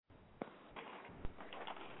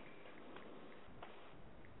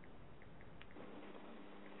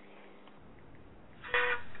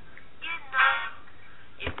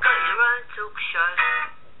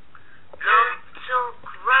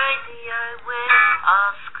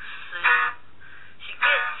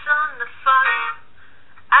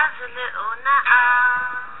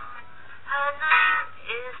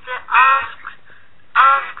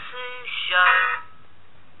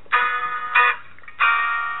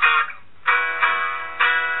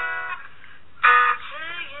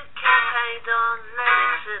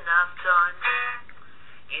half-time.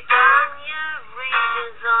 You done your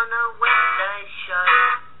readings on a Wednesday show.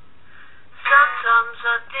 Sometimes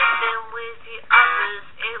I did them with the others.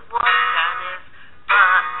 It was kind of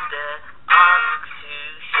but the Ask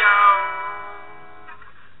Sue show.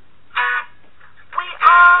 We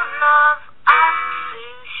all love Ask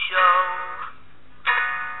Sue show.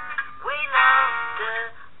 We love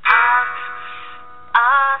the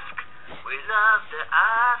ask. We love the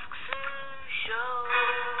Ask Sue show.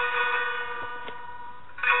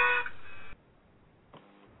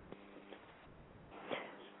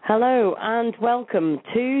 Hello and welcome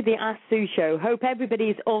to the Ask Sue show. Hope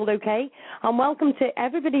everybody's all okay, and welcome to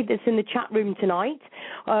everybody that's in the chat room tonight.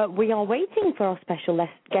 We are waiting for our special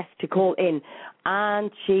guest to call in,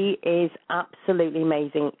 and she is absolutely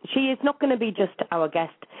amazing. She is not going to be just our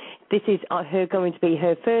guest. This is going to be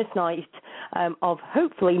her first night of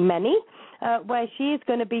hopefully many, where she is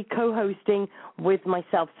going to be co-hosting with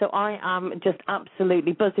myself. So I am just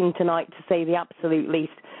absolutely buzzing tonight, to say the absolute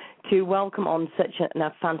least, to welcome on such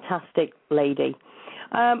a fantastic lady.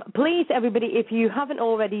 Please, everybody, if you haven't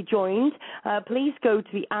already joined, please go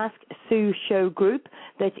to the Ask Sue Show group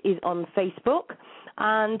that is on Facebook.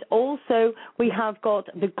 And also, we have got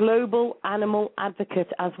the Global Animal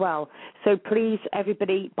Advocate as well. So please,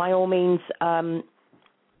 everybody, by all means,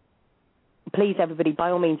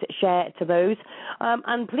 share to those.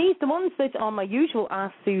 And please, the ones that are my usual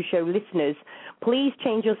Ask Sue Show listeners, please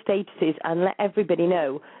change your statuses and let everybody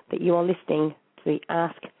know that you are listening to the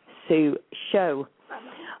Ask Sue Show.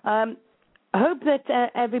 I hope that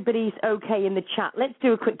everybody's okay in the chat. Let's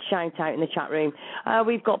do a quick shout out in the chat room.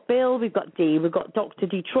 We've got Bill, we've got Dee, we've got Dr.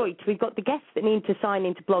 Detroit, we've got the guests that need to sign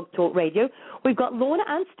into Blog Talk Radio. We've got Lorna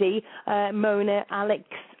Anstey, Mona,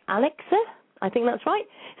 Alexa, I think that's right,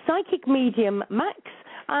 Psychic Medium Max,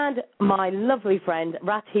 and my lovely friend,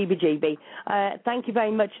 Rat Heebie-Jeebie. Thank you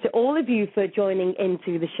very much to all of you for joining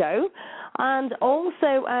into the show. And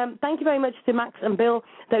also, thank you very much to Max and Bill.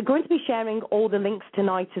 They're going to be sharing all the links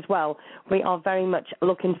tonight as well. We are very much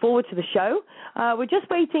looking forward to the show. We're just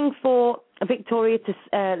waiting for Victoria to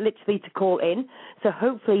literally to call in. So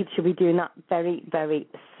hopefully she'll be doing that very, very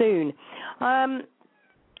soon.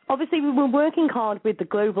 Obviously, we were working hard with the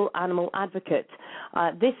Global Animal Advocate.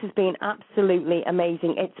 This has been absolutely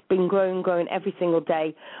amazing. It's been growing every single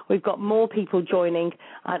day. We've got more people joining,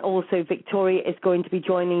 and also Victoria is going to be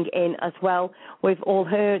joining in as well with all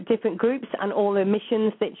her different groups and all her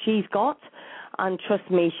missions that she's got. And trust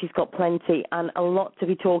me, she's got plenty and a lot to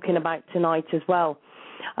be talking about tonight as well.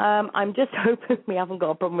 I'm just hoping we haven't got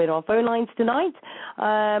a problem with our phone lines tonight.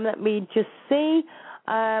 Let me just see.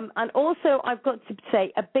 And also, I've got to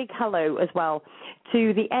say a big hello as well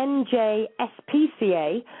to the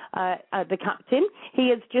NJSPCA, the captain. He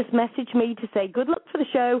has just messaged me to say good luck for the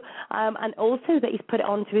show, and also that he's put it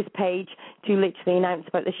onto his page to literally announce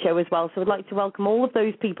about the show as well. So I'd like to welcome all of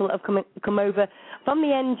those people that have come over from the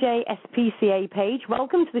NJSPCA page.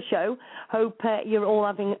 Welcome to the show. Hope you're all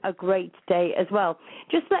having a great day as well.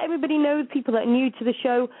 Just to let everybody know, people that are new to the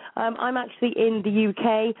show, I'm actually in the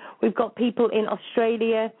UK. We've got people in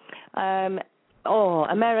Australia,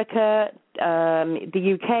 America,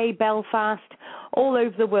 the UK, Belfast, all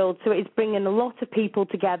over the world. So it's bringing a lot of people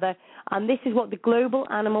together, and this is what the Global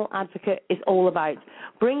Animal Advocate is all about,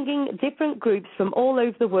 bringing different groups from all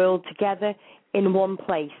over the world together in one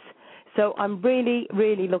place. So I'm really,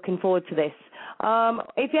 really looking forward to this.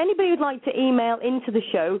 If anybody would like to email into the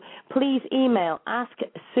show, please email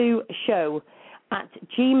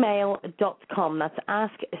asksueshow@gmail.com. That's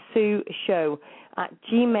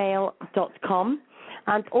asksueshow@gmail.com.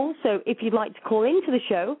 And also, if you'd like to call into the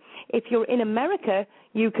show, if you're in America,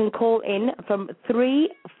 you can call in from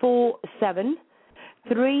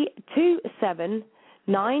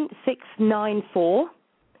 347-327-9694,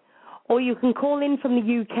 or you can call in from the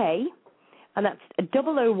UK, and that's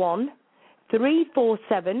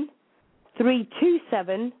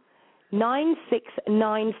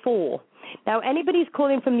 001-347-327-9694. Now, anybody's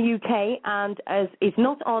calling from the UK and is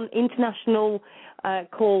not on international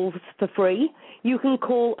calls for free, you can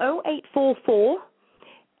call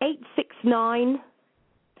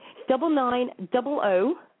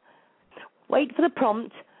 0844-869-9900, wait for the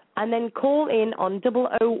prompt, and then call in on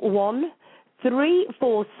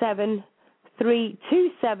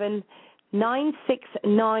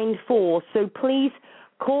 001-347-327-9694. So please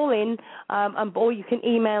call in, or you can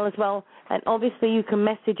email as well, and obviously you can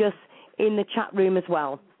message us in the chat room as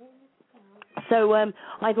well. So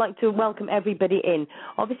I'd like to welcome everybody in.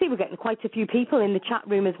 Obviously, we're getting quite a few people in the chat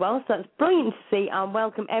room as well, so that's brilliant to see, and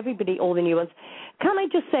welcome everybody, all the new ones. Can I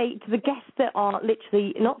just say to the guests that are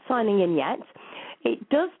literally not signing in yet, It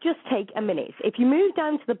does just take a minute. If you move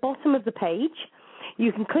down to the bottom of the page,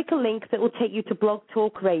 you can click a link that will take you to Blog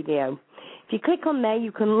Talk Radio. If you click on there,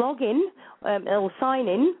 you can log in or sign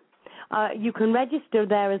in. You can register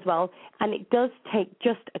there as well, and it does take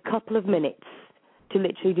just a couple of minutes to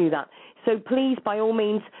literally do that. So please, by all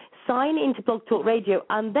means, sign into Blog Talk Radio,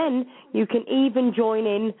 and then you can even join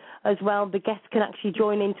in as well. The guests can actually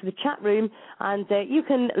join into the chat room, and you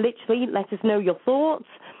can literally let us know your thoughts.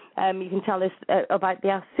 You can tell us about the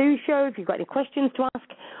Ask Sue show if you've got any questions to ask,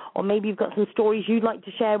 or maybe you've got some stories you'd like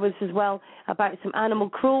to share with us as well about some animal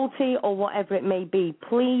cruelty or whatever it may be.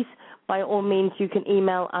 Please, by all means, you can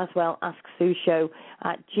email as well,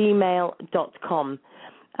 asksueshow@gmail.com.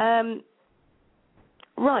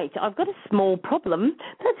 Right, I've got a small problem.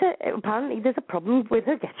 Apparently there's a problem with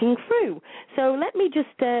her getting through. So let me just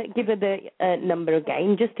give her the number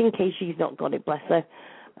again, just in case she's not got it, bless her.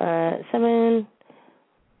 7...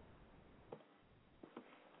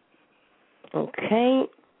 Okay.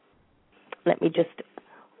 Let me just...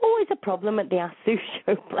 Always a problem at the Ask Sue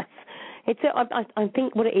show, bless. I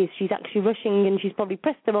think what it is, she's actually rushing and she's probably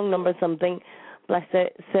pressed the wrong number or something, bless her.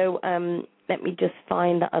 So let me just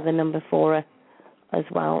find that other number for her as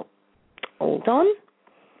well. Hold on.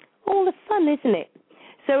 All the fun, isn't it?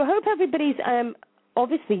 So I hope everybody's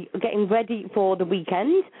obviously getting ready for the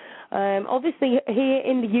weekend. Obviously here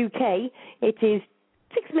in the UK it is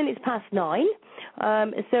 6 minutes past 9.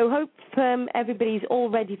 So hope everybody's all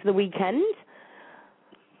ready for the weekend.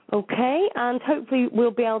 Okay, and hopefully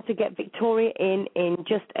we'll be able to get Victoria in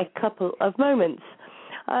just a couple of moments.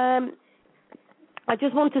 I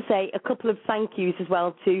just want to say a couple of thank yous as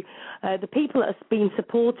well to the people that have been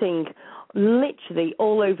supporting literally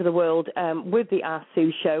all over the world with the Ask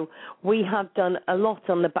Sue show. We have done a lot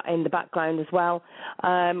in the background as well.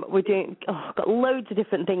 We're got loads of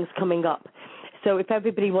different things coming up. So if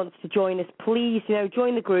everybody wants to join us, please,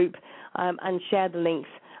 join the group and share the links.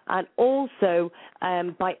 And also,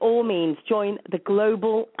 by all means, join the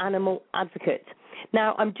Global Animal Advocate.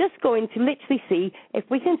 Now, I'm just going to literally see if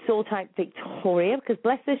we can sort out Victoria, because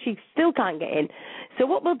bless her, she still can't get in. So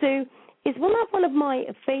what we'll do is we'll have one of my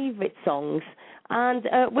favourite songs, and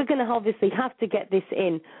we're going to obviously have to get this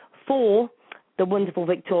in for the wonderful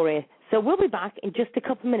Victoria. So we'll be back in just a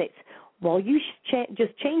couple of minutes while you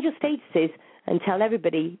just change your statuses and tell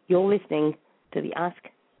everybody you're listening to the Ask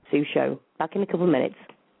Sue show. Back in a couple of minutes.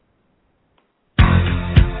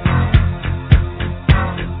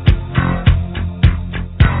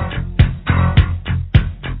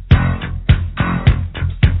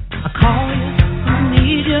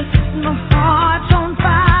 My heart's on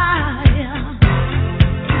fire.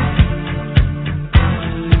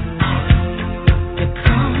 You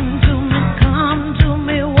come to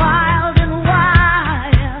me wild and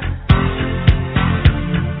wild.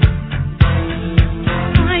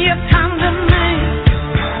 You come to me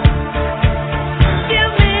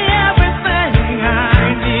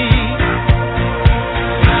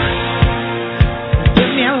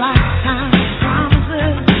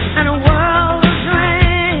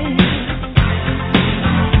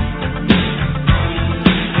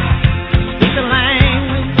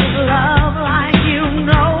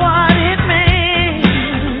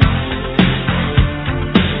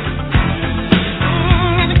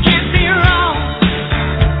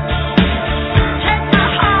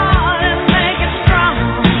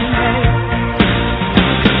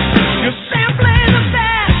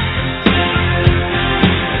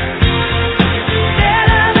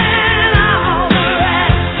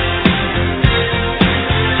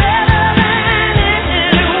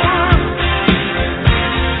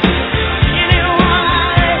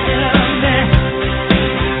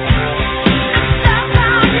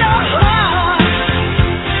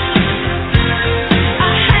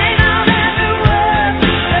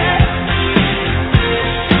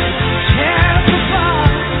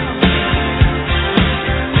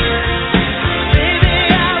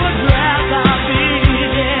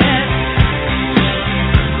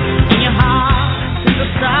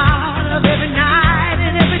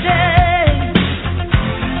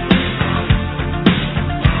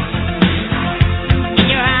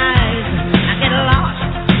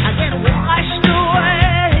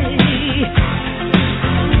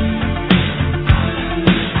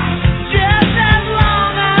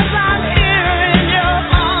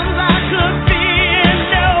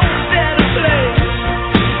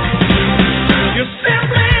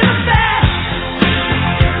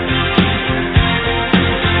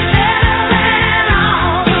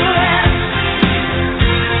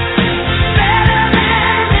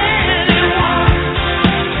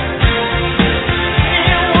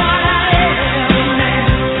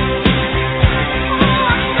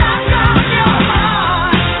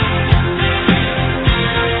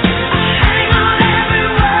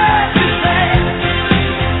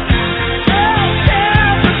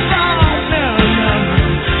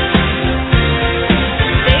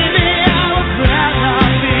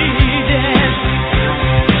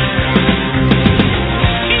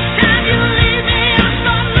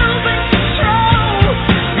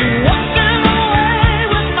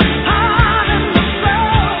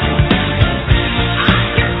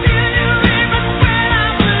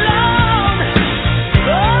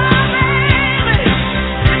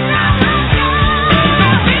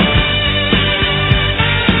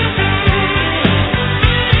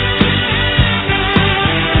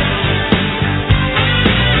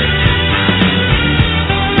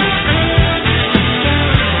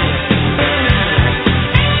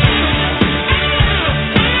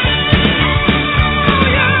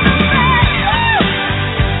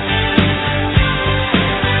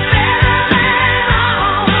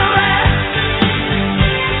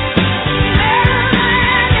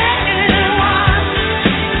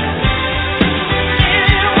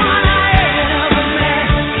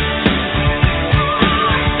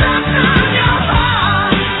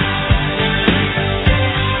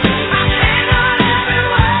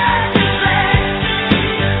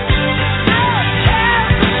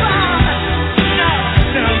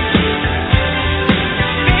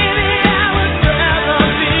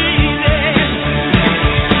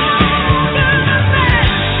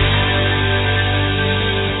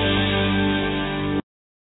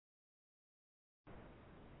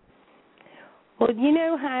Well, you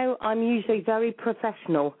know how I'm usually very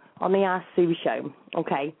professional on the Ask Sue show,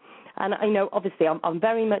 okay? And I know, obviously, I'm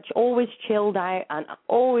very much always chilled out and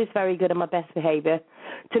always very good at my best behaviour.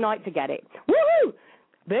 Tonight, forget it. Woohoo!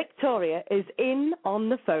 Victoria is in on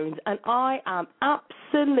the phones, and I am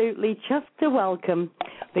absolutely chuffed to welcome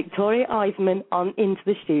Victoria Eisenman into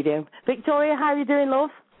the studio. Victoria, how are you doing, love?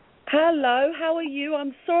 Hello, how are you?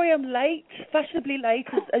 I'm sorry I'm late, fashionably late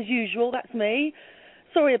as usual. That's me.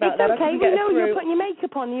 Sorry about that. It's okay. I We know through. you were putting your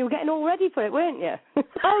makeup on. You were getting all ready for it, weren't you?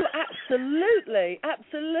 Oh, absolutely,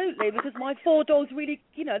 because my 4 dogs really,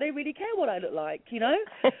 they really care what I look like, So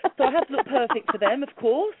I have to look perfect for them, of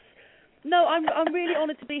course. No, I'm really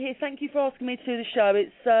honoured to be here. Thank you for asking me to do the show.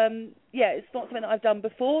 It's it's not something that I've done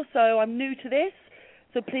before, so I'm new to this.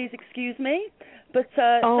 So please excuse me, but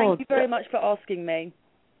thank you very much for asking me.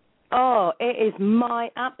 Oh, it is my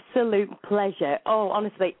absolute pleasure. Oh,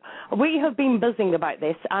 honestly, we have been buzzing about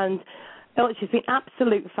this, and it's just been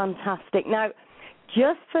absolute fantastic. Now,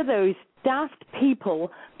 just for those daft people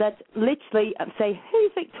that literally say,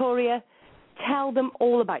 "Who's Victoria?" Tell them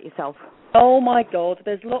all about yourself. Oh my God,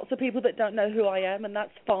 there's lots of people that don't know who I am, and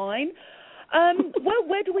that's fine. Well,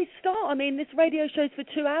 where do we start? I mean, this radio show's for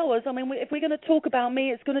 2 hours. I mean, if we're going to talk about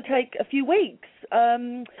me, it's going to take a few weeks.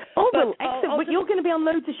 Excellent. But you're going to be on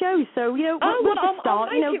loads of shows, so, we'll just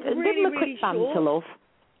start. Give them a quick banter, love.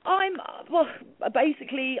 I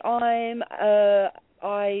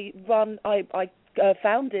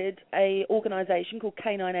founded a organisation called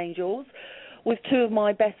Canine Angels with 2 of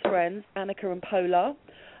my best friends, Annika and Pola.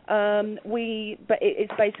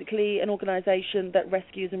 It's basically an organisation that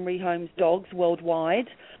rescues and rehomes dogs worldwide.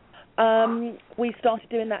 We started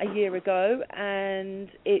doing that a year ago, and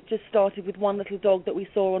it just started with one little dog that we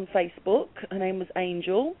saw on Facebook. Her name was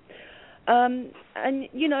Angel. And,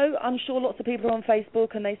 I'm sure lots of people are on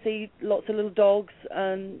Facebook and they see lots of little dogs,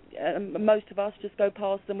 and most of us just go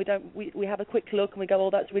past them. We have a quick look and we go, oh,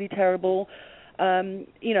 that's really terrible. And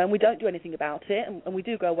we don't do anything about it, and we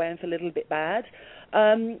do go away and feel a little bit bad.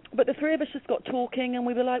 But the 3 of us just got talking, and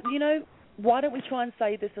we were like, why don't we try and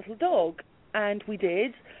save this little dog? And we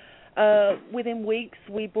did. Within weeks,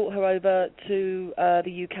 we brought her over to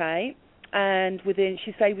the UK, and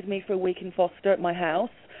she stayed with me for a week in foster at my house.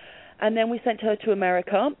 And then we sent her to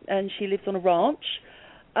America, and she lives on a ranch.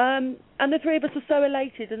 And the 3 of us were so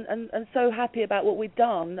elated and so happy about what we'd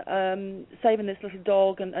done, saving this little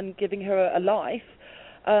dog and giving her a life.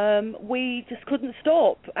 We just couldn't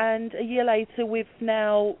stop. And a year later, we've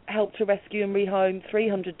now helped to rescue and rehome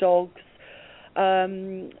 300 dogs.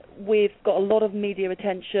 We've got a lot of media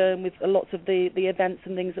attention with lots of the events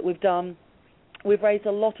and things that we've done. We've raised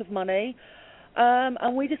a lot of money.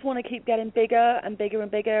 And we just want to keep getting bigger and bigger and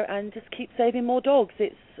bigger and just keep saving more dogs.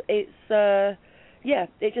 It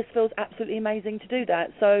just feels absolutely amazing to do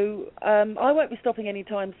that. So I won't be stopping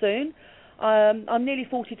anytime soon. I'm nearly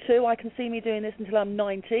 42. I can see me doing this until I'm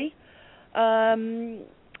 90. And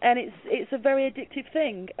it's a very addictive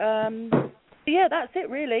thing. That's it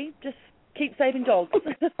really. Just keep saving dogs.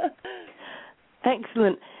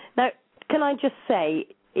 Excellent. Now, can I just say,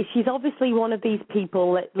 she's obviously one of these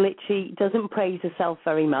people that literally doesn't praise herself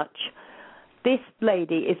very much. This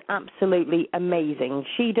lady is absolutely amazing.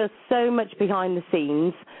 She does so much behind the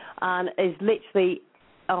scenes and is literally,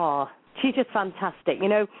 she's just fantastic.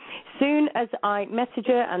 Soon as I message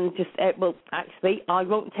her and just, actually, I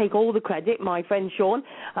won't take all the credit. My friend Sean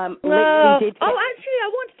literally did. Actually, I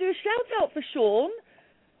want to do a shout out for Sean.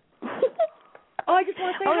 I just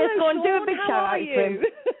want to say hello, let's go and do a big shout out for him.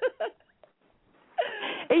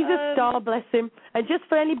 He's a star, bless him. And just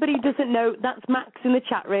for anybody who doesn't know, that's Max in the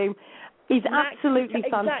chat room. He's absolutely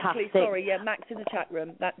fantastic. Sorry, Max in the chat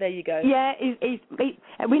room. There you go. Yeah,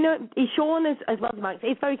 we know he's Sean as well as Max.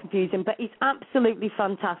 It's very confusing, but he's absolutely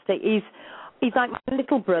fantastic. He's like my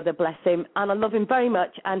little brother, bless him, and I love him very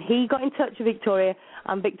much. And he got in touch with Victoria,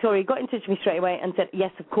 and Victoria got in touch with me straight away and said,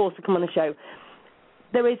 yes, of course, I'll come on the show.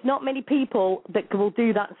 There is not many people that will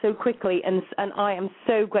do that so quickly, and I am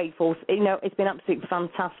so grateful. It's been absolutely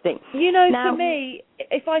fantastic. For me,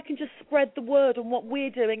 if I can just spread the word on what we're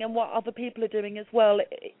doing and what other people are doing as well,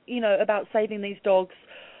 about saving these dogs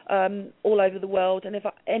all over the world, and if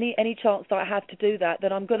any chance that I have to do that,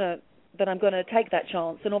 then I'm gonna take that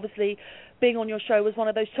chance. And obviously, being on your show was one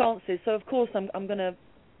of those chances. So of course, I'm gonna,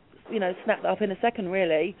 snap that up in a second,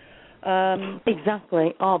 really.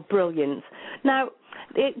 Exactly. Oh, brilliant. Now,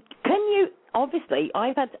 can you, obviously,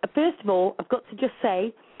 first of all, I've got to just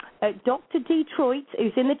say, Dr. Detroit,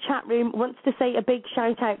 who's in the chat room, wants to say a big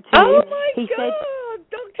shout out to you. Oh my God,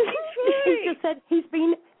 Dr. Detroit! He just said he's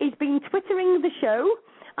been Twittering the show,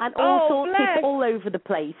 and all sorts. bless. It's all over the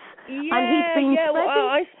place. Yeah, and he's been well, spreading.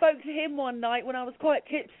 I spoke to him one night when I was quite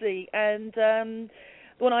tipsy, and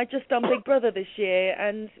when I just done Big Brother this year,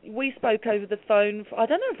 and we spoke over the phone,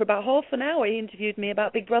 for about half an hour. He interviewed me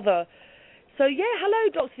about Big Brother. So, yeah,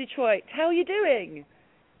 hello, Dr. Detroit. How are you doing?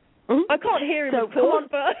 I can't hear him, of course,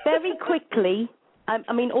 but... very quickly,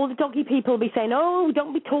 I mean, all the doggy people will be saying, oh,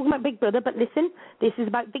 don't be talking about Big Brother, but listen, this is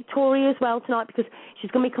about Victoria as well tonight, because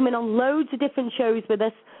she's going to be coming on loads of different shows with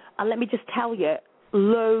us, and let me just tell you,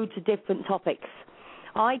 loads of different topics.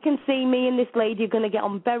 I can see me and this lady are going to get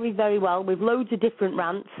on very, very well with loads of different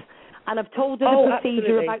rants. And I've told her the procedure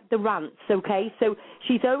absolutely. about the rants, okay? So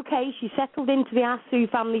she's okay. She's settled into the Asu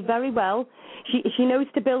family very well. She knows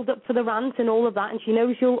to build up for the rant and all of that, and she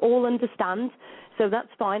knows you'll all understand. So that's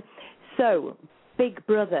fine. So, Big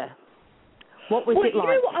Brother. What was it like? You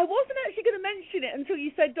know what? I wasn't actually going to mention it until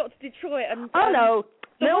you said Dr. Detroit. And, no.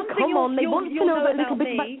 No, come on. They you'll want to know a little bit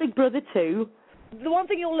me. about Big Brother too. The one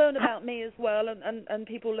thing you'll learn about me as well, and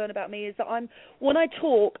people learn about me, is that when I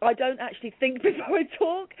talk, I don't actually think before I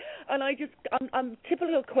talk, and I'm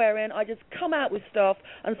typical Aquarian. I just come out with stuff,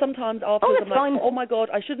 and sometimes afterwards I'm like, oh my God,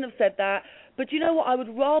 I shouldn't have said that. But you know what? I would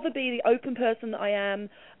rather be the open person that I am,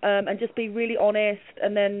 and just be really honest,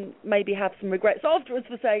 and then maybe have some regrets afterwards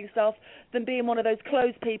for saying stuff, than being one of those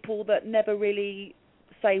closed people that never really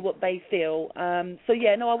say what they feel. So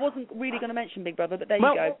yeah, no, I wasn't really going to mention Big Brother, but there you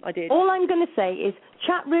go, I did. All I'm going to say is,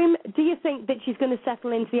 chat room, do you think that she's going to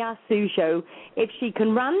settle into the Asu show if she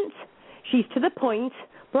can rant, she's to the point,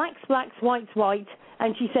 black's blacks, white's white,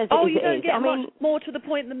 and she says you don't get much more to the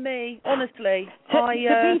point than me, honestly. To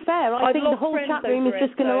be fair, I think the whole chat room is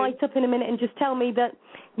just going to light up in a minute and just tell me that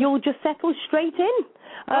you'll just settle straight in.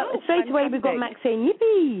 Straight away we've got Max saying,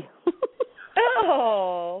 yippee!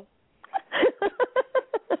 Oh!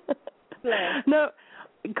 No,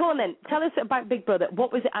 go on then. Tell us about Big Brother.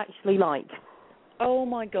 What was it actually like? Oh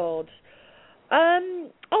my God.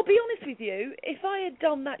 I'll be honest with you. If I had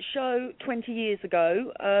done that show 20 years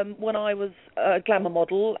ago, when I was a glamour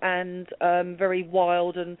model and very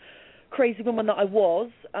wild and crazy woman that I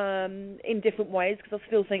was, in different ways, because I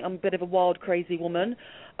still think I'm a bit of a wild, crazy woman,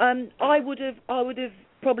 I would have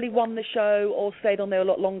probably won the show or stayed on there a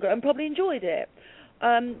lot longer and probably enjoyed it.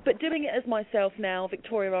 But doing it as myself now,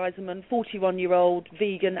 Victoria Eisenman, 41-year-old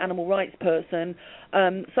vegan animal rights person,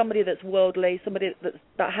 somebody that's worldly, somebody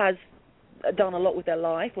that has done a lot with their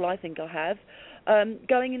life, well, I think I have,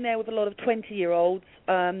 going in there with a lot of 20-year-olds,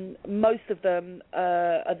 most of them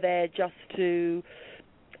are there just to,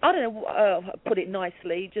 I don't know, put it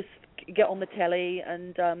nicely, just get on the telly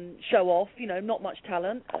and show off, not much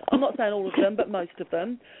talent. I'm not saying all of them, but most of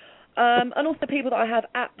them. And also people that I have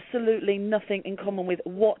absolutely nothing in common with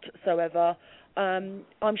whatsoever.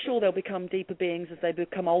 I'm sure they'll become deeper beings as they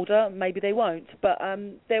become older. Maybe they won't. But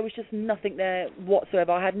there was just nothing there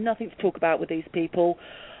whatsoever. I had nothing to talk about with these people.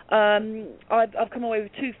 I've come away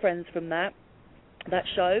with 2 friends from that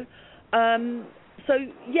show. So,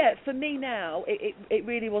 yeah, for me now, it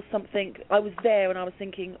really was something. I was there and I was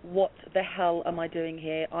thinking, what the hell am I doing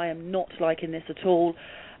here? I am not liking this at all.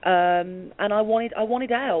 And I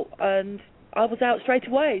wanted out, and I was out straight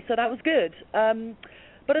away, so that was good.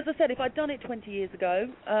 But as I said, if I'd done it 20 years ago,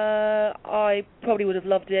 I probably would have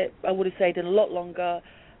loved it. I would have stayed in a lot longer,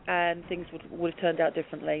 and things would have turned out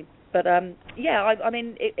differently. But yeah, I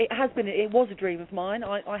mean, it was a dream of mine.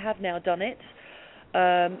 I have now done it,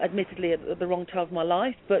 admittedly at the wrong time of my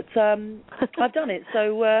life, but I've done it.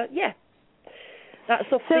 So yeah, that's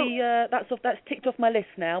ticked off my list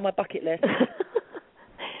now, my bucket list.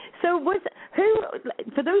 So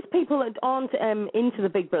for those people that aren't into the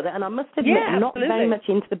Big Brother, and I must admit, not very much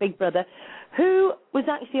into the Big Brother, who was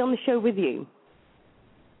actually on the show with you?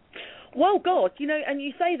 Well, God, and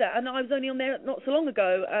you say that, and I was only on there not so long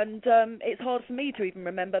ago, and it's hard for me to even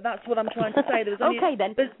remember. That's what I'm trying to say. There's only,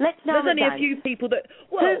 let's narrow there's only down. a few people that,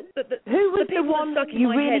 who was the one you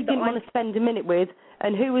really didn't want to spend a minute with,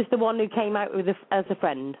 and who was the one who came out with as a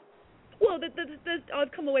friend? Well,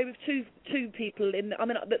 I've come away with two people.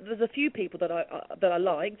 There's a few people that I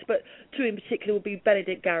liked, but 2 in particular would be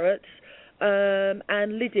Benedict Garrett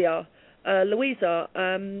and Lydia, Louisa.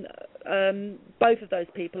 Both of those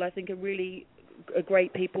people, I think, are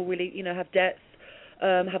great people. Really, have depth,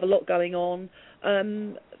 have a lot going on.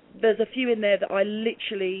 There's a few in there that I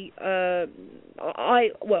literally,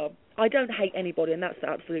 I don't hate anybody, and that's the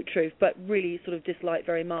absolute truth, but really sort of dislike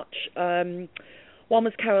very much. One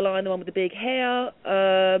was Caroline, the one with the big hair,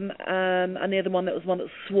 and the other one that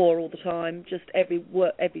swore all the time. Just every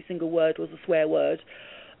single word was a swear word.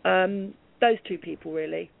 Those 2 people,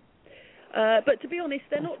 really. But to be honest,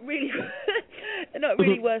 they're not really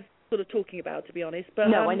worth sort of talking about, to be honest. But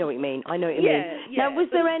No, I know what you mean. I know what you mean. Yeah. Now, was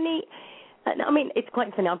there any? I mean, it's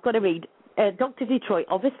quite funny. I've got to read. Dr. Detroit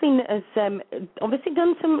obviously has obviously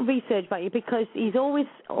done some research about you, because he's always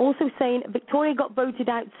also saying Victoria got voted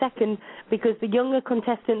out second because the younger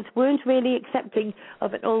contestants weren't really accepting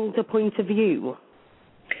of an older point of view.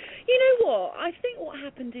 You know what? I think what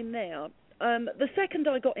happened in there, the second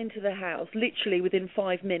I got into the house, literally within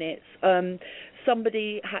 5 minutes,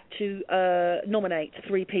 somebody had to nominate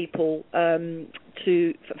 3 people for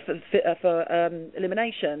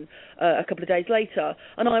elimination a couple of days later,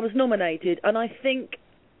 and I was nominated, and I think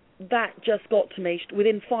that just got to me.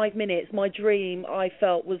 Within 5 minutes, my dream, I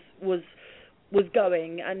felt, was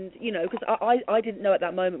going, and because I didn't know at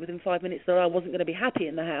that moment within 5 minutes that I wasn't going to be happy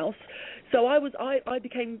in the house, so I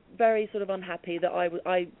became very sort of unhappy that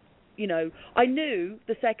I knew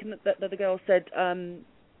the second that the girl said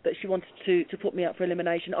that she wanted to put me up for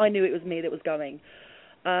elimination, I knew it was me that was going.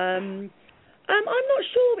 I'm not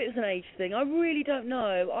sure if it was an age thing. I really don't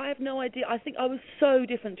know. I have no idea. I think I was so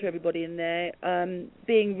different to everybody in there,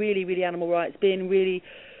 being really, really animal rights, being really,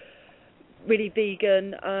 really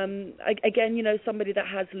vegan. Again, somebody that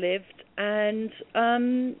has lived, and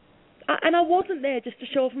I wasn't there just to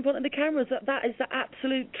show off in front of the cameras. That is the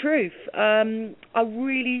absolute truth. I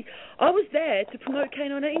was there to promote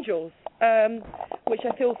Canine Angels, which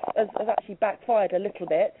I feel has actually backfired a little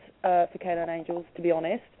bit for Canine Angels, to be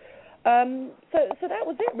honest. So that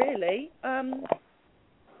was it, really.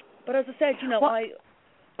 But as I said,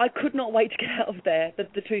 I could not wait to get out of there.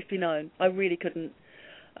 The truth be known, I really couldn't.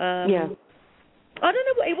 Yeah. I don't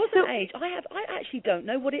know what it was. An age. I actually don't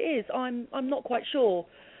know what it is. I'm not quite sure.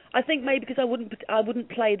 I think maybe because I wouldn't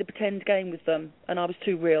play the pretend game with them, and I was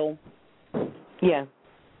too real. Yeah.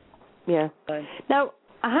 Yeah. So. Now,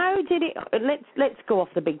 how did it? Let's go off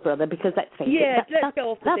the Big Brother, because let's face it. Let's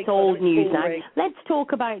go off the Big Brother. That's old news now. Boring. Let's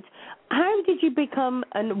talk about how did you become,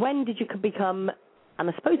 and when did you become, and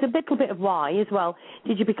I suppose a little bit of why as well,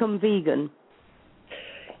 did you become vegan?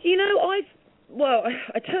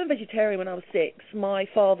 I turned vegetarian when I was 6. My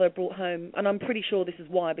father brought home, and I'm pretty sure this is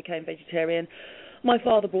why I became vegetarian. My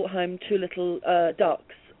father brought home 2 little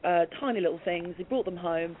ducks, tiny little things. He brought them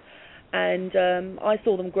home, and I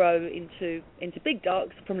saw them grow into big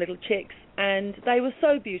ducks from little chicks, and they were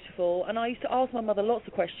so beautiful. And I used to ask my mother lots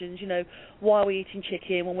of questions, why are we eating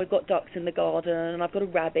chicken when we've got ducks in the garden, and I've got a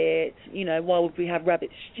rabbit, why would we have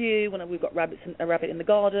rabbit stew when we've got a rabbit in the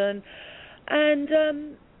garden?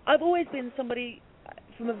 And I've always been somebody,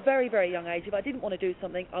 from a very, very young age, if I didn't want to do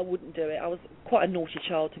something, I wouldn't do it. I was quite a naughty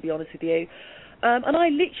child, to be honest with you. And I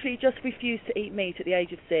literally just refused to eat meat at the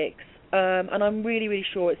age of 6. And I'm really, really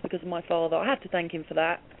sure it's because of my father. I have to thank him for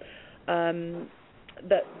that,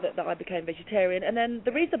 that I became vegetarian. And then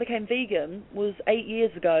the reason I became vegan was 8 years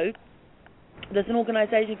ago. There's an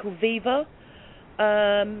organisation called Viva,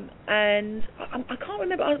 and I can't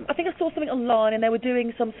remember. I think I saw something online, and they were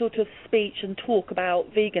doing some sort of speech and talk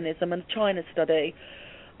about veganism and China study.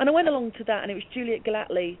 And I went along to that, and it was Juliet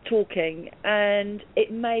Gallatley talking, and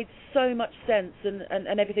it made so much sense,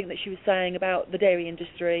 and everything that she was saying about the dairy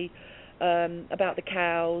industry, about the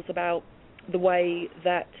cows, about the way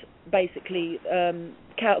that basically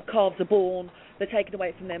calves are born, they're taken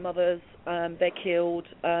away from their mothers, they're killed,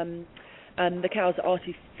 and the cows are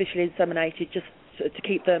artificially inseminated just to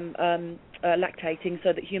keep them lactating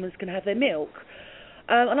so that humans can have their milk.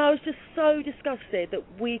 And I was just so disgusted that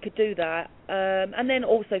we could do that. And then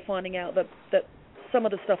also finding out that some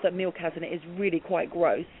of the stuff that milk has in it is really quite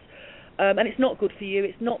gross. And it's not good for you.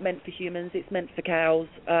 It's not meant for humans. It's meant for cows.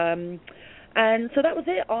 And so that was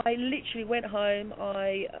it. I literally went home.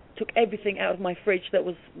 I took everything out of my fridge that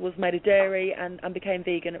was made of dairy and became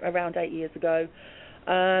vegan around 8 years ago.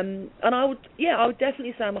 And I would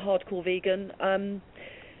definitely say I'm a hardcore vegan.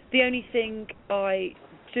 The only thing I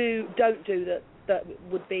don't do that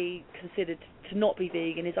would be considered to not be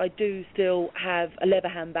vegan is I do still have a leather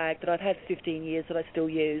handbag that I've had for 15 years that I still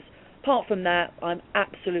use. Apart from that, I'm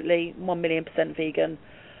absolutely 1,000,000% vegan.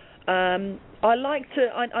 I like to,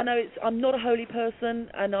 I know I'm not a holy person,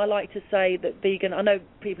 and I like to say that vegan, I know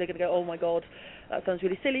people are going to go, oh my God, that sounds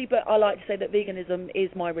really silly, but I like to say that veganism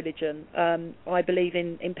is my religion. I believe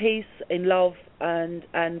in peace, in love, and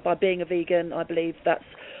by being a vegan, I believe that's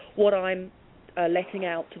what I'm letting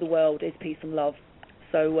out to the world is peace and love.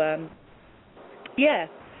 So,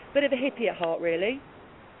 bit of a hippie at heart, really.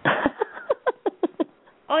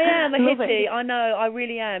 I am a hippie. I know, I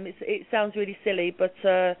really am. It sounds really silly, but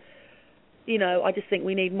I just think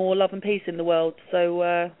we need more love and peace in the world.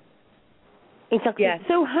 So, Exactly. Yeah.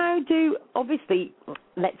 So how do, obviously,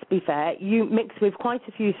 let's be fair, you mix with quite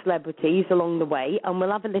a few celebrities along the way, and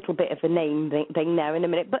we'll have a little bit of a name thing there in a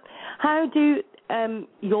minute, but how do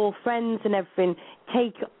your friends and everything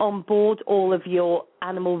take on board all of your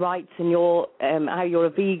animal rights and your how you're a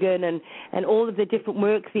vegan and all of the different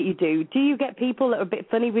work that you do? Do you get people that are a bit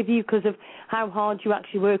funny with you because of how hard you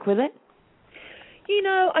actually work with it? You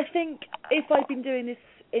know, I think if I'd been doing this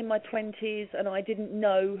in my 20s and I didn't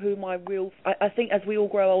know who my real... I think as we all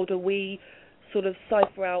grow older, we sort of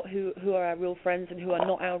cipher out who are our real friends and who are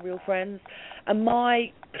not our real friends. And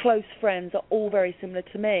my close friends are all very similar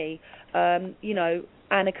to me. You know,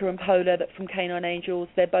 Annika and Pola from Canine Angels,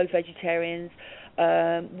 they're both vegetarians.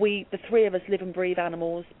 The three of us live and breathe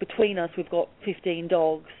animals. Between us, we've got 15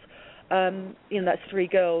 dogs. You know, that's 3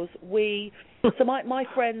 girls. So my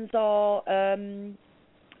friends are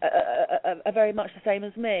very much the same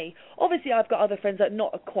as me. Obviously, I've got other friends that are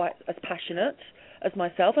not quite as passionate as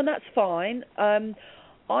myself, and that's fine.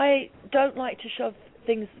 I don't like to shove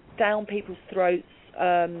things down people's throats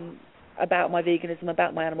about my veganism,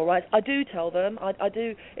 about my animal rights. I do tell them. I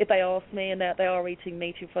do, if they ask me and they are eating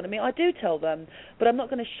meat in front of me, I do tell them, but I'm not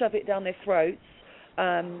going to shove it down their throats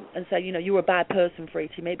and say, you know, you're a bad person for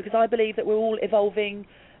eating meat, because I believe that we're all evolving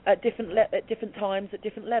at different times, at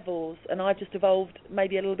different levels, and I've just evolved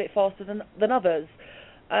maybe a little bit faster than others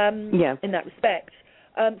in that respect.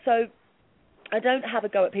 So I don't have a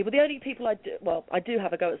go at people. The only people I do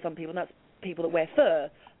have a go at some people, and that's people that wear fur.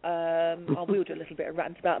 I will do a little bit of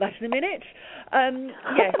rant about that in a minute.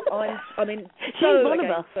 Yes, I mean, so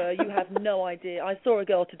against fur, you have no idea. I saw a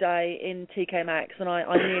girl today in TK Maxx, and I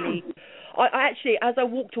actually, as I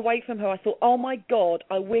walked away from her, I thought, oh my God,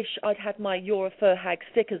 I wish I'd had my You're a Fur Hag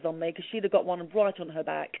stickers on me, because she'd have got one right on her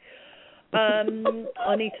back.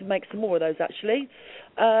 I need to make some more of those, actually.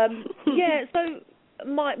 Yeah, so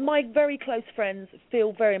my very close friends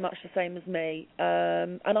feel very much the same as me,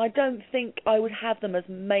 and I don't think I would have them as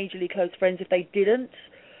majorly close friends if they didn't.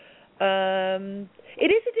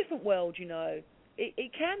 It is a different world, you know.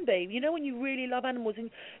 It can be. You know, when you really love animals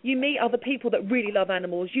and you meet other people that really love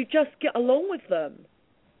animals, you just get along with them.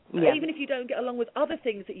 Yeah. Even if you don't get along with other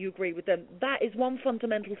things that you agree with them, that is one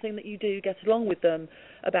fundamental thing that you do get along with them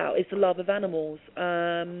about, is the love of animals.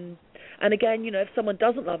 And again, you know, if someone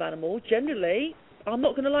doesn't love animals, generally, I'm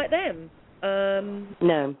not going to like them.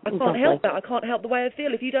 No, I can't help that. I can't help the way I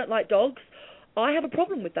feel. If you don't like dogs, I have a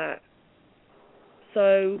problem with that.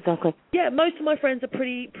 So, yeah, most of my friends are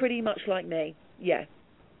pretty much like me. Yeah.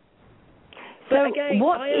 But so again,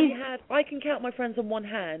 I can count my friends on one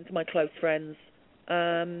hand, my close friends.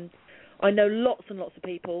 I know lots and lots of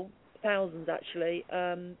people, thousands actually.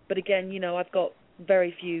 But again, you know, I've got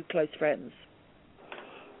very few close friends.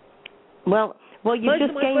 Well, you've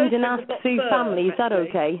just gained an Ask Sue family. Is that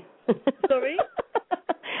okay? Sorry?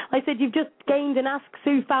 I said you've just gained an Ask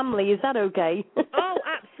Sue family. Is that okay? Oh,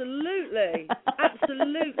 absolutely,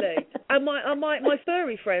 absolutely. And my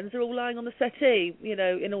furry friends are all lying on the settee, you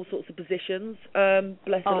know, in all sorts of positions.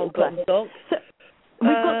 Bless their little cotton dogs. So,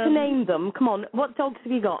 we've got to name them. Come on, what dogs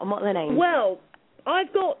have you got and what are their names? Well,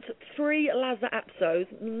 I've got 3 Lhasa Apsos.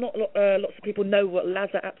 Not lots of people know what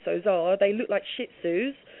Lhasa Apsos are. They look like Shih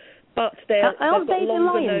Tzus, but they've got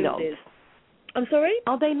longer noses. Dogs? I'm sorry?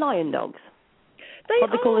 Are they lion dogs?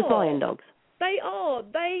 They call us lion dogs? They are.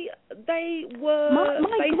 They were.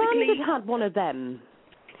 My granddad had one of them.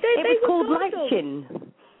 It was called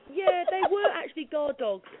Lichen. Yeah, they were actually guard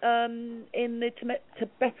dogs in the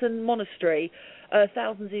Tibetan monastery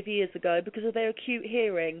thousands of years ago because of their acute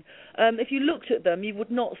hearing. If you looked at them, you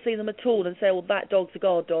would not see them at all and say, well, that dog's a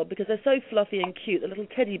guard dog, because they're so fluffy and cute, they're little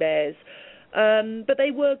teddy bears. But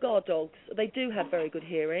they were guard dogs. They do have very good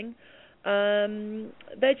hearing.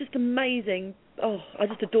 They're just amazing. Oh, I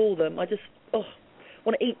just adore them. I just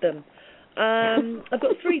want to eat them. I've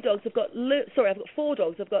got 3 dogs. I've got 4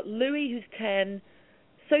 dogs. I've got Louis, who's 10,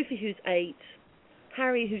 Sophie, who's 8,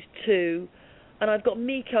 Harry, who's 2, and I've got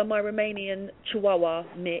Mika, my Romanian Chihuahua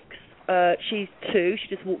mix. She's 2.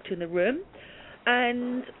 She just walked in the room.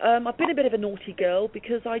 And I've been a bit of a naughty girl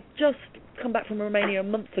because I just come back from Romania a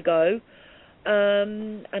month ago,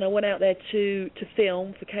 and I went out there to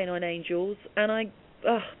film for Canine Angels, and I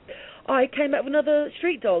came back with another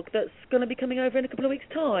street dog that's going to be coming over in a couple of weeks'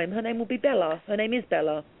 time. Her name will be Bella. Her name is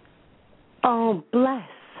Bella. Oh, bless.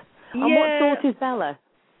 Yeah. And what sort is Bella?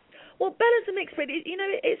 Well, Bella's a mixed breed. You know,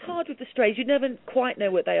 it's hard with the strays. You never quite know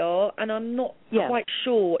what they are, and I'm not quite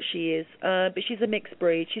sure what she is. But she's a mixed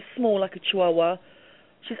breed. She's small like a Chihuahua.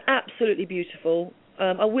 She's absolutely beautiful.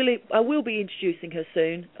 I will be introducing her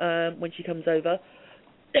soon when she comes over.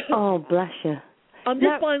 Oh, bless you. I'm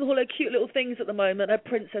just buying all her cute little things at the moment. Her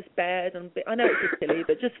princess bed, and I know it's silly,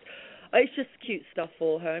 but it's just cute stuff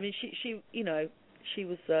for her. I mean, she you know, she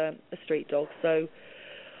was a street dog, so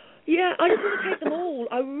yeah. I just want to take them all.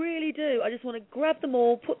 I really do. I just want to grab them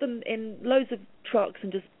all, put them in loads of trucks,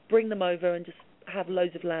 and just bring them over and just have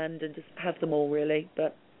loads of land and just have them all, really.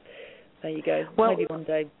 But there you go. Well, maybe one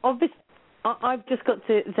day. Obviously, I've just got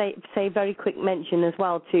to say a very quick mention as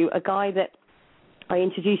well to a guy that I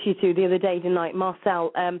introduced you to the other day, tonight,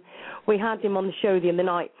 Marcel. We had him on the show the other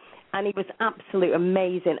night, and he was absolutely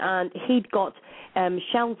amazing. And he'd got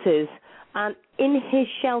shelters, and in his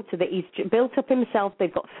shelter that he's built up himself,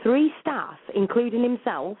 they've got 3 staff, including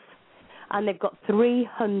himself, and they've got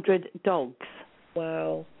 300 dogs.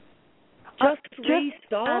 Wow. Just 3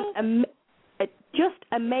 staff? Just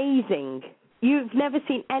amazing. You've never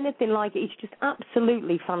seen anything like it. It's just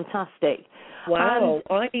absolutely fantastic. Wow.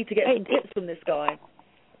 I need to get some tips from this guy.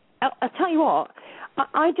 I'll tell you what,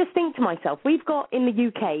 I just think to myself, we've got in the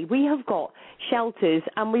UK, we have got shelters,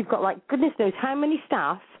 and we've got, like, goodness knows how many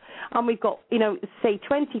staff, and we've got, you know, say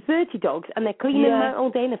 20, 30 dogs, and they're cleaning them out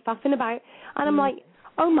all day and they're faffing about. And I'm like,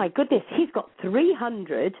 oh, my goodness, he's got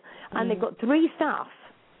 300, and they've got 3 staff.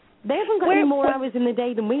 They haven't got any more hours in the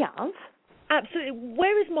day than we have. Absolutely.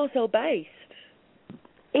 Where is Marcel based?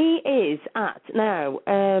 He is at, now,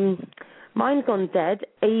 mine's gone dead.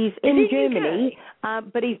 He's in Germany,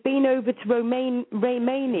 but he's been over to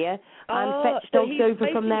Romania and fetched dogs over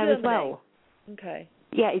from there as well. Okay.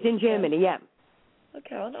 Yeah, he's in Germany, yeah.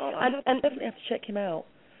 Okay, I definitely have to check him out.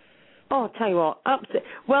 Oh, I'll tell you what, absolutely.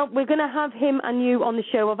 Well, we're going to have him and you on the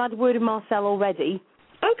show. I've had a word with Marcel already.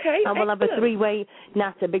 Okay, and we'll have a 3-way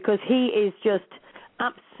natter because he is just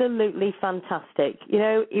absolutely fantastic. You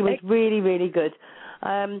know, he was really, really good.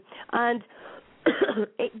 And,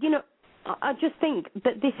 you know, I just think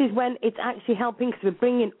that this is when it's actually helping because we're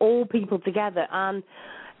bringing all people together, and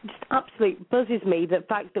just absolutely buzzes me the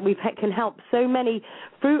fact that we can help so many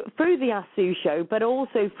through the Ask Sue show, but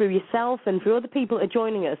also through yourself and through other people that are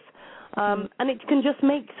joining us. And it can just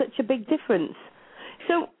make such a big difference.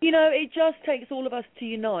 So, you know, it just takes all of us to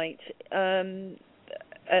unite and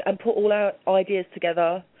put all our ideas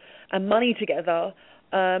together and money together.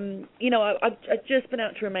 You know, I've just been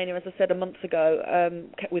out to Romania, as I said, a month ago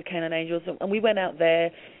with Canine Angels, and we went out there,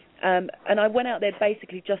 and I went out there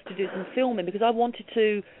basically just to do some filming because I wanted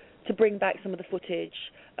to bring back some of the footage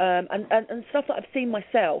and stuff that I've seen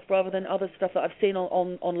myself rather than other stuff that I've seen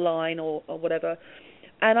online or whatever.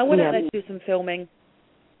 And I went out there to do some filming,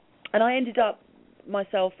 and I ended up,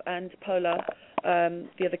 myself and Pola,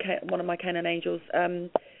 the other one of my Canine Angels,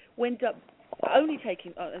 we ended up only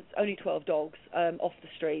taking only 12 dogs off the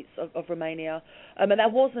streets of Romania, and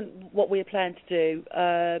that wasn't what we had planned to do.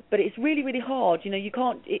 But it's really, really hard. You know, you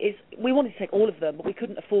can't. We wanted to take all of them, but we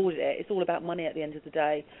couldn't afford it. It's all about money at the end of the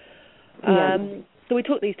day. So we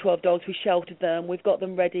took these 12 dogs, we sheltered them, we've got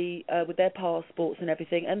them ready with their passports and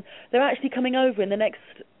everything, and they're actually coming over in the next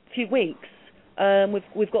few weeks.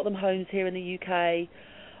 We've got them homes here in the UK.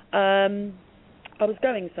 I was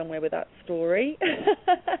going somewhere with that story.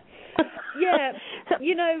 Yeah,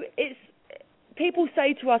 you know, it's people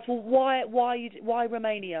say to us, well, why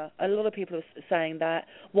Romania? A lot of people are saying that.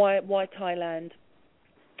 Why Thailand?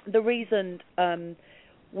 The reason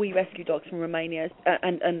we rescue dogs from Romania is,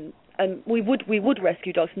 and we would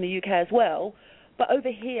rescue dogs from the UK as well, but over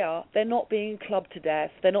here they're not being clubbed to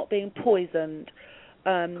death. They're not being poisoned.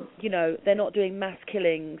 You know, they're not doing mass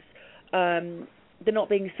killings. They're not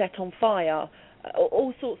being set on fire.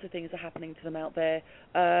 All sorts of things are happening to them out there,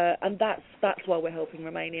 and that's why we're helping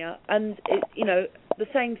Romania. And you know, the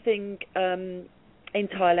same thing in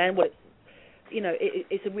Thailand. Where you know,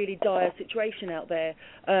 it's a really dire situation out there.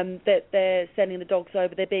 That they're sending the dogs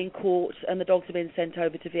over. They're being caught, and the dogs are being sent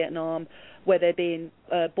over to Vietnam, where they're being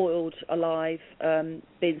boiled alive,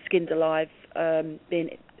 being skinned alive,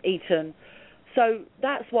 being eaten. So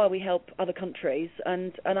that's why we help other countries,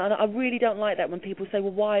 and I really don't like that when people say,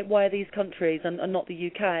 well, why are these countries and not the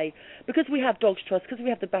UK? Because we have Dogs Trust, because we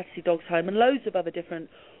have the Battersea Dogs Home and loads of other different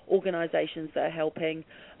organisations that are helping.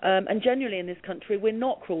 And generally in this country, we're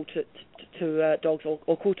not cruel to dogs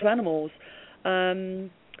or cruel to animals. So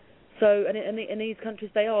in these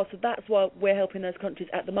countries they are. So that's why we're helping those countries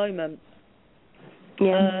at the moment.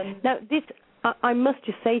 Yeah. Now this. I must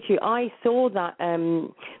just say to you, I saw that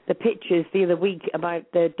the pictures the other week about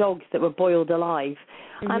the dogs that were boiled alive.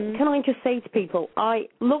 And can I just say to people, I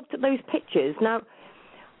looked at those pictures. Now,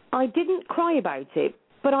 I didn't cry about it,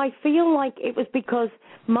 but I feel like it was because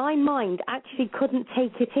my mind actually couldn't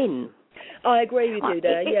take it in. I agree with you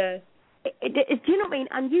there, yeah. Do you know what I mean?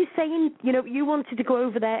 And you saying, you wanted to go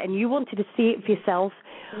over there and you wanted to see it for yourself.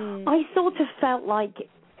 I sort of felt like,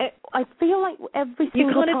 I feel like every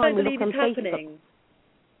single time we look on Facebook. Happening.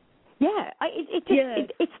 Yeah,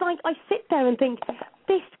 it's like I sit there and think,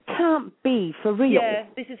 this can't be for real. Yeah,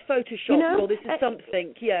 this is Photoshop or this is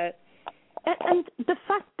something, yeah. And the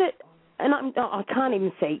fact that, and I can't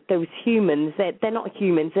even say those humans, they're not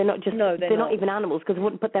humans, they're not just, they're not even animals, because I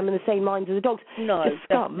wouldn't put them in the same lines as the dogs. No, the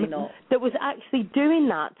scum definitely not. that was actually doing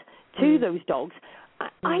that to those dogs,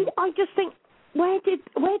 I just think, where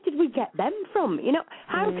did we get them from?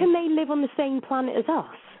 How can they live on the same planet as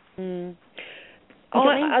us?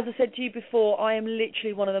 As I said to you before, I am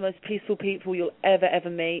literally one of the most peaceful people you'll ever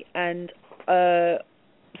meet, and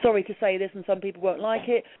sorry to say this, and some people won't like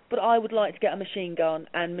it, but I would like to get a machine gun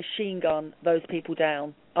and machine gun those people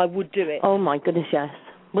down. I would do it. Oh my goodness, yes,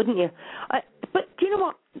 wouldn't you? But do you know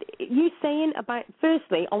what you saying about?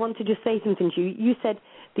 Firstly, I want to just say something to you. You said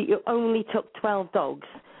that you only took 12 dogs.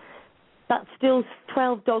 That's still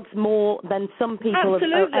 12 dogs more than some people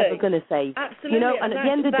are ever going to say. Absolutely. And at the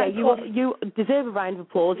end of the day, you deserve a round of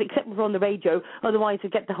applause, except we're on the radio. Otherwise, we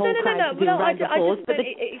get the whole crowd to do a round of applause. But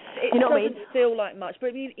it doesn't feel like much.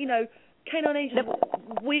 But, Canine Angels,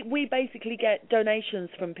 we basically get donations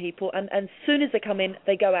from people, and as soon as they come in,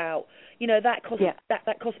 they go out. That costs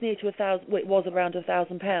that cost near to $1,000. Well, it was around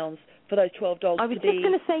 £1,000 for those 12 dogs. I was just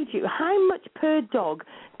going to say to you, how much per dog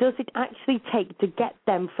does it actually take to get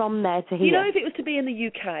them from there to here? If it was to be in the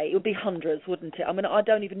UK, it would be hundreds, wouldn't it? I mean, I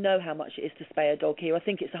don't even know how much it is to spay a dog here. I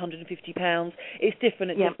think it's £150. It's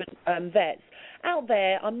different at different vets. Out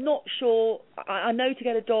there, I'm not sure. I know to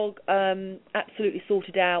get a dog absolutely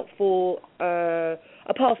sorted out for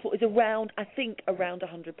a passport is around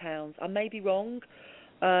 £100. I may be wrong,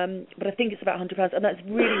 but I think it's about £100, and that's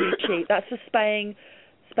really, really cheap. That's for spay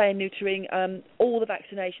and neutering, all the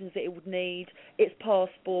vaccinations that it would need, its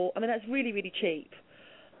passport. I mean, that's really, really cheap.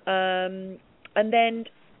 And then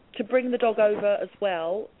to bring the dog over as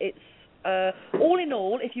well, it's all in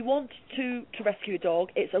all, if you want to rescue a dog,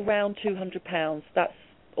 it's around £200. That's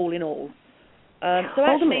all in all. So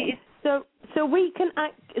actually, so we can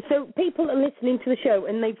so people are listening to the show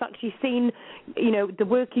and they've actually seen, the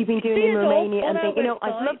work you've been doing in Romania and think,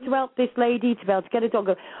 I'd love to help this lady to be able to get a dog.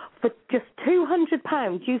 For just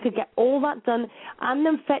 £200, you could get all that done and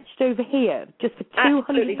then fetched over here just for £200.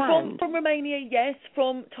 Absolutely. From Romania, yes.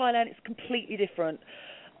 From Thailand, it's completely different.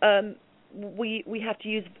 We have to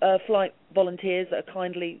use flight volunteers that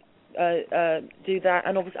kindly do that,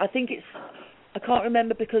 and obviously I can't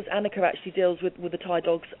remember because Annika actually deals with the Thai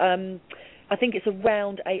dogs. I think it's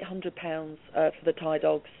around £800 for the Thai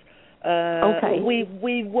dogs. Okay.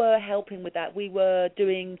 We were helping with that. We were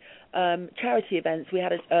doing charity events. We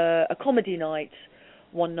had a comedy night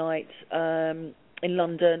one night in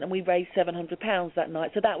London, and we raised £700 that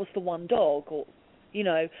night. So that was for one dog, So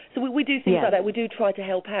we do things like that. We do try to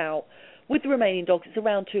help out. With the Romanian dogs, it's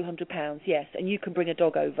around £200, yes, and you can bring a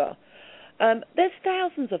dog over. There's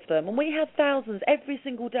thousands of them, and we have thousands. Every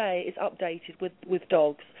single day is updated with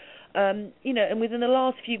dogs. And within the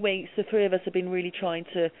last few weeks, the three of us have been really trying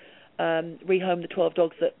to rehome the 12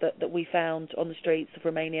 dogs that we found on the streets of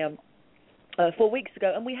Romania 4 weeks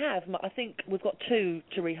ago, and we have. I think we've got 2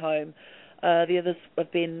 to rehome. The others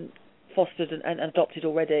have been fostered and adopted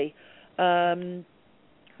already. I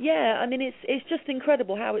mean, it's just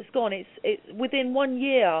incredible how it's gone. It's within 1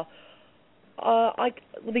 year.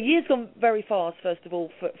 The year's gone very fast, first of all,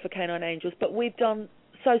 for Canine Angels, but we've done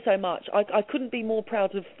so much. I couldn't be more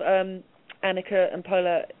proud of Annika and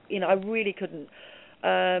Paula. I really couldn't.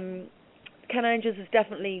 Canine Angels has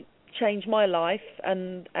definitely changed my life,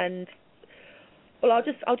 and well,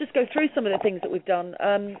 I'll just go through some of the things that we've done.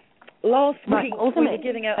 Last week we were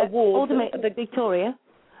giving out awards. Victoria,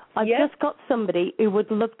 I've just got somebody who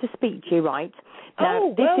would love to speak to you, right?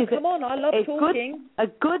 Now, come on, I love talking. A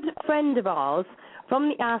good friend of ours from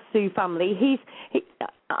the Asu family.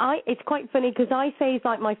 It's quite funny because I say he's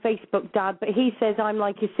like my Facebook dad, but he says I'm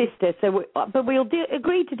like his sister. So, but we'll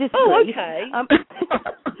agree to disagree. Oh, okay.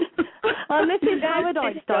 This is Howard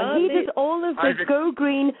Einstein. He does all of the Go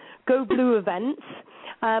Green, Go Blue events.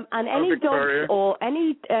 And any dogs or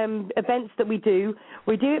any events that we do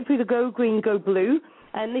it through the Go Green, Go Blue.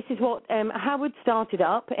 And this is what Howard started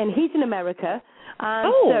up, and he's in America.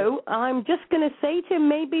 So I'm just going to say to him,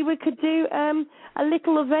 maybe we could do a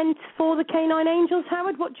little event for the Canine Angels.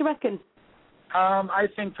 Howard, what do you reckon? I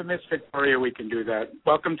think for Miss Victoria we can do that.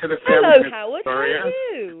 Welcome to the family, Hello, Miss Howard. Victoria. How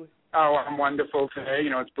are you? Oh, I'm wonderful today.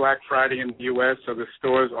 It's Black Friday in the U.S., so the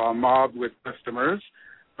stores are mobbed with customers.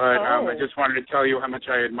 But I just wanted to tell you how much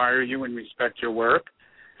I admire you and respect your work.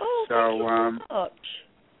 Oh, thank you so much.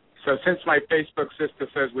 So since my Facebook sister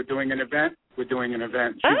says we're doing an event, we're doing an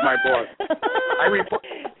event. She's my boss.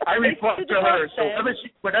 I report to her. So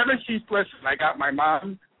whenever she's listening, I got my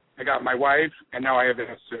mom, I got my wife, and now I have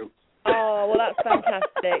Sue. Oh, well, that's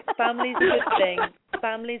fantastic. Family's a good thing.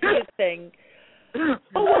 Family's a good thing. Oh,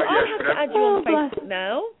 well, I'll have to add you on Facebook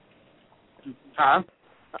now. Huh?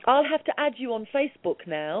 I'll have to add you on Facebook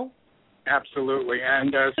now. Absolutely.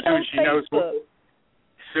 And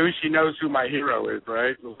Sue, she knows who my hero is,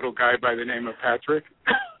 right? The little guy by the name of Patrick.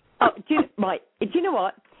 Do you know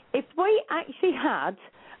what? If we actually had,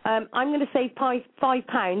 I'm going to say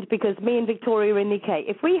 £5 because me and Victoria are in the UK.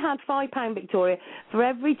 If we had £5, Victoria, for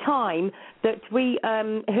every time that we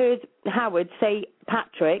heard Howard say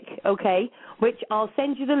Patrick, okay, which I'll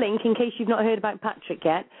send you the link in case you've not heard about Patrick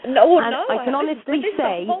yet. I can honestly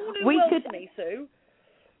say we could. To me, Sue.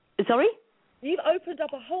 Sorry? You've opened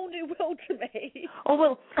up a whole new world to me. Oh,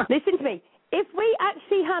 well, listen to me. If we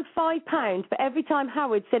actually had £5 for every time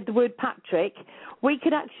Howard said the word Patrick, we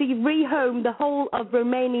could actually rehome the whole of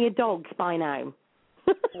Romania dogs by now.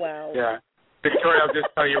 Wow. Yeah. Victoria, I'll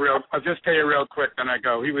just tell you real quick, then I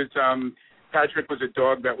go. He was Patrick was a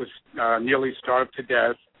dog that was nearly starved to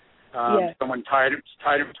death. Someone tied him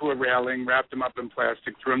to a railing, wrapped him up in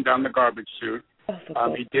plastic, threw him down the garbage chute.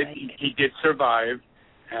 He did survive.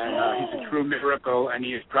 And he's a true miracle, and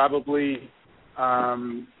he has probably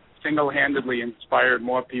single-handedly inspired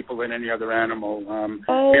more people than any other animal.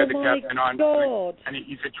 We had the captain on, and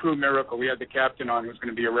he's a true miracle. We had the captain on, who's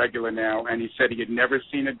going to be a regular now, and he said he had never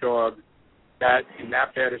seen a dog that in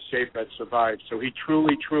that bad a shape that survived. So he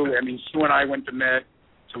truly, I mean, Sue and I went to Met,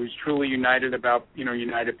 so he's truly united about,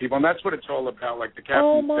 united people, and that's what it's all about. Like the captain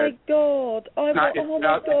Oh my said, God! My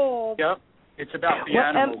God! Yep, it's about the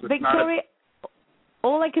animals. Victoria.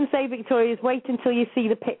 All I can say, Victoria, is wait until you see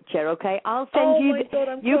the picture, okay? I'll send you.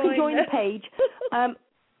 You can join the page.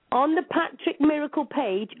 On the Patrick Miracle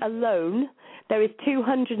page alone, there is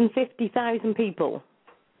 250,000 people.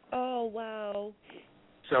 Oh wow!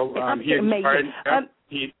 So he inspired.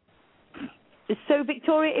 So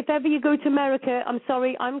Victoria, if ever you go to America, I'm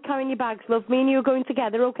sorry, I'm carrying your bags, love. Me and you are going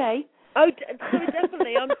together, okay? Oh,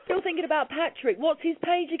 definitely. I'm still thinking about Patrick. What's his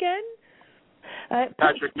page again?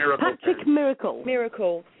 Patrick Miracle. Patrick Miracle.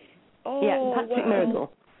 Miracle. Oh, yeah, Patrick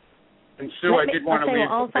Miracle. And Sue, I did want to leave.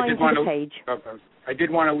 I did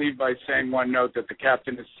want to leave by saying one note that the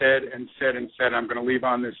captain has said and said and said. I'm going to leave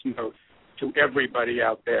on this note to everybody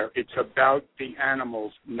out there. It's about the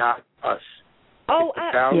animals, not us. Oh, it's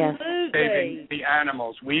about absolutely. saving the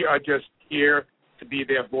animals. We are just here to be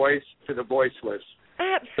their voice to the voiceless.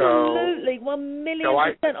 Absolutely,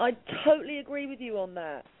 1,000,000%. I totally agree with you on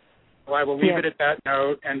that. Well, I will leave it at that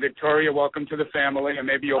note. And Victoria, welcome to the family. And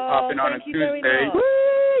maybe you'll pop in on a Tuesday.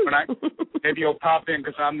 Maybe you'll pop in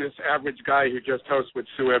because I'm this average guy who just hosts with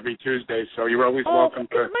Sue every Tuesday. So you're always welcome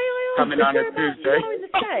to come in on a Tuesday.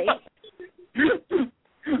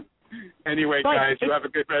 Anyway, guys, you have a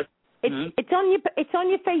good rest. It's on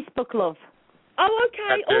your Facebook, love. Oh,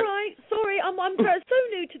 okay, all right. Sorry, I'm so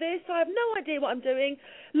new to this. I have no idea what I'm doing.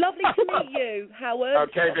 Lovely to meet you, Howard.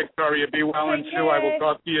 Okay, Victoria, be well, and Sue, I will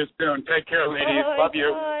talk to you soon. Take care, ladies. Bye, love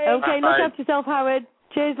you. Bye. Okay, look after yourself, Howard.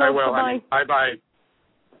 Cheers, love. I will. Bye. Bye-bye.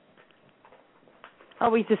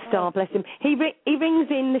 Oh, he's a star, bless him. He rings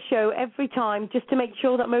in the show every time just to make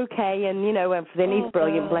sure that I'm okay and, everything. He's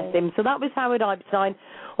brilliant, bless him. So that was Howard Epstein.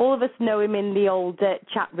 All of us know him in the old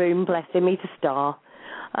chat room, bless him. He's a star.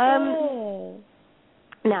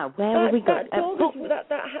 Now, where are we going?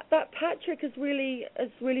 That Patrick has really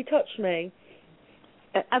touched me.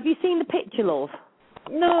 Have you seen the picture, love?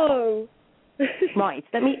 No. Right.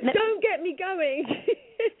 Don't get me going.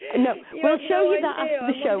 No, we'll show you that after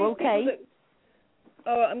the show, okay?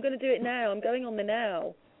 I'm going to do it now. I'm going on there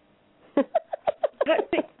now.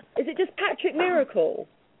 Patrick, is it just Patrick Miracle?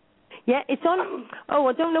 Yeah, it's on. Oh,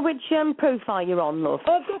 I don't know which profile you're on, love.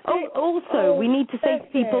 Also, we need to say to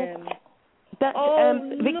people that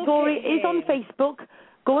Victoria is on Facebook.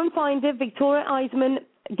 Go and find her, Victoria Eisman.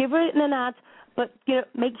 Give her an ad, but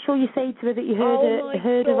make sure you say to her that you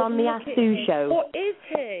heard her on the Ask Sue show. What is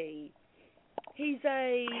he? He's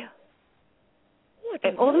a.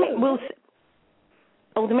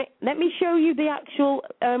 Let me show you the actual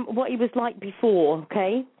what he was like before.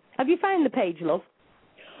 Okay? Have you found the page, love?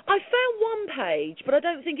 I found one page, but I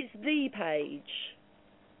don't think it's the page.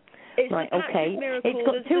 It's right, okay. Miracle. It's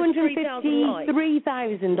got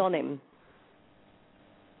 253,000 on him.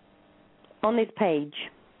 On his page.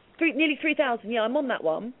 Nearly 3,000, yeah, I'm on that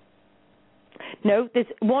one. No,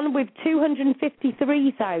 there's one with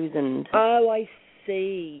 253,000. Oh, I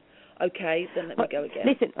see. Okay, then let me go again.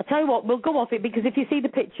 Listen, I'll tell you what, we'll go off it because if you see the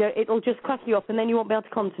picture, it'll just crack you up and then you won't be able to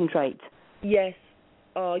concentrate. Yes.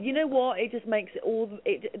 Oh, you know what? It just makes it all...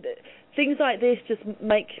 things like this just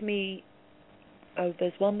make me... Oh,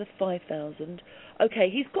 there's one with 5,000. Okay,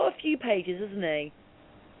 he's got a few pages, hasn't he?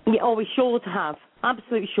 Yeah, oh, we're sure to have.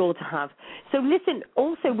 Absolutely sure to have. So listen,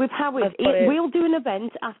 also with Howard, we'll do an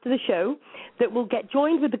event after the show that will get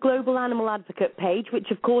joined with the Global Animal Advocate page,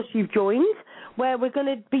 which of course you've joined, where we're going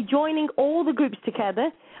to be joining all the groups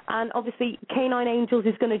together, and obviously Canine Angels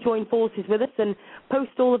is going to join forces with us and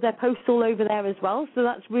post all of their posts all over there as well, so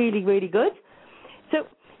that's really, really good. So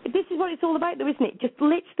this is what it's all about though, isn't it? Just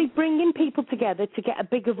literally bringing people together to get a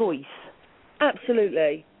bigger voice.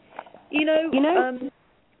 Absolutely. You know,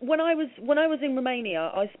 when I was in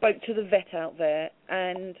Romania, I spoke to the vet out there,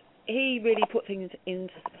 and he really put things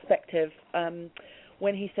into perspective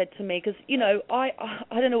when he said to me, because, you know, I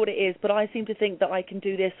don't know what it is, but I seem to think that I can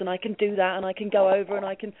do this and I can do that and I can go over and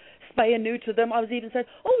I can spay and neuter them. I was even said,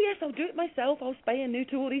 oh, yes, I'll do it myself. I'll spay and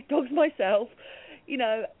neuter all these dogs myself, you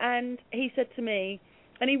know. And he said to me,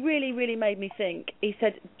 and he really, really made me think, he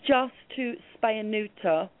said, just to spay and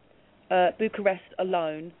neuter Bucharest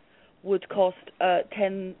alone would cost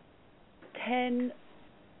 10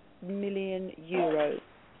 million euros.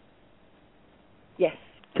 Yes.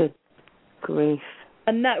 Good grief.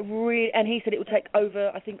 And that and he said it would take over,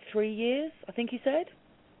 I think, 3 years, I think he said.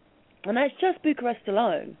 And that's just Bucharest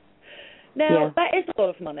alone. Now, that is a lot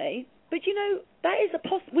of money, but, you know, that is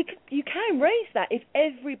you can raise that if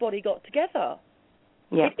everybody got together.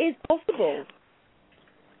 Yeah. It is possible.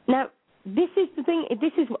 Now, this is the thing.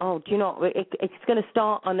 This is do you know? It's going to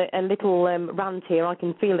start on a little rant here. I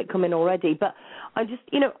can feel it coming already. But I just,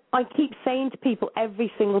 you know, I keep saying to people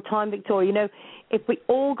every single time, Victoria, you know, if we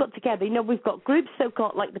all got together, you know, we've got groups that have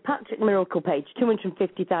got like the Patrick Miracle page,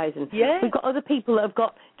 250,000. Yeah. We've got other people that have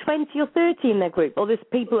got 20 or 30 in their group, or there's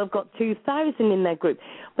people that have got 2,000 in their group.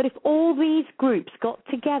 But if all these groups got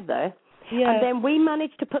together. Yeah. And then we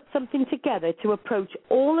managed to put something together to approach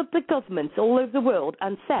all of the governments all over the world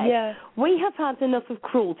and say, we have had enough of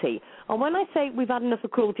cruelty. And when I say we've had enough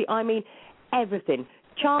of cruelty, I mean everything.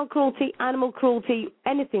 Child cruelty, animal cruelty,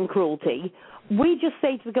 anything cruelty. We just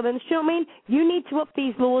say to the government, you know what I mean? You need to up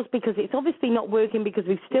these laws because it's obviously not working because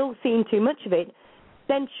we've still seen too much of it.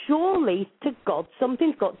 Then surely, to God,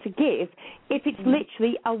 something's got to give if it's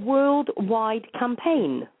literally a worldwide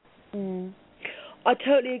campaign. Mm. I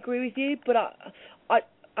totally agree with you, but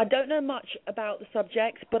I don't know much about the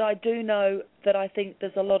subject, but I do know that I think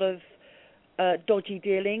there's a lot of dodgy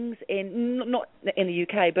dealings not in the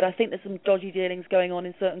UK, but I think there's some dodgy dealings going on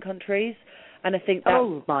in certain countries, and I think that...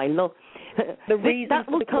 Oh, my Lord. The reason that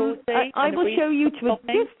will come... I will show you to a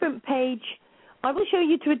different page... I will show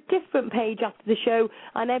you to a different page after the show,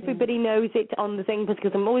 and everybody knows it on the thing,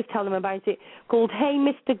 because I'm always telling them about it, called Hey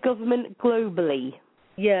Mr. Government Globally.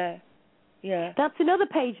 Yeah. Yeah. That's another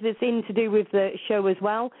page that's in to do with the show as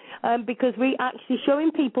well, because we actually showing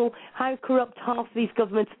people how corrupt half these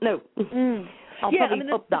governments... No, I'll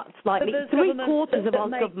probably up that slightly. 3/4 of our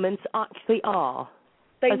governments actually are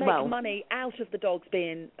They as make well. money out of the dogs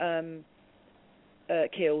being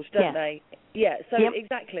killed, don't they? Yeah, so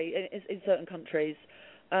exactly, in certain countries.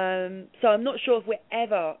 So I'm not sure if we're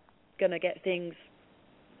ever going to get things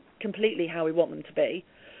completely how we want them to be.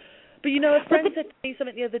 But, you know, a friend said to me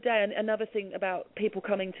something the other day, and another thing about people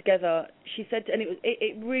coming together. She said, and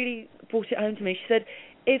it really brought it home to me. She said,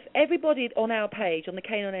 if everybody on our page, on the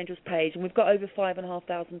Canine Angels page, and we've got over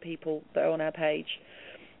 5,500 people that are on our page,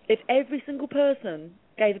 if every single person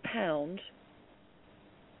gave £1,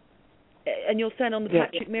 and you're saying on the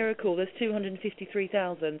Patrick Miracle there's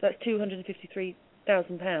 253,000, that's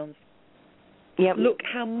 £253,000. Yep. Look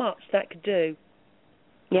how much that could do.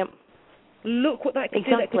 Yep. Look what that could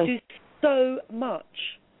do. That could do so much.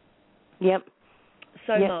 Yep.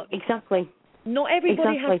 So much. Exactly. Not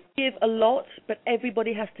everybody has to give a lot, but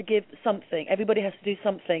everybody has to give something. Everybody has to do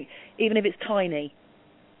something, even if it's tiny.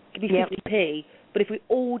 It could be 50p, but if we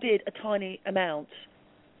all did a tiny amount,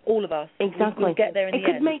 all of us, we'll get there in the end.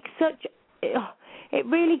 It could make it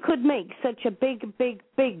really could make such a big, big,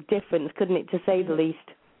 big difference, couldn't it, to say the least?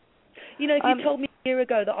 You know, if you told me a year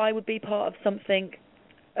ago that I would be part of something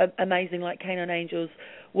amazing like Canine Angels,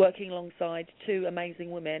 working alongside two amazing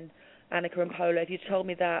women, Annika and Paula, if you told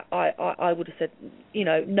me that, I would have said, you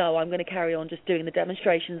know, no, I'm going to carry on just doing the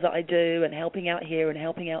demonstrations that I do and helping out here and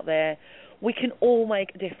helping out there. We can all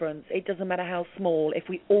make a difference. It doesn't matter how small. If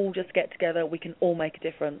we all just get together, we can all make a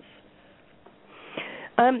difference.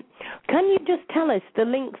 Can you just tell us the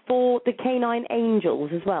link for the Canine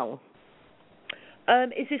Angels as well?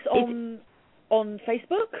 Is this on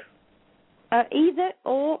Facebook? Either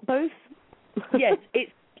or both? Yes,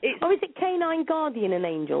 it's. Or is it Canine Guardian and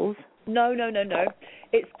Angels? No.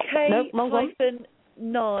 It's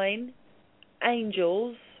K-9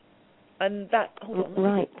 Angels, and that. Hold on.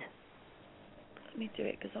 Right. Let me do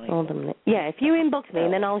it because I. Hold on a minute. Yeah, if you inbox me,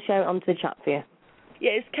 and then I'll share it onto the chat for you.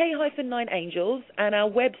 Yeah, it's K-9 Angels, and our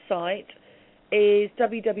website is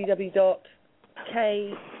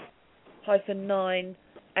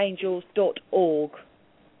www.k-9angels.org.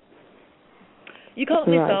 You can't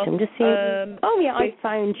miss us. I'm just seeing. I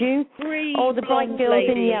found you. The bright girls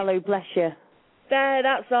in yellow, bless you.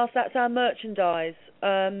 That's us. That's our merchandise.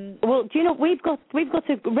 Well, do you know we've got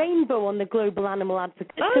a rainbow on the Global Animal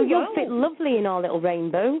Advocate, so you'll fit lovely in our little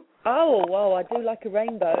rainbow. Oh, I do like a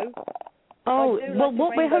rainbow.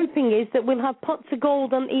 What we're hoping is that we'll have pots of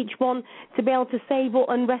gold on each one to be able to save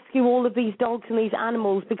and rescue all of these dogs and these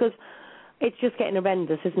animals, because it's just getting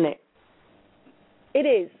horrendous, isn't it? It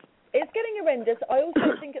is. It's getting horrendous. I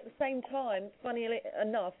also think at the same time, funny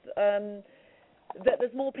enough, that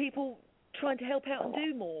there's more people trying to help out and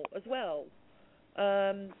do more as well.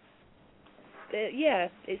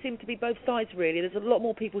 It seems to be both sides, really. There's a lot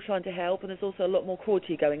more people trying to help, and there's also a lot more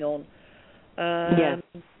cruelty going on.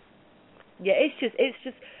 It's just,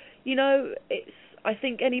 I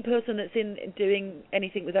think any person that's in doing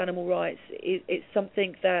anything with animal rights, it's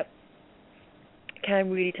something that can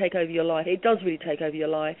really take over your life. It does really take over your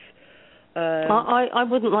life. I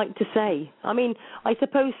wouldn't like to say. I mean, I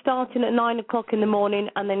suppose starting at 9 o'clock in the morning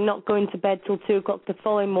and then not going to bed till 2 o'clock the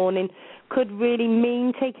following morning could really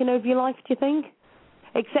mean taking over your life, do you think?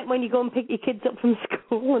 Except when you go and pick your kids up from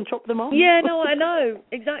school and drop them off. Yeah, no, I know,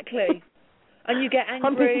 exactly. And you get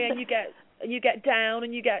angry and you get down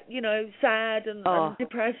and you get, sad and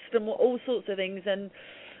depressed and all sorts of things, and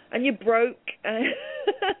you're broke.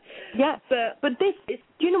 Yeah, but this, do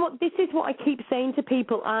you know what? This is what I keep saying to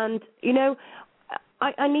people, and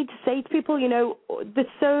I need to say to people, there's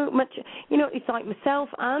so much, it's like myself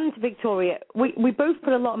and Victoria. We both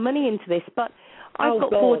put a lot of money into this, but I've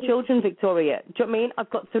got 4 children, Victoria. Do you know what I mean? I've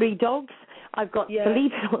got 3 dogs. I've got,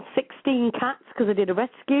 believe it or not, 16 cats because I did a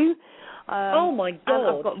rescue. Oh my God! And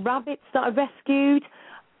I've got rabbits that I rescued,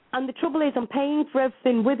 and the trouble is I'm paying for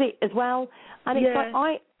everything with it as well. And it's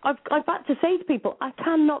like I've had to say to people, I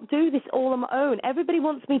cannot do this all on my own. Everybody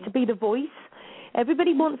wants me to be the voice.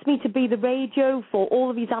 Everybody wants me to be the radio for all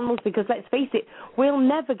of these animals, because let's face it, we'll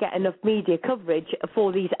never get enough media coverage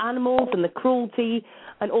for these animals and the cruelty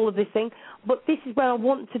and all of this thing. But this is where I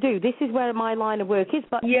want to do. This is where my line of work is.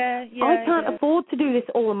 But I can't afford to do this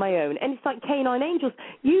all on my own. And it's like Canine Angels.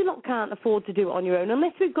 You lot can't afford to do it on your own.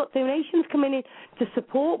 Unless we've got donations coming in to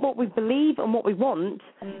support what we believe and what we want,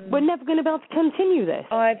 we're never going to be able to continue this.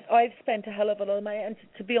 I've spent a hell of a lot of money, and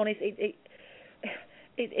to be honest,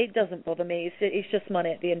 it doesn't bother me. It's just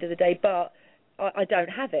money at the end of the day. But I don't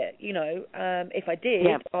have it. If I did,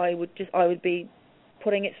 I would be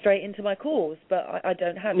putting it straight into my cause. But I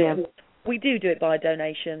don't have it. We do it by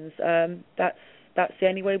donations. That's the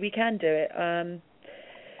only way we can do it.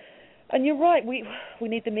 And you're right. We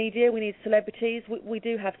need the media. We need celebrities. We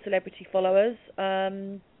do have celebrity followers.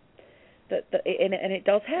 And it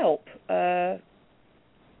does help.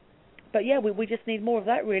 But yeah, we just need more of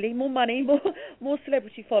that, really. More money, more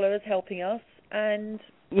celebrity followers helping us, and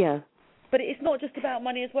But it's not just about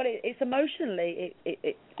money as well. It's emotionally,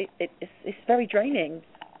 it's very draining.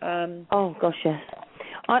 Oh gosh, yes.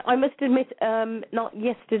 I must admit, not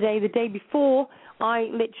yesterday, the day before, I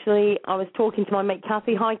was talking to my mate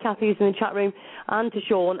Kathy. Hi, Kathy, who's in the chat room, and to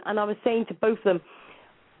Sean, and I was saying to both of them,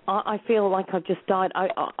 I feel like I've just died.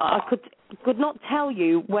 I could not tell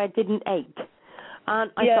you where it didn't ache.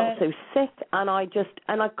 And I felt so sick, and I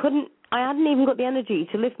hadn't even got the energy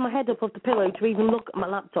to lift my head up off the pillow to even look at my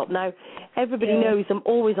laptop. Now, everybody knows I'm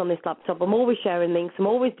always on this laptop. I'm always sharing links. I'm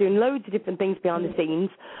always doing loads of different things behind the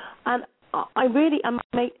scenes. And I really, and my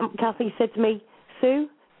mate Kathy said to me, Sue,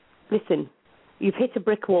 listen, you've hit a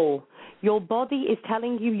brick wall. Your body is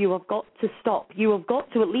telling you have got to stop. You have got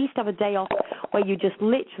to at least have a day off where you just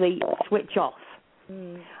literally switch off.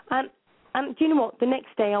 And do you know what? The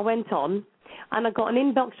next day I went on, and I got an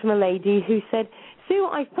inbox from a lady who said, Sue,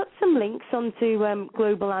 I've put some links onto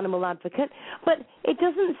Global Animal Advocate, but it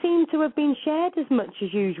doesn't seem to have been shared as much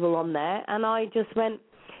as usual on there. And I just went,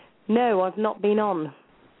 no, I've not been on.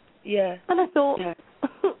 Yeah. And I thought,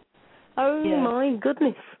 my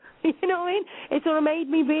goodness. You know what I mean? It sort of made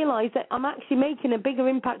me realise that I'm actually making a bigger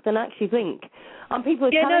impact than I actually think. And people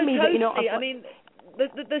are telling me totally. that, I mean,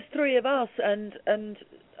 there's 3 of us, and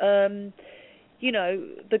you know,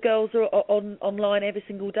 the girls are online every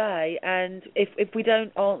single day, and if we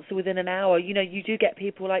don't answer within an hour, you know, you do get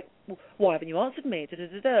people like, why haven't you answered me? Da, da,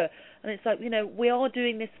 da, da. And it's like, you know, we are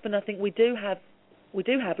doing this for nothing. We do have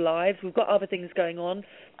lives. We've got other things going on.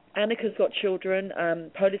 Annika's got children.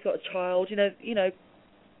 Polly's got a child. You know,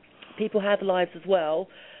 people have lives as well,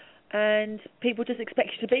 and people just expect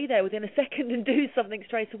you to be there within a second and do something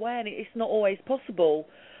straight away, and it's not always possible.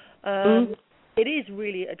 It is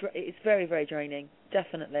really, it's very, very draining,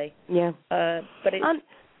 definitely. Yeah. But it's... And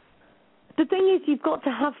the thing is, you've got to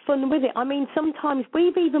have fun with it. I mean, sometimes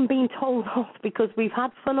we've even been told off because we've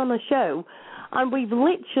had fun on a show, and we've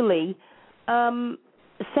literally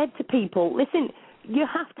said to people, listen, you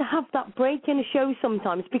have to have that break in a show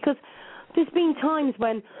sometimes, because there's been times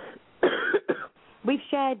when we've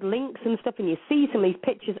shared links and stuff, and you see some of these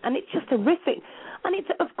pictures, and it's just horrific. And it's,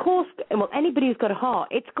 of course, well, anybody who's got a heart,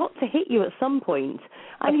 it's got to hit you at some point.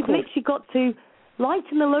 And you've literally got to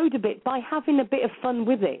lighten the load a bit by having a bit of fun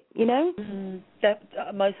with it, you know?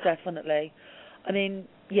 Most definitely. I mean,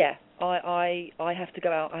 yeah, I have to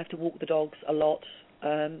go out. I have to walk the dogs a lot.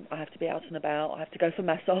 I have to be out and about. I have to go for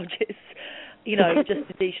massages, you know, just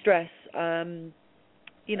to de-stress.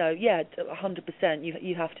 You know, yeah, 100%.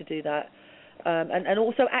 You have to do that. And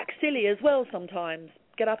also act silly as well sometimes.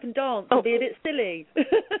 Get up and dance and be a bit silly.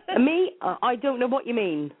 Me? I don't know what you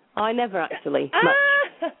mean. I never actually.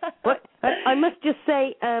 But I must just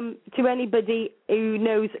say to anybody who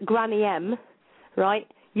knows Granny M, right?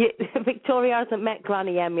 Victoria hasn't met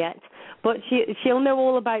Granny M yet, but she'll know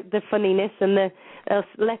all about the funniness and the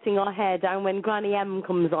letting our hair down when Granny M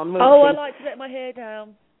comes on. I like to let my hair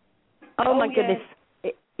down. Oh my goodness.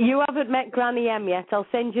 You haven't met Granny M yet. I'll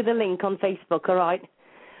send you the link on Facebook, all right?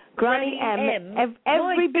 Granny M.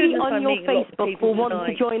 Everybody on your Facebook will want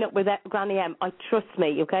to join up with Granny M. Trust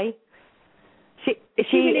me, okay? Is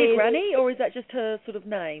she really a granny, or is that just her sort of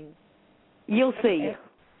name? You'll see.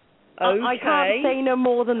 Okay. I can't say no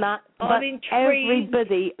more than that. I'm intrigued.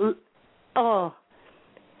 Everybody,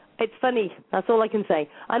 it's funny. That's all I can say.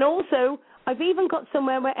 And also, I've even got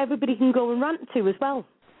somewhere where everybody can go and rant to as well.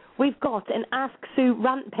 We've got an Ask Sue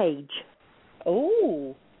rant page.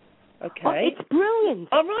 Oh. Okay. Oh, it's brilliant.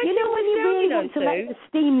 I'm right. You know when you really want to let the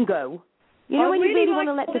steam go? You know when you really want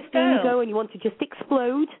to let the steam go and you want to just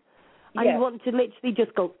explode? And you want to literally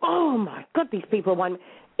just go, oh my God, these people are whining.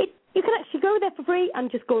 You can actually go there for free and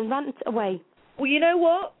just go and rant away. Well, you know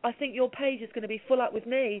what? I think your page is going to be full up with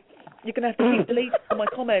me. You're going to have to keep deleting all my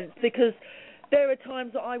comments, because there are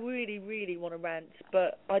times that I really, really want to rant,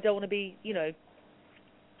 but I don't want to be, you know,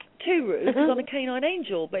 too rude, because I'm a canine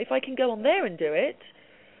angel. But if I can go on there and do it...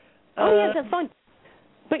 yes, that's fine.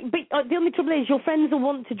 But the only trouble is your friends will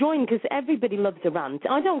want to join, because everybody loves a rant.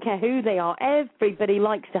 I don't care who they are. Everybody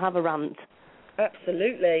likes to have a rant.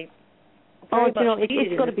 Absolutely.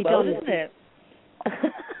 It's got to be done, isn't it?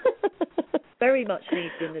 Very much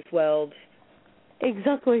needed in this world.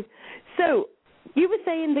 Exactly. So you were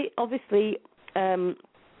saying that obviously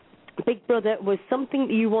Big Brother was something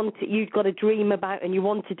that you'd got a dream about and you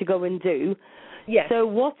wanted to go and do. Yes. So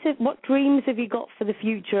what dreams have you got for the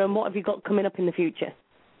future, and what have you got coming up in the future?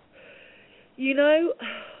 You know,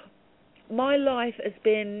 my life has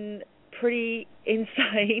been pretty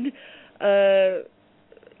insane.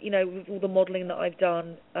 You know, with all the modelling that I've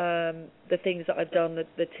done, the things that I've done,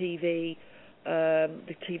 the TV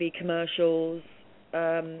commercials.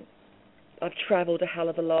 I've travelled a hell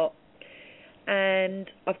of a lot, and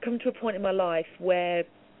I've come to a point in my life where,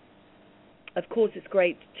 of course, it's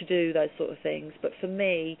great to do those sort of things, but for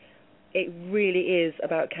me, it really is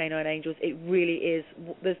about Canine Angels. It really is.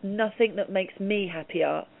 There's nothing that makes me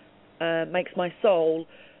happier, makes my soul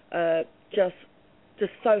just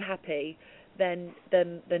so happy than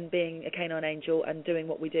being a canine angel and doing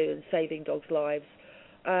what we do and saving dogs' lives.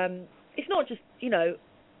 It's not just, you know,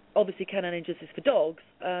 obviously Canine Angels is for dogs.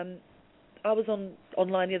 I was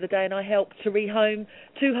online the other day and I helped to rehome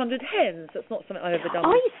 200 hens. That's not something I've ever done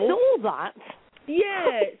before. I saw that.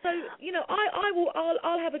 Yeah, so you know,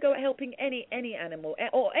 I'll have a go at helping any animal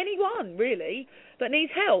or anyone really that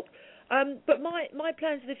needs help. But my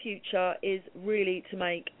plans for the future is really to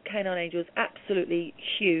make Canine Angels absolutely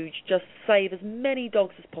huge. Just save as many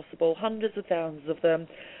dogs as possible, hundreds of thousands of them,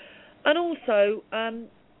 and also,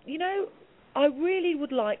 you know, I really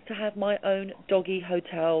would like to have my own doggy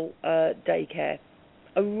hotel daycare.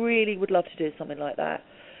 I really would love to do something like that.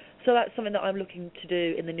 So that's something that I'm looking to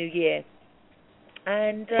do in the new year.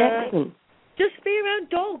 And just be around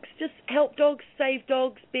dogs, just help dogs, save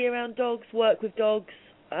dogs, be around dogs, work with dogs,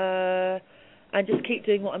 and just keep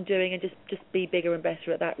doing what I'm doing and just be bigger and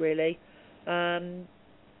better at that, really.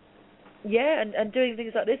 and doing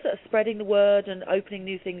things like this that are spreading the word and opening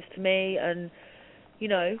new things to me, and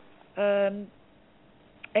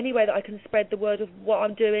any way that I can spread the word of what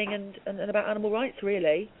I'm doing and about animal rights,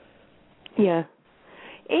 really. Yeah.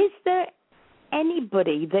 Is there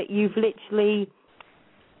anybody that you've literally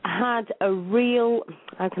had a real,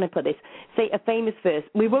 how can I put this, say a famous verse?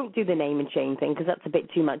 We won't do the name and shame thing because that's a bit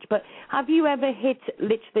too much, but have you ever hit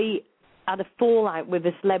literally at a fallout with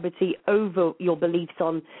a celebrity over your beliefs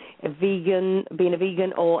on being a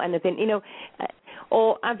vegan or anything,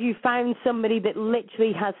 or have you found somebody that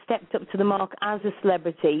literally has stepped up to the mark as a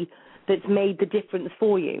celebrity that's made the difference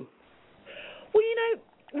for you? Well,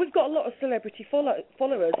 we've got a lot of celebrity followers.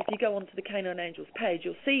 If you go onto the Canine Angels page,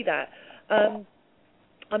 you'll see that.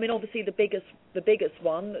 I mean, obviously the biggest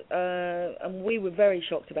one, and we were very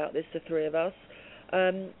shocked about this, the three of us.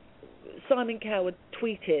 Simon Cowell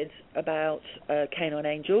tweeted about Canine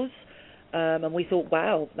Angels, and we thought,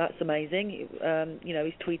 wow, that's amazing.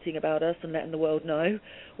 He's tweeting about us and letting the world know,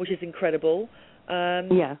 which is incredible.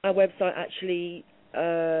 Our website actually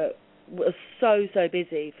was so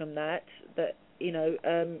busy from that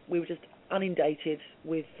we were just inundated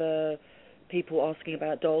with people asking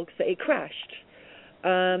about dogs that it crashed.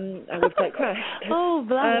 Our website crashed. Oh,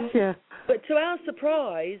 bless you. But to our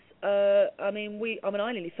surprise, I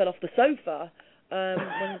nearly fell off the sofa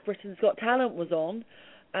when Britain's Got Talent was on,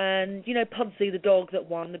 and Pudsey, the dog that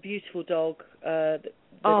won, the beautiful dog.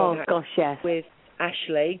 With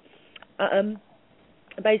Ashley.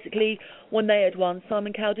 Basically, when they had won,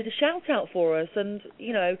 Simon Cowell did a shout out for us, and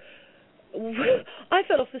I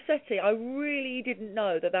fell off the settee. I really didn't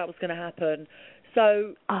know that was going to happen.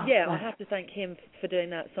 So, I have to thank him for doing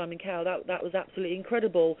that, Simon Cowell. That was absolutely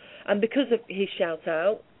incredible. And because of his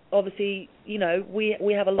shout-out, obviously,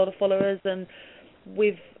 we have a lot of followers, and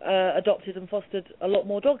we've adopted and fostered a lot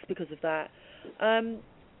more dogs because of that.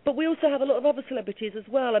 But we also have a lot of other celebrities as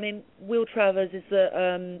well. I mean, Will Travers is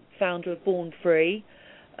the founder of Born Free.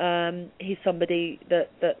 He's somebody that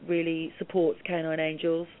really supports Canine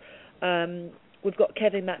Angels. We've got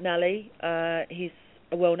Kevin McNally. He's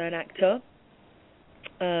a well-known actor.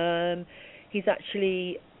 He's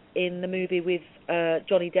actually in the movie with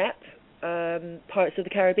Johnny Depp, Pirates of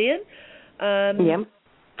the Caribbean.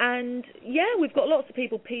 And we've got lots of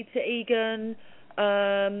people. Peter Egan.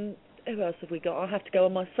 Who else have we got? I'll have to go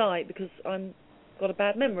on my site because I've got a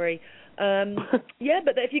bad memory.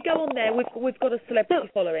 But if you go on there, we've got a celebrity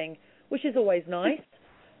following, which is always nice.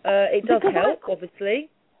 It does help, obviously.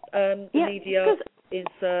 The media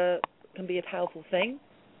can be a powerful thing.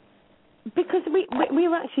 Because we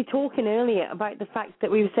were actually talking earlier about the fact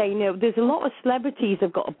that we were saying, there's a lot of celebrities that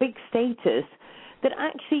have got a big status that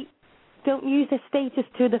actually don't use their status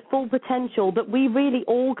to the full potential that we really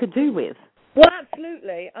all could do with. Well,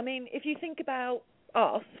 absolutely. I mean, if you think about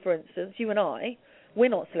us, for instance, you and I, we're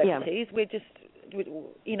not celebrities. We're just, I wouldn't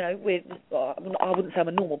say I'm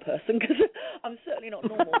a normal person because I'm certainly not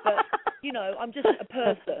normal, but, I'm just a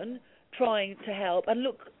person trying to help. And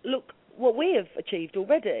look what we have achieved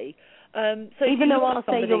already. So even though I'll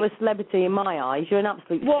say you're a celebrity in my eyes, you're an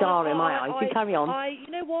absolute star in my eyes. You carry on.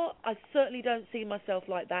 You know what? I certainly don't see myself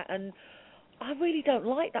like that, and I really don't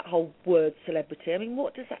like that whole word celebrity. I mean,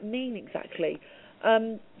 what does that mean exactly?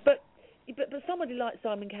 But somebody like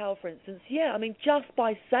Simon Cowell, for instance, just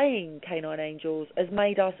by saying Canine Angels has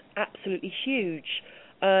made us absolutely huge.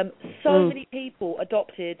 Many people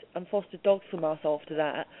adopted and fostered dogs from us after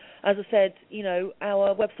that. As I said,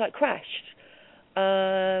 our website crashed.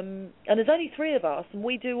 And there's only three of us, and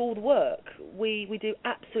we do all the work. We do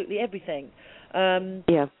absolutely everything.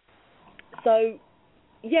 So,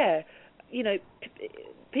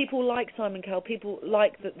 people like Simon Cowell, people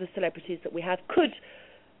like the celebrities that we have could,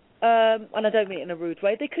 and I don't mean it in a rude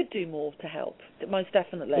way, they could do more to help, most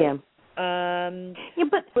definitely. But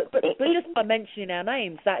just by mentioning our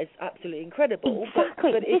names, that is absolutely incredible.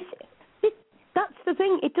 Exactly. That's the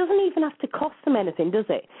thing. It doesn't even have to cost them anything, does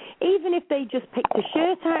it? Even if they just picked a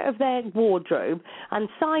shirt out of their wardrobe and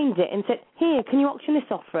signed it and said, here, can you auction this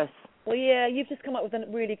off for us? Well, yeah, you've just come up with a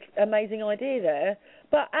really amazing idea there.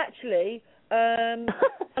 But actually, and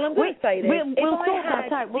I'm going to say this. We'll sort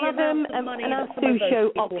that out. We'll have an Asu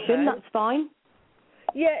show option. That's fine.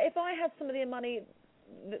 Yeah, if I had some of the money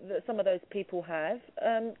that some of those people have,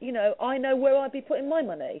 I know where I'd be putting my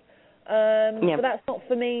money. But that's not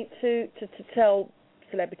for me to tell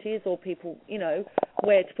celebrities or people,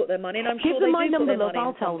 where to put their money. And I'm sure they do put their money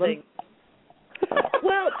in something.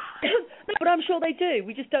 Well, but I'm sure they do.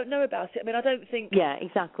 We just don't know about it. I mean, I don't think. Yeah,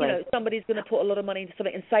 exactly. Somebody's going to put a lot of money into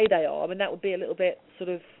something and say they are. I mean, that would be a little bit sort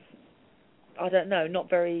of, I don't know, not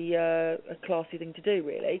very a classy thing to do,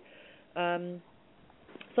 really.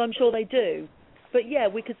 So I'm sure they do. But yeah,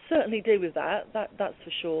 we could certainly do with that. That's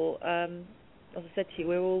for sure. As I said to you,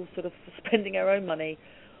 we're all sort of spending our own money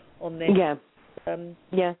on this. Yeah.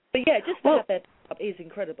 Yeah. But yeah, just to have their up is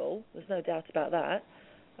incredible. There's no doubt about that.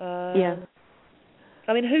 Yeah.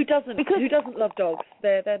 I mean, who doesn't love dogs?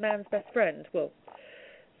 They're man's best friend. Well,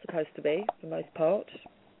 supposed to be for the most part.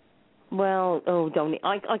 Well, Dominic,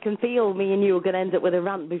 I can feel me and you are going to end up with a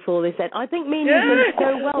rant before this end. I think me and you have done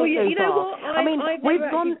so well well, you so know far. what? I mean, I've never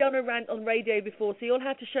actually done a rant on radio before, so you'll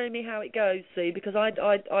have to show me how it goes, Sue, because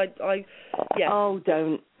yeah. Oh,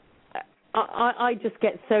 don't. I just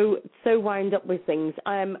get so wound up with things.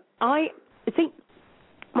 I think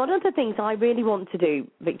one of the things I really want to do,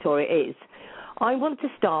 Victoria, is I want to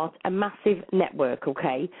start a massive network,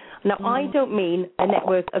 okay? Now, I don't mean a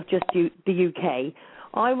network of just the UK.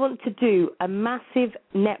 I want to do a massive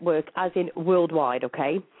network as in worldwide,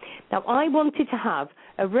 okay? Now, I wanted to have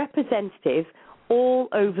a representative all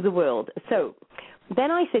over the world. So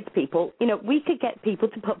then I said to people, we could get people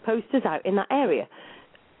to put posters out in that area.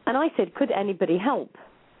 And I said, could anybody help?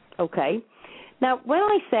 Okay. Now,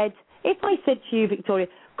 if I said to you, Victoria,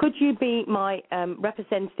 could you be my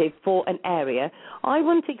representative for an area, I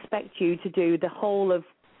wouldn't expect you to do the whole of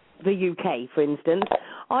the UK, for instance.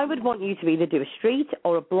 I would want you to either do a street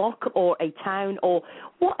or a block or a town or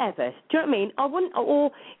whatever. Do you know what I mean? I wouldn't,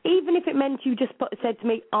 or even if it meant you just said to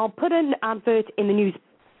me, I'll put an advert in the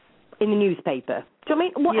newspaper. Do you know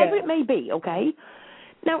what I mean? Whatever it may be, okay?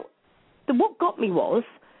 Now, what got me was,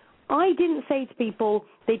 I didn't say to people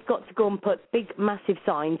they'd got to go and put big, massive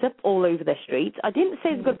signs up all over their streets. I didn't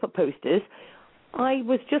say they've got to put posters. I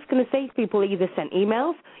was just going to say to people, either send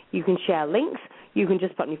emails, you can share links, you can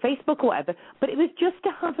just put on your Facebook or whatever, but it was just to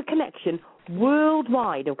have a connection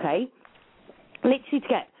worldwide, okay? Literally to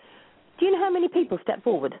get... Do you know how many people stepped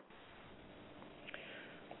forward?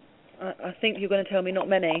 I think you're going to tell me not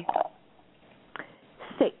many.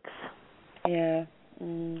 6. Yeah.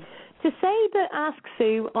 To say that Ask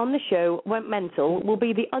Sue on the show went mental will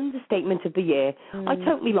be the understatement of the year. I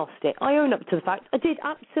totally lost it. I own up to the fact I did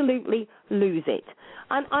absolutely lose it.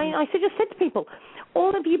 And I just said to people,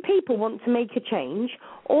 all of you people want to make a change.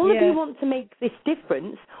 All of you want to make this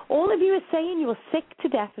difference. All of you are saying you're sick to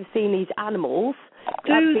death of seeing these animals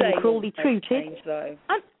being cruelly treated. Change, though?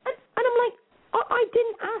 And I'm like, I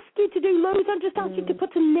didn't ask you to do loads. I just asked you to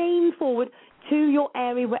put a name forward to your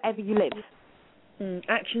area wherever you live.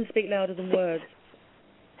 Actions speak louder than words.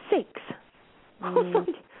 6.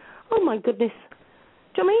 Oh my goodness.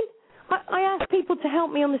 Do you know what I mean? I ask people to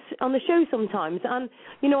help me on the show sometimes, and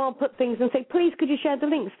I'll put things and say, please, could you share the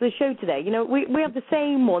links to the show today? We have the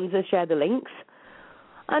same ones that share the links,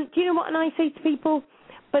 and do you know what? And I say to people,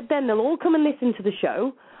 but then they'll all come and listen to the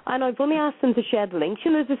show, and I've only asked them to share the links.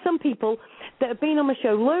 There's some people that have been on my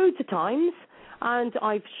show loads of times, and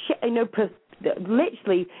I've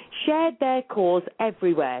literally shared their cause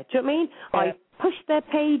everywhere. Do you know what I mean? Yeah. I pushed their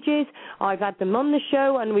pages, I've had them on the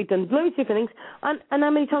show, and we've done loads of different things. And how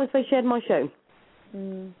many times have they shared my show?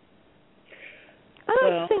 And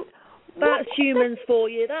I just think... That's humans for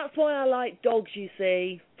you. That's why I like dogs, you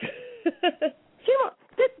see. Do you know what?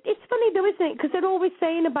 It's funny though, isn't it? Because they're always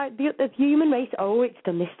saying about the human race, oh, it's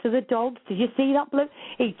done this to the dogs. Did you see that bloke?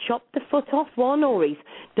 He chopped the foot off one, or he's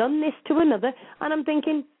done this to another. And I'm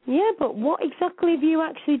thinking, yeah, but what exactly have you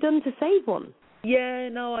actually done to save one? Yeah,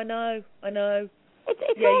 no, I know. It's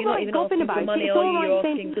yeah, all you're right not even gobbing asking about for money, it. are you? You're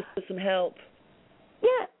asking just for some help.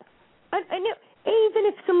 Yeah. And even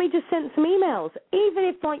if somebody just sent some emails, even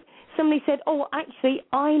if, somebody said, oh, actually,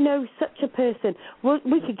 I know such a person, well,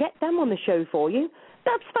 we could get them on the show for you.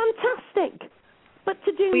 That's fantastic. But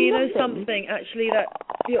to do you nothing... know something, actually,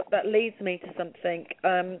 that leads me to something.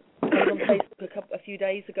 I was on Facebook a few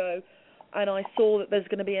days ago, and I saw that there's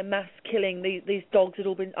going to be a mass killing. These dogs had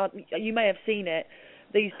all been... you may have seen it.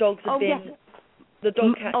 These dogs have been... Yes. The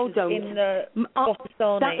dog catchers in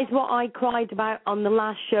Bottasani. That is what I cried about on the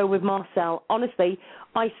last show with Marcel. Honestly,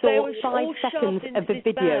 I saw 5 seconds of the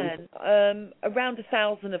video. Van, around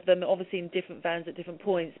 1,000 of them, obviously in different vans at different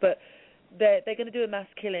points, but they're going to do a mass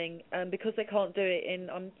killing, and because they can't do it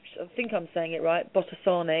in, I think I'm saying it right,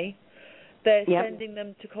 Bottasani, they're sending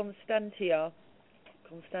them to Constanti,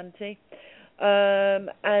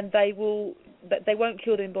 and they won't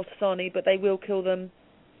kill them in Bottasani, but they will kill them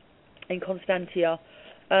in Constantia,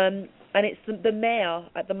 and it's the mayor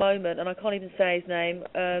at the moment, and I can't even say his name,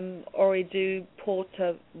 Oridu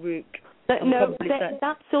Portaruc. No,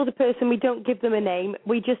 that sort of person, we don't give them a name.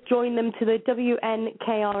 We just join them to the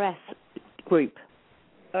WNKRS group.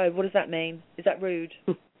 Oh, what does that mean? Is that rude?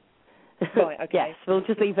 Right, okay. Yes, we'll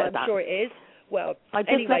just leave it at that. I'm sure it is. Well, I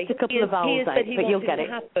just anyway, left a couple of vowels out, but you'll get it.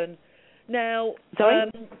 Happen. Now, Sorry?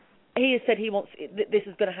 he has said he wants this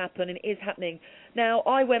is going to happen, and it is happening. Now,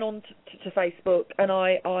 I went on to Facebook and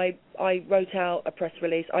I wrote out a press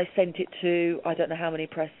release. I sent it to I don't know how many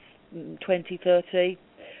press, 20, 30,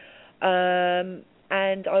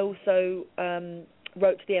 and I also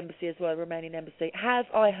wrote to the embassy as well, Romanian embassy. Have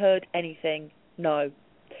I heard anything? No.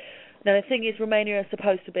 Now, the thing is, Romania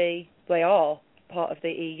they are part of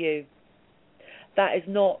the EU. That is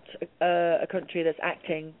not a country that's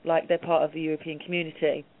acting like they're part of the European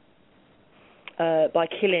community by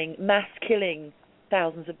mass killing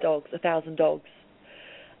thousands of dogs, 1,000 dogs.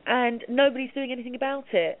 And nobody's doing anything about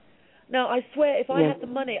it. Now, I swear, if I had the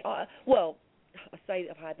money, I say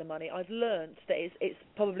that if I had the money, I've learnt that it's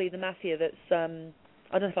probably the mafia that's,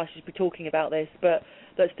 I don't know if I should be talking about this, but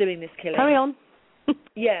that's doing this killing. Carry on.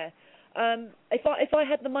 Yeah. If I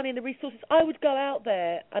had the money and the resources, I would go out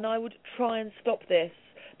there and I would try and stop this.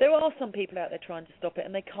 There are some people out there trying to stop it,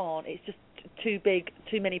 and they can't. It's just too big,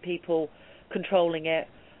 too many people controlling it.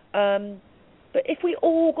 But if we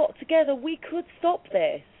all got together, we could stop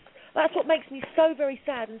this. That's what makes me so very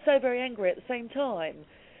sad and so very angry at the same time.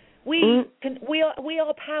 We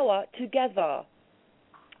are power together.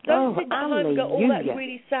 Don't sit at home and go, oh, that's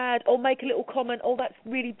really sad, or make a little comment, oh, that's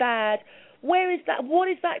really bad. Where is that? What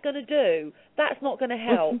is that going to do? That's not going to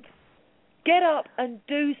help. Get up and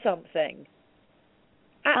do something.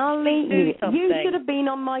 Ali, do something. You should have been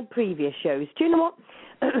on my previous shows. Do you know what?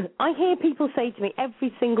 I hear people say to me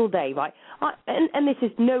every single day, right? And this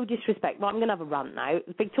is no disrespect, but I'm going to have a rant now.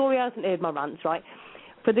 Victoria hasn't heard my rants, right?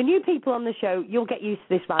 For the new people on the show, you'll get used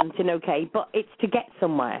to this ranting, okay? But it's to get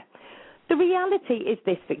somewhere. The reality is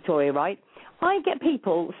this, Victoria, right? I get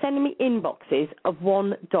people sending me inboxes of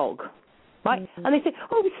one dog, right? Mm-hmm. And they say,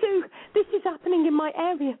 oh, Sue, this is happening in my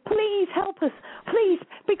area. Please help us, please,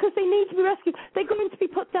 because they need to be rescued. They're going to be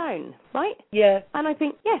put down, right? Yeah. And I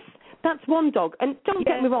think, yes, that's one dog. And don't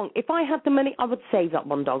get me wrong, if I had the money, I would save that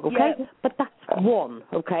one dog, okay? Yeah. But that's one,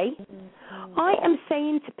 okay? Mm-hmm. I am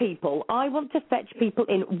saying to people, I want to fetch people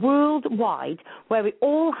in worldwide where we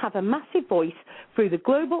all have a massive voice through the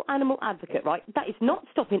Global Animal Advocate, right? That is not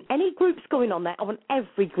stopping any groups going on there. I want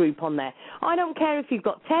every group on there. I don't care if you've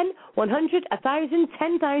got 10, 100, 1,000,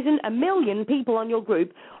 10,000, 1 million people on your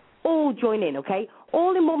group. All join in, okay?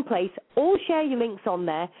 All in one place, all share your links on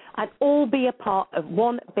there, and all be a part of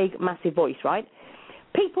one big, massive voice, right?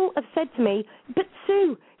 People have said to me, but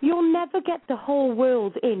Sue, you'll never get the whole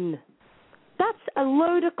world in. That's a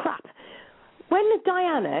load of crap. When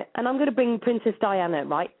Diana, and I'm going to bring Princess Diana,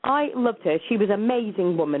 right? I loved her. She was an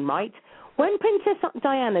amazing woman, right? When Princess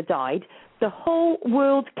Diana died, the whole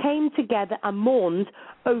world came together and mourned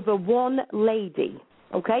over one lady.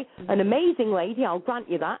 Okay, an amazing lady, I'll grant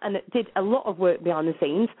you that, and it did a lot of work behind the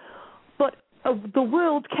scenes. But the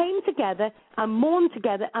world came together and mourned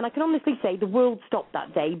together, and I can honestly say the world stopped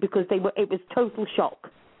that day because it was total shock.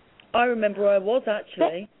 I remember where I was,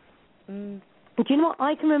 actually. Do you know what?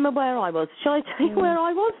 I can remember where I was. Shall I tell you where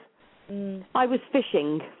I was? I was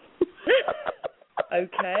fishing.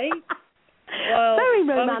 Okay. Well, very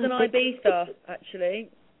romantic. I was in Ibiza, actually.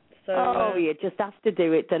 So, you just have to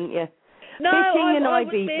do it, don't you? No, I was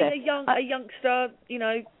being a youngster, you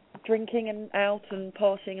know, drinking and out and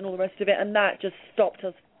partying and all the rest of it, and that just stopped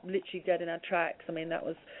us literally dead in our tracks. I mean, that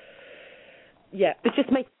was, yeah.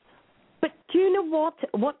 But do you know what?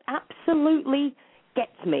 What absolutely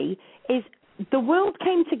gets me is the world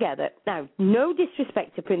came together. Now, no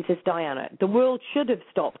disrespect to Princess Diana. The world should have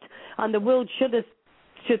stopped, and the world should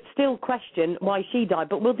still question why she died,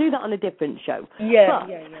 but we'll do that on a different show. Yeah.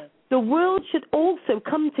 The world should also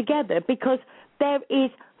come together because there is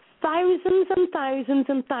thousands and thousands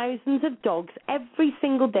and thousands of dogs every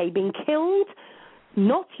single day being killed,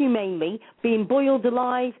 not humanely, being boiled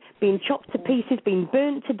alive, being chopped to pieces, being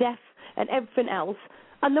burnt to death, and everything else.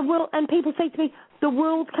 And people say to me, the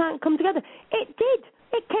world can't come together. It did.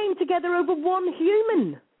 It came together over one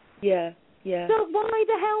human. Yeah. So why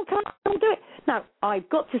the hell can't I do it? Now, I've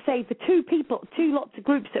got to say the two lots of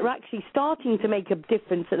groups that are actually starting to make a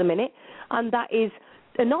difference at the minute, and that is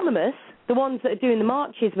Anonymous, the ones that are doing the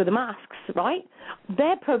marches with the masks, right?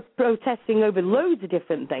 They're protesting over loads of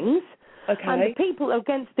different things. Okay. And the people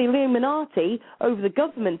against the Illuminati over the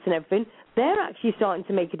governments and everything, they're actually starting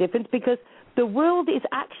to make a difference because the world is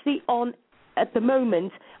actually at the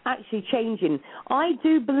moment, actually changing. I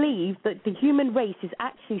do believe that the human race is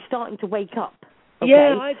actually starting to wake up. Okay?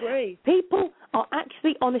 Yeah, I agree. People are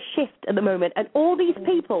actually on a shift at the moment, and all these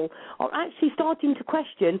people are actually starting to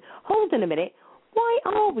question, hold on a minute, why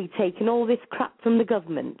are we taking all this crap from the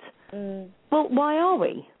government? Well, why are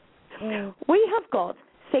we? We have got,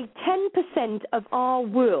 say, 10% of our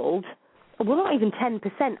world, well, not even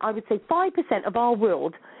 10%, I would say 5% of our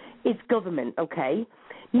world is government, okay?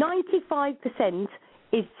 95%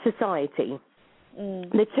 is society.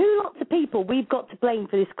 The two lots of people we've got to blame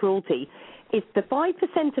for this cruelty is the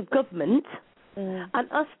 5% of government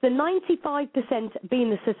and us, the 95% being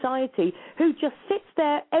the society who just sits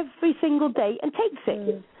there every single day and takes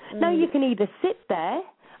it. Now, you can either sit there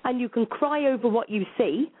and you can cry over what you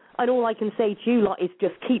see, and all I can say to you lot is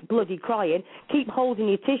just keep bloody crying, keep holding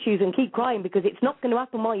your tissues and keep crying, because it's not going to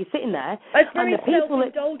happen while you're sitting there. And the people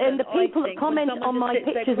that comment on my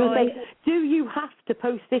pictures and say, do you have to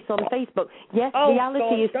post this on Facebook? Yes,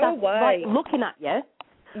 reality is that's right looking at you.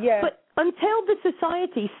 Yeah. But until the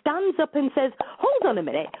society stands up and says, hold on a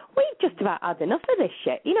minute, we've just about had enough of this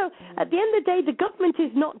shit. You know, at the end of the day, the government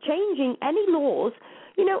is not changing any laws.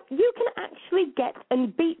 You know, you can actually get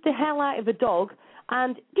and beat the hell out of a dog.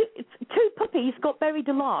 And two puppies got buried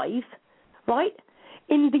alive, right,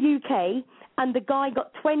 in the UK, and the guy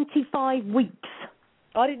got 25 weeks.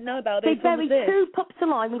 I didn't know about this. They buried two pups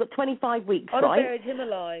alive and got 25 weeks, I'd right? have buried him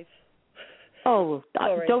alive. Oh,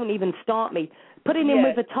 don't even start me. Putting him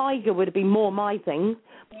with a tiger would have been more my thing.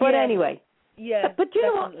 But anyway. Yeah, but you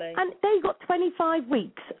know what? And they got 25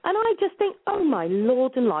 weeks. And I just think, oh, my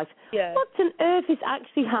Lord and life. Yeah. What on earth is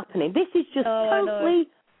actually happening? This is just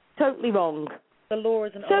totally wrong. The law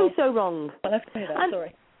isn't so wrong. I'll have to say that,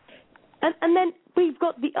 sorry. And then we've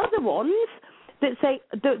got the other ones that say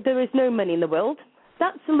there is no money in the world.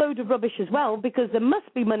 That's a load of rubbish as well, because there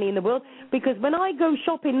must be money in the world, because when I go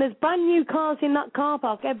shopping, there's brand new cars in that car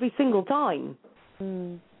park every single time.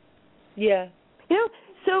 Yeah. You know,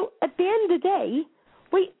 so at the end of the day,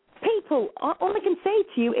 all I can say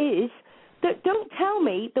to you is, don't tell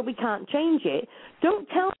me that we can't change it. Don't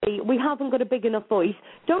tell me we haven't got a big enough voice.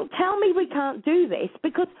 Don't tell me we can't do this,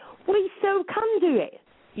 because we so can do it.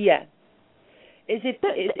 Yeah. But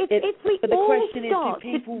the question is, do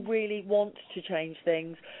people really want to change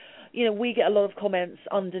things? You know, we get a lot of comments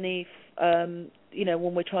underneath, you know,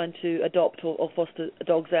 when we're trying to adopt or foster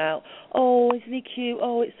dogs out. Oh, isn't he cute?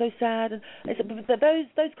 Oh, it's so sad. And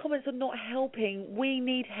those comments are not helping. We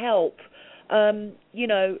need help. You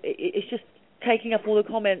know, it's just taking up all the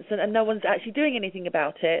comments and no one's actually doing anything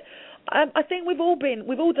about it. I think we've all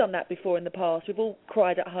done that before in the past. We've all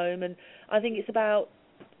cried at home, and I think it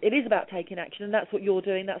is about taking action, and that's what you're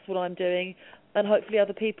doing, that's what I'm doing, and hopefully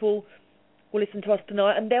other people will listen to us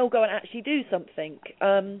tonight and they'll go and actually do something.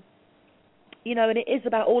 You know, and it is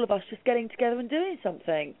about all of us just getting together and doing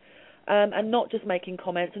something, and not just making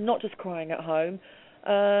comments and not just crying at home,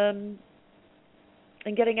 and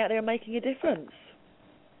getting out there and making a difference.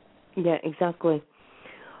 Yeah, exactly.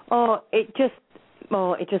 It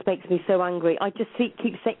just makes me so angry. I just keep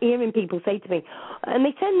hearing people say to me, and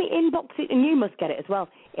they send me inboxes, and you must get it as well,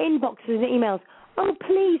 inboxes and emails, oh,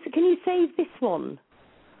 please, can you save this one?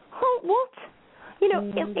 Oh, what? You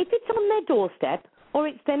know, if it's on their doorstep, or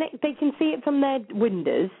they can see it from their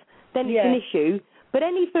windows, then it's an issue. But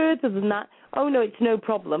any further than that, oh no, it's no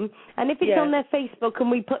problem. And if it's on their Facebook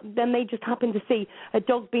and then they just happen to see a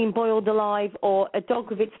dog being boiled alive, or a dog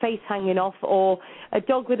with its face hanging off, or a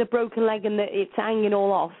dog with a broken leg and it's hanging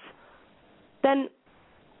all off, then...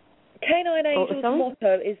 Canine Angel's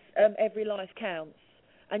motto is every life counts.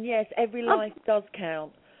 And yes, every life does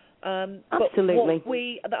count. Absolutely.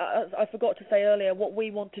 But I forgot to say earlier, what we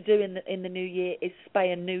want to do in the new year is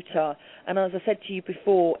spay and neuter. And as I said to you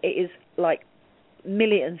before, it is like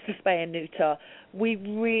millions for spay and neuter. We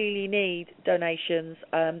really need donations,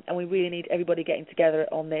 and we really need everybody getting together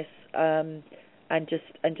on this, and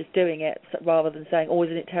just doing it, rather than saying, oh,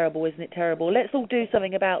 isn't it terrible, isn't it terrible? Let's all do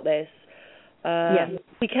something about this.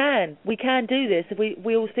 We can do this if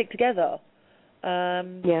we all stick together.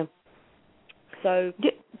 So do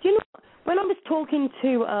you know, when I was talking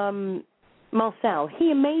to Marcel,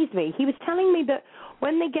 he amazed me. He was telling me that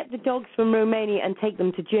when they get the dogs from Romania and take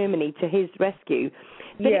them to Germany to his rescue,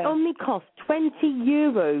 that it only costs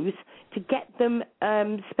 €20 to get them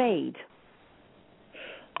spayed.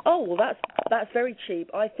 Oh, well, that's very cheap.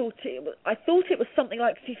 I thought it was something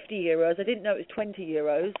like €50. I didn't know it was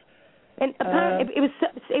 €20. And apparently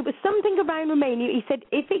it was something around Romania. He said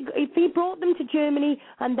if he brought them to Germany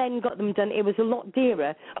and then got them done, it was a lot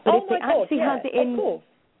dearer. But if they actually had it in,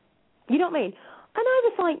 you know what I mean? And I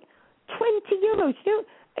was like, €20. You know,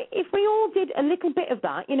 if we all did a little bit of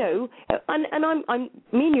that, you know, and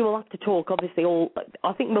me and you will have to talk. Obviously,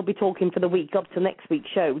 I think we'll be talking for the week up to next week's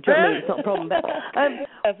show. Do you know what I mean? It's not a problem.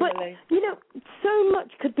 But you know, so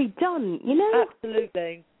much could be done. You know,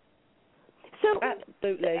 absolutely. So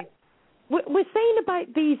absolutely. We're saying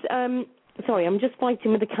about these. Sorry, I'm just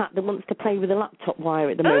fighting with a cat that wants to play with a laptop wire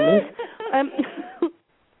at the moment.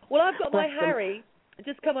 Well, I've got Bless my them. Harry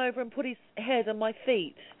just come over and put his head on my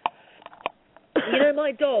feet. You know,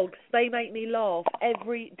 my dogs, they make me laugh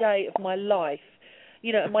every day of my life.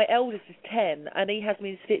 You know, and my eldest is 10, and he has me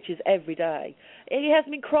in stitches every day. He has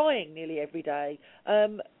me crying nearly every day.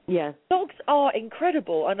 Yeah. Dogs are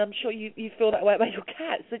incredible, and I'm sure you feel that way about your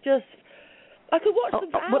cats. They're just... I could watch them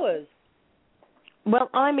for hours. Well,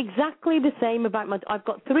 I'm exactly the same about I've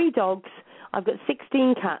got 3 dogs. I've got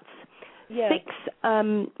 16 cats. Yeah. 6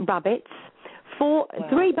 rabbits.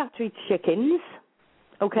 3 battery chickens.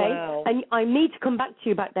 Okay, wow. And I need to come back to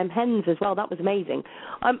you about them hens as well. That was amazing.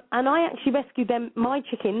 And I actually rescued them. My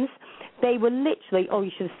chickens, they were literally,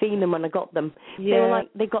 you should have seen them when I got them. Yeah. They were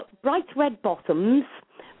they got bright red bottoms,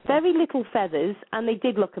 very little feathers, and they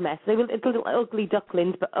did look a mess. They were little ugly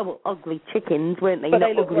ducklings, but ugly chickens, weren't they? But Not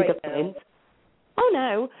they look ugly great ducklings. now. Oh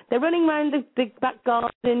no, they're running around the back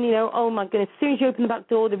garden, oh my goodness, as soon as you open the back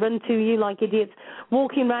door, they run to you like idiots,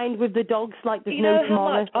 walking around with the dogs like there's no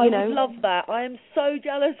tomorrow. I would love that. I am so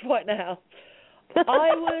jealous right now.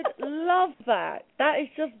 I would love that. That is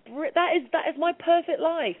just, that is my perfect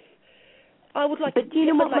life. I would like But do you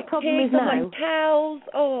know what my problem is now? Like cows,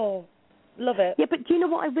 love it. Yeah, but do you know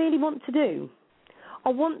what I really want to do? I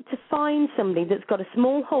want to find somebody that's got a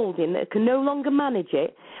small holding that can no longer manage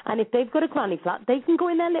it, and if they've got a granny flat, they can go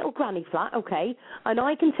in their little granny flat, okay, and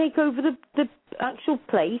I can take over the actual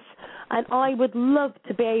place, and I would love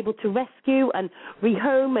to be able to rescue and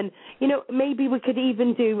rehome, and, maybe we could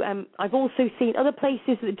even do, I've also seen other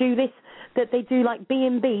places that do this, that they do like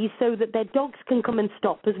B&Bs so that their dogs can come and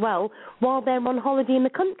stop as well while they're on holiday in the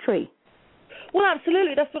country. Well,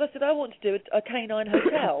 absolutely, that's what I said I want to do, a canine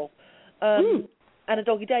hotel. And a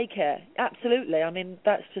doggy daycare. Absolutely. I mean,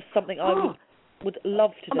 that's just something I would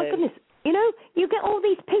love to do. Oh, my goodness. You get all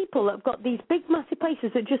these people that have got these big, massive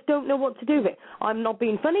places that just don't know what to do with it. I'm not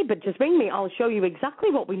being funny, but just ring me. I'll show you exactly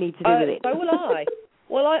what we need to do with it. So will I.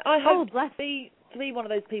 Well, I hope to be one of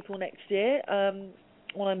those people next year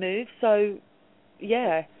when I move. So,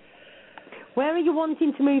 yeah. Where are you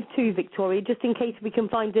wanting to move to, Victoria, just in case we can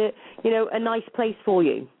find a nice place for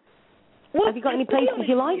you? Well, have you got any places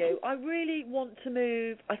you like? I really want to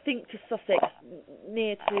move, I think, to Sussex,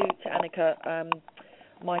 near to Annika,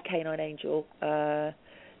 my canine angel.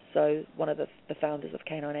 So one of the founders of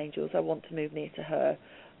Canine Angels. I want to move near to her.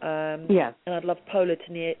 And I'd love Pola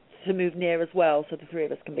to move near as well, so the 3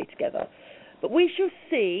 of us can be together. But we shall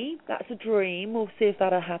see. That's a dream. We'll see if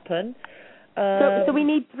that'll happen. So we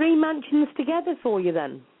need 3 mansions together for you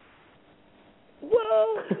then?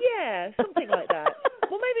 Well, yeah, something like that.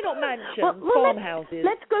 Well, maybe not mansions, farmhouses.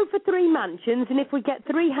 Let's go for 3 mansions, and if we get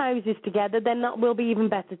 3 houses together, then that will be even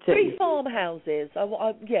better too. 3 farmhouses.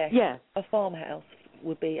 Yeah. A farmhouse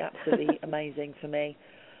would be absolutely amazing for me.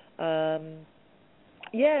 That's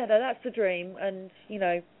the dream, and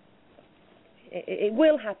it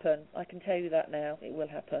will happen. I can tell you that now. It will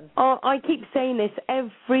happen. Oh, I keep saying this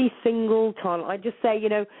every single time. I just say,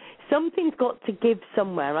 something's got to give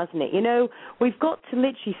somewhere, hasn't it? We've got to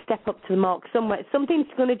literally step up to the mark somewhere. Something's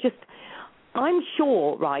going to just... I'm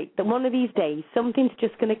sure, right, that one of these days something's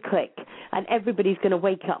just going to click and everybody's going to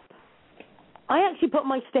wake up. I actually put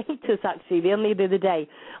my status, the other day.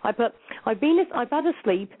 I've had a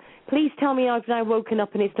sleep. Please tell me I've now woken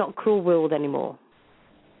up and it's not cruel world anymore.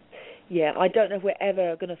 Yeah, I don't know if we're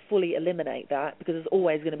ever going to fully eliminate that because there's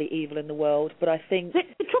always going to be evil in the world. But I think the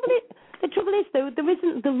trouble is though, there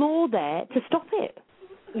isn't the law there to stop it.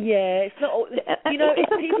 Yeah, it's not. If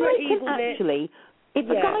people are evil, if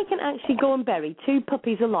a guy can actually go and bury 2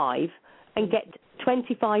 puppies alive and get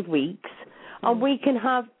 25 weeks, and we can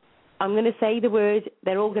have, I'm going to say the word.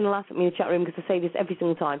 They're all going to laugh at me in the chat room because I say this every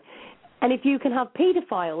single time. And if you can have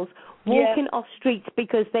paedophiles walking off streets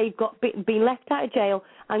because they've been left out of jail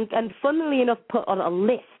and funnily enough put on a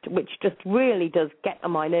list, which just really does get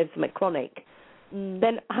on my nerves and make chronic,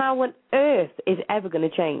 then how on earth is it ever going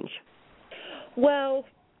to change? Well,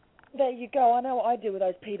 there you go. I know what I do with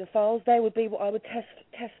those paedophiles. They would be what I would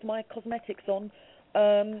test my cosmetics on.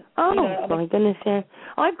 My goodness, yeah.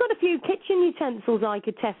 I've got a few kitchen utensils I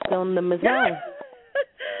could test on them as well.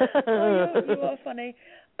 You are funny.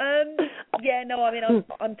 I'm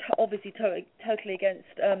obviously totally against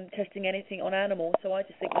testing anything on animals, so I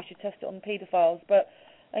just think we should test it on paedophiles. But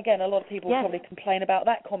again, a lot of people probably complain about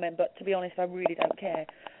that comment, but to be honest, I really don't care.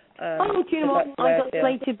 Do you know what? I got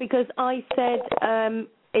slated because I said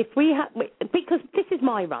because this is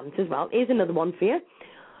my rant as well. Here's another one for you.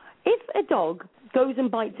 If a dog goes and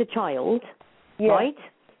bites a child, right,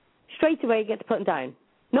 straight away it gets put down.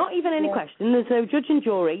 Not even any question. There's no judge and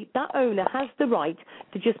jury. That owner has the right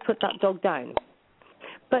to just put that dog down.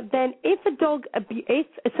 But then if a dog, if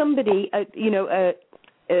somebody,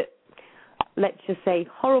 let's just say,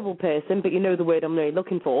 horrible person, but you know the word I'm really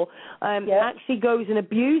looking for, actually goes and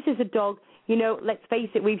abuses a dog, you know, let's face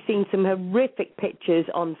it, we've seen some horrific pictures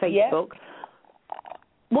on Facebook.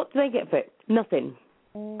 What do they get for it? Nothing.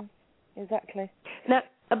 Exactly. Now,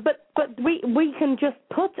 but we can just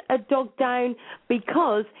put a dog down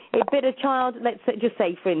because it bit a child. Let's just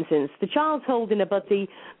say, for instance, the child's holding a buddy.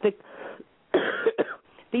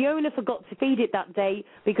 The owner forgot to feed it that day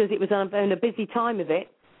because it was on a busy time of it.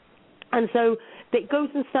 And so it goes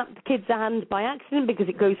and snaps the kid's hand by accident because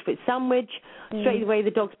it goes for its sandwich. Straight away,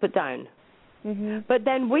 the dog's put down. But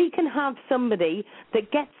then we can have somebody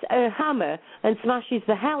that gets a hammer and smashes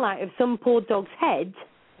the hell out of some poor dog's head,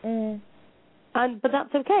 but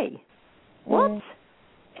that's okay. What?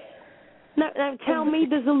 Now tell me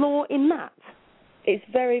there's a law in that. It's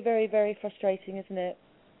very, very, very frustrating, isn't it?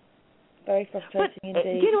 Very frustrating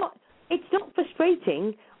indeed. Do you know what? It's not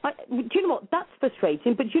frustrating. Do you know what? That's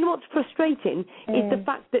frustrating. But do you know what's frustrating is the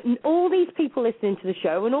fact that all these people listening to the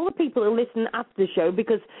show and all the people who listen after the show,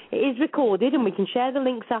 because it is recorded and we can share the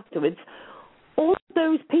links afterwards, all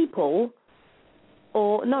those people, I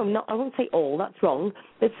won't say all, that's wrong,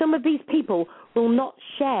 but some of these people will not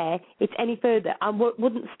share it any further and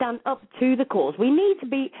wouldn't stand up to the cause. We need to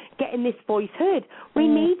be getting this voice heard. We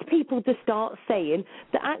need people to start saying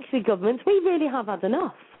that actually governments, we really have had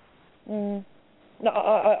enough. No,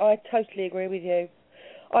 I totally agree with you.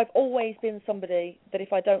 I've always been somebody that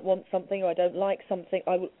if I don't want something or I don't like something,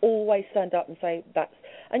 I will always stand up and say that's...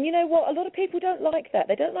 And you know what? A lot of people don't like that.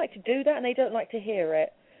 They don't like to do that and they don't like to hear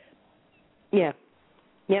it. Yeah.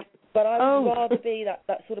 Yep. But I would rather be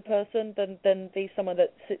that sort of person than be someone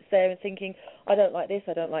that sits there and thinking, I don't like this,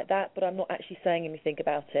 I don't like that, but I'm not actually saying anything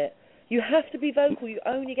about it. You have to be vocal. You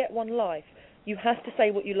only get one life. You have to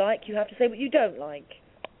say what you like. You have to say what you don't like.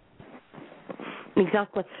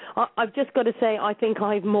 Exactly. I've just got to say, I think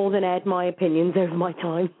I've more than aired my opinions over my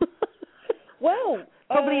time. Well...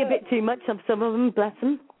 Probably a bit too much of some of them, bless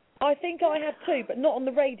them. I think I have too, but not on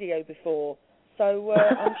the radio before. So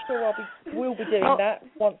I'm sure we'll be doing that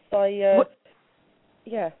once I...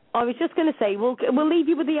 I was just going to say, we'll leave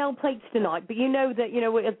you with the L plates tonight, but you know that,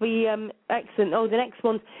 it'll be excellent. The next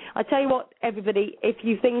one, I tell you what, everybody, if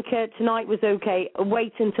you think tonight was okay,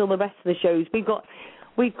 wait until the rest of the shows.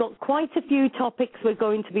 We've got quite a few topics we're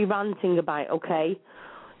going to be ranting about, okay?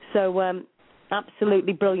 So,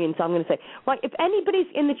 absolutely brilliant, I'm going to say. Right, if anybody's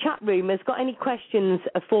in the chat room has got any questions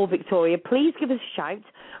for Victoria, please give us a shout,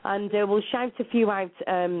 and we'll shout a few out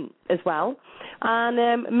as well.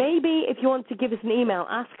 And maybe if you want to give us an email,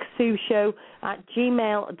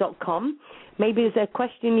 asksueshow@gmail.com. Maybe there's a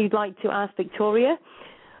question you'd like to ask Victoria,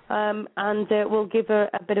 and we'll give her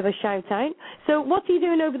a bit of a shout out. So what are you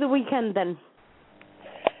doing over the weekend then?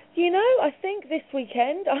 I think this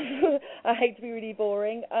weekend, I hate to be really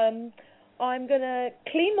boring, I'm going to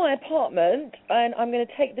clean my apartment and I'm going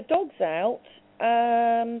to take the dogs out.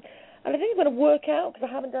 And I think I'm going to work out because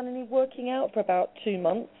I haven't done any working out for about 2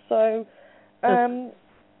 months. So, just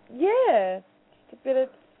a bit of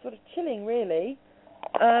sort of chilling, really.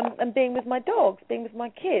 And being with my dogs, being with my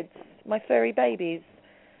kids, my furry babies.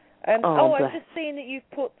 I've just seen that you've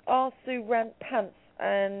put Our Sue Rant Pants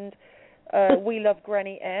and We Love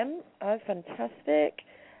Granny M. Oh, fantastic.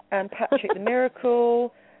 And Patrick the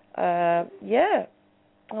Miracle. I'll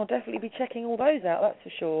definitely be checking all those out, that's for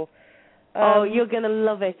sure. You're going to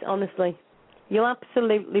love it, honestly. You'll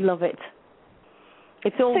absolutely love it.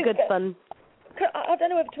 It's all good fun. I don't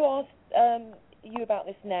know whether to ask you about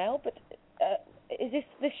this now, but is it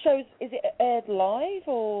aired live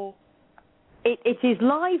or...? It is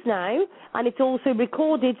live now, and it's also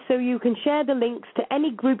recorded so you can share the links to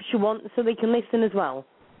any groups you want so they can listen as well.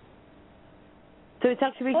 So it's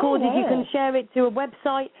actually recorded. You can share it to a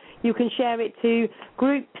website. You can share it to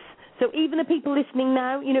groups. So even the people listening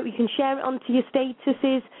now, you can share it onto your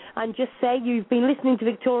statuses and just say you've been listening to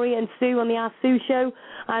Victoria and Sue on the Ask Sue show,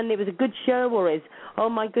 and it was a good show, or oh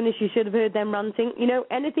my goodness, you should have heard them ranting.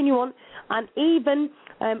 Anything you want. And even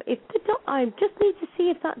if I just need to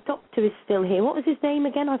see if that doctor is still here. What was his name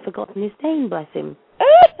again? I've forgotten his name, bless him.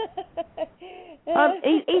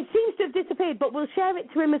 He seems to have disappeared, but we'll share it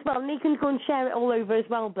to him as well, and he can go and share it all over as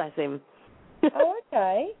well, bless him. Oh,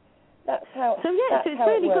 okay. That's how. So yeah, it's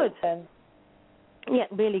really good. Then. Yeah,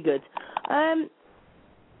 really good. I'm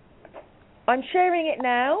sharing it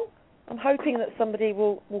now. I'm hoping that somebody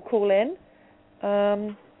will call in.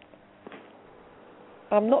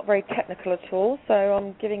 I'm not very technical at all, so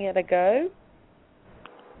I'm giving it a go.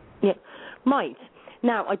 Yeah, right.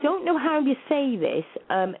 Now, I don't know how you say this.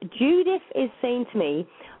 Judith is saying to me,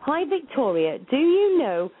 "Hi, Victoria, do you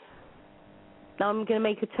know Now, I'm going to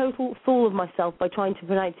make a total fool of myself by trying to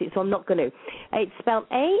pronounce it, so I'm not going to. It's spelled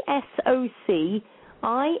ASOCIATIA,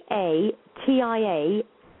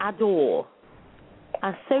 adore.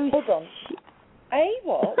 Hold on. A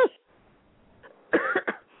what?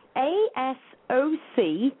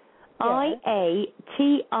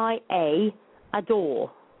 ASOCIATIA,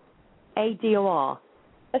 adore. ADOR.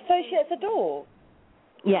 Associates Adore?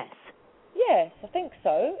 Yes. Yes, I think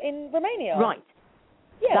so. In Romania. Right.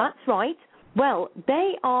 Yeah. That's right. Well,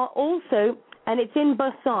 they are also, and it's in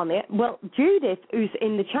Barsania. Well, Judith, who's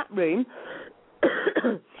in the chat room,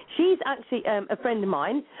 she's actually a friend of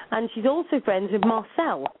mine, and she's also friends with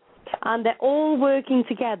Marcel. And they're all working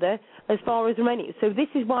together as far as Romania. So this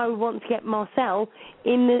is why we want to get Marcel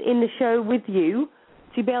in the show with you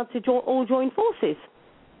to be able to all join forces.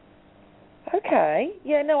 Okay.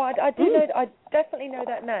 Yeah, no, I do know. I definitely know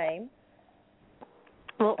that name.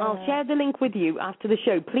 Well, I'll share the link with you after the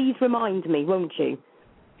show. Please remind me, won't you?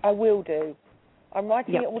 I will do. I'm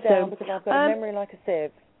writing it all down because I've got a memory like a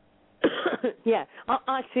sieve. Yeah.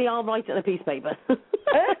 Actually, I'll write it on a piece of paper.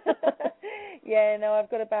 Yeah, no,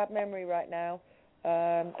 I've got a bad memory right now.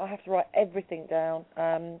 I have to write everything down.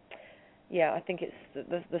 Yeah, I think it's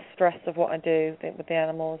the stress of what I do with the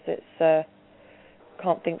animals. It's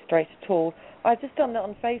can't think straight at all. I've just done that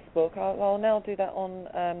on Facebook. I'll now do that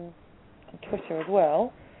on Twitter as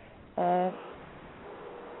well.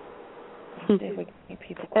 See if we can get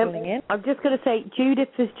people calling in. I'm just going to say, Judith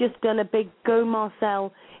has just done a big go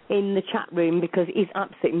Marcel in the chat room because he's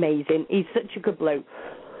absolutely amazing. He's such a good bloke.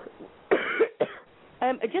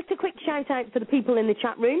 Just a quick shout out for the people in the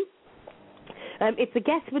chat room. If the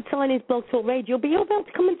guest would sign his Blog Talk Radio, you'll be able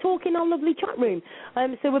to come and talk in our lovely chat room.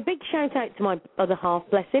 So a big shout out to my other half,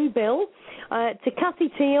 bless him, Bill, to Kathy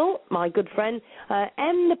Teal, my good friend,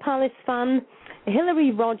 M the Palace fan, Hilary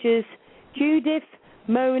Rogers, Judith,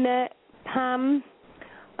 Mona, Pam,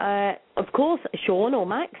 of course Sean or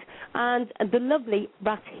Max, and the lovely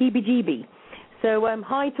Rat Heebie-Jeebie. So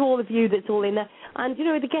hi to all of you that's all in there. And, you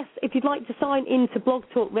know, the guests, if you'd like to sign into Blog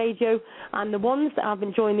Talk Radio, and the ones that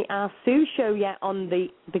haven't joined the Ask Sue show yet on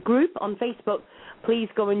the group on Facebook, please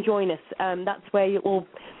go and join us. That's where you all...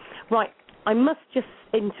 Right, I must just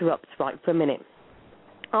interrupt, right, for a minute.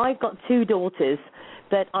 I've got two daughters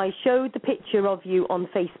that I showed the picture of you on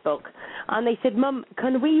Facebook, and they said, Mum,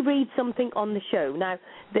 can we read something on the show? Now,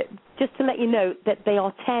 just to let you know that they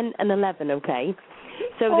are 10 and 11, okay?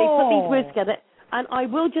 So they put these words together. And I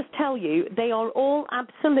will just tell you, they are all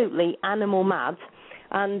absolutely animal mad,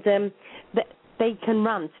 and they can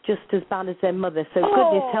rant just as bad as their mother. So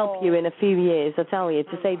goodness help you in a few years, I tell you,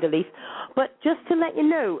 to say the least. But just to let you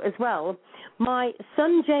know as well, my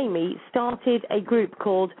son Jamie started a group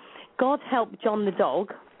called God Help John the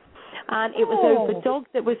Dog, and it was over a dog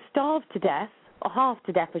that was starved to death, or half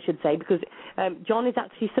to death, I should say, because John has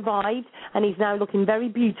actually survived, and he's now looking very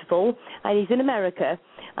beautiful, and he's in America.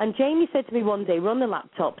 And Jamie said to me one day, we're on the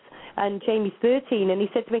laptops, and Jamie's 13, and he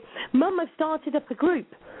said to me, Mum, I've started up a group.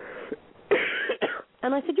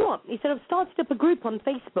 And I said, you what? He said, I've started up a group on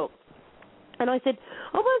Facebook. And I said,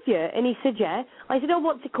 oh, have you? And he said, yeah. I said, oh,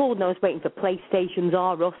 what's it called? And I was waiting for PlayStations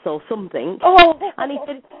R Us or something. And he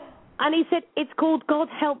said, it's called God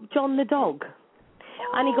Help John the Dog.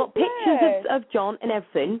 And he got pictures of John and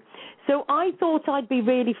everything. So I thought I'd be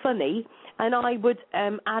really funny, and I would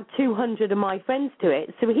add 200 of my friends to it.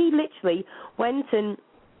 So he literally went and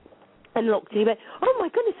looked. He went, oh, my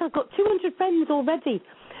goodness, I've got 200 friends already.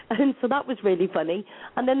 And so that was really funny.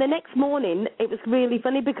 And then the next morning, it was really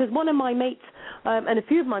funny because one of my mates and a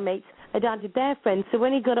few of my mates had added their friends. So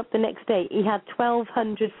when he got up the next day, he had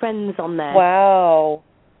 1,200 friends on there. Wow.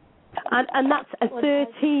 And that's a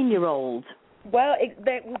 13-year-old. Well, it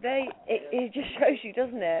just shows you,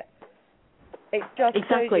 doesn't it? It just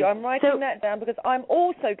shows you. I'm writing that down because I'm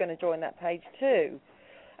also going to join that page too.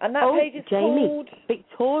 And that page is called...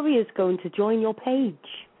 Victoria's going to join your page.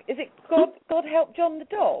 Is it God Help John the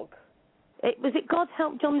Dog? Was it God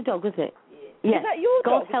Help John the Dog, was it? Yes. Is that your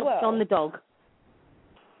God dog Help as well? John the Dog.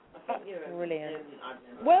 That's brilliant.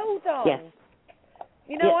 Well done. Yes.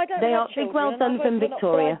 You know, I don't have children. Big well done from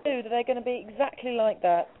Victoria. But I do that they're going to be exactly like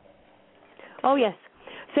that. Oh, yes.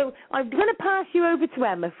 So I'm going to pass you over to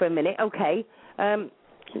Emma for a minute, okay?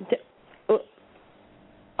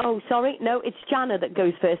 Sorry. No, it's Jana that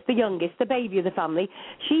goes first, the youngest, the baby of the family.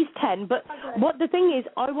 She's 10, but what the thing is,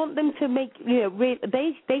 I want them to make,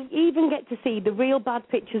 they even get to see the real bad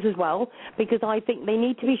pictures as well, because I think they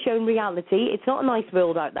need to be shown reality. It's not a nice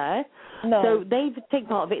world out there. No. So they take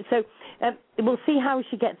part of it. So we'll see how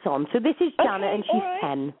she gets on. So this is Jana, and she's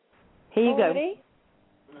 10. Here you go.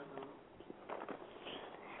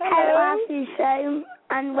 Hello, Ashley Show,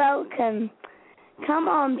 and welcome. Come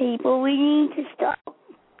on, people. We need to stop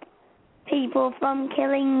people from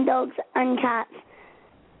killing dogs and cats.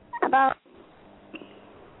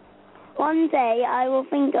 One day I will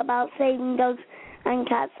think about saving dogs and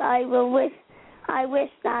cats. I wish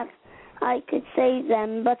that I could save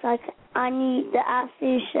them, but I need the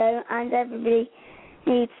ASU show, and everybody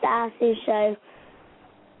needs the ASU show.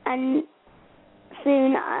 And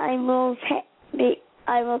soon I will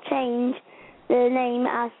change the name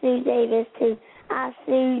ASU Davis to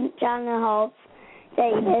ASU Jana Hobbs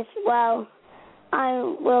Davis. Well, I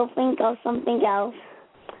will think of something else.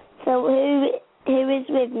 So who is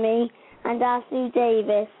with me and ASU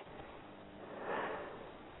Davis?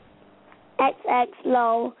 XX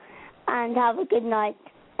lol, and have a good night,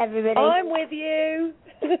 everybody. I'm with you.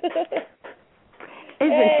 Isn't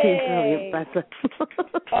she brilliant, Bethel?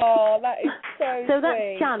 Oh, that is so So sweet.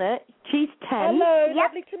 that's Janet. She's 10. Hello,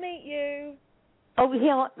 lovely to meet you. Oh,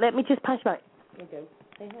 here, let me just pass you back.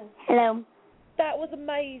 Hello. That was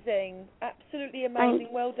amazing. Absolutely amazing.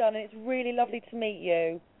 Well done. And it's really lovely to meet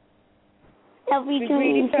you. Lovely to meet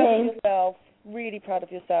really you proud too. of yourself. Really proud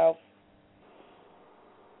of yourself.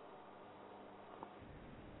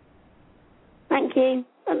 Thank you.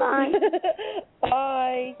 Bye-bye.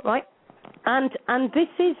 Bye. Right. And this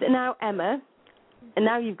is now Emma. And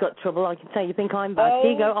now you've got trouble. I can say you think I'm bad.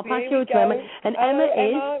 Here you go. I'll pass you to Emma. And Emma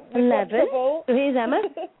is 11. So here's Emma.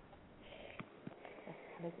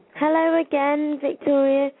 Hello again,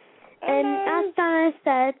 Victoria. As Dana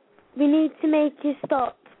said, we need to make a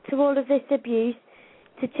stop to all of this abuse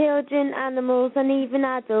to children, animals, and even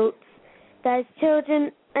adults. There's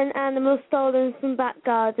children and animals stolen from back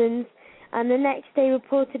gardens, and the next day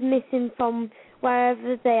reported missing from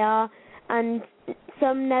wherever they are, and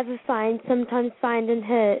some never find, sometimes find and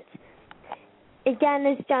hurt. Again,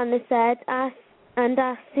 as Jana said, as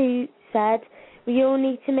Sue said, we all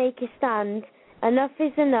need to make a stand. Enough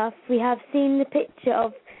is enough. We have seen the picture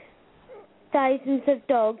of thousands of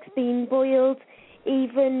dogs being boiled.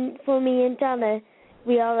 Even for me and Jana,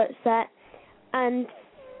 we are upset. And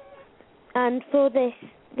for this,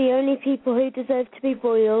 the only people who deserve to be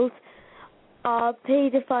boiled are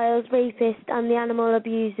paedophiles, rapists, and the animal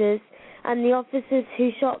abusers, and the officers who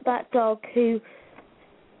shot that dog who,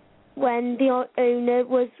 when the owner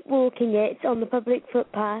was walking it on the public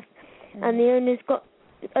footpath, and the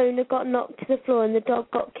owner got knocked to the floor and the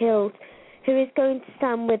dog got killed, who is going to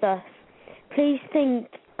stand with us. Please think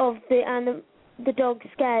of the dogs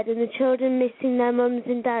scared and the children missing their mums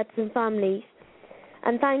and dads and families.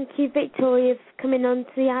 And thank you, Victoria, for coming on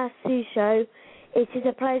to the ASU show. It is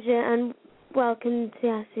a pleasure, and welcome to the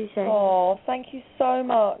ASU show. Oh, thank you so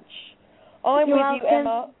much. I'm You're with you, welcome.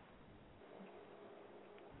 Emma.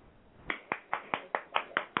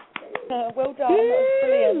 Well done. That was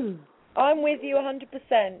brilliant. I'm with you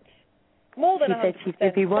 100%. More than 100%. She said she'd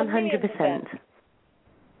give you 100%.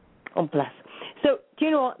 Oh, bless. So, do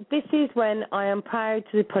you know what? This is when I am proud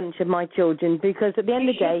to the punch of my children, because at the end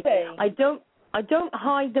of the day, I don't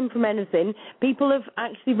hide them from anything. People have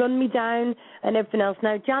actually run me down and everything else.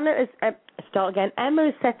 Now, Emma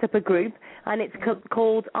has set up a group, and it's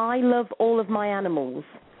called I Love All of My Animals.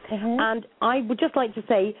 And I would just like to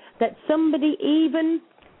say that somebody even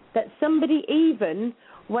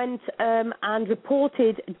went and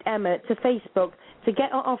reported Emma to Facebook to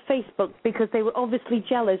get her off Facebook because they were obviously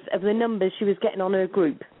jealous of the numbers she was getting on her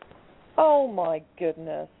group. Oh my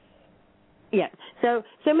goodness. Yeah. So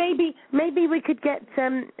maybe we could get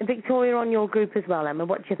Victoria on your group as well, Emma.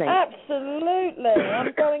 What do you think? Absolutely.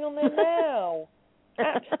 I'm going on there now.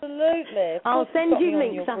 Absolutely. I'll send you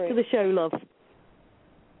links after the show, love.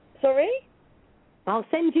 Sorry? I'll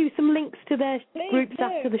send you some links to their groups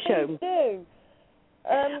after the show. Please do.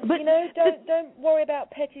 But don't worry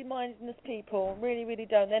about petty-mindedness people. Really, really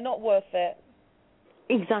don't. They're not worth it.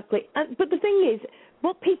 Exactly. But the thing is,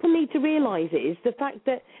 what people need to realise is the fact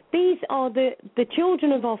that these are the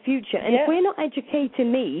children of our future, and if we're not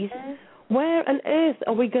educating these, where on earth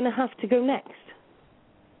are we going to have to go next?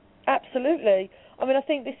 Absolutely. I mean, I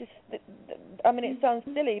think this is, it sounds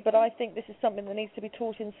silly, but I think this is something that needs to be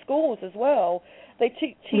taught in schools as well. They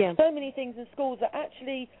teach so many things in schools that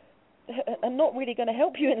actually are not really going to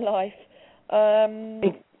help you in life.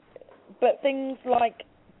 But things like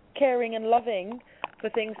caring and loving for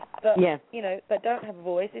things that, that don't have a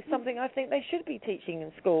voice is something I think they should be teaching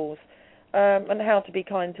in schools, and how to be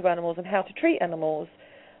kind to animals and how to treat animals.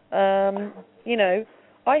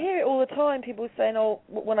 I hear it all the time, people saying,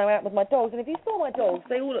 when I'm out with my dogs, and if you saw my dogs,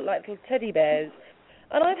 they all look like little teddy bears.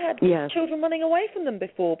 And I've had children running away from them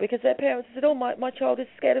before because their parents said, my child is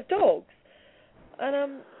scared of dogs.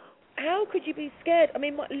 And how could you be scared? I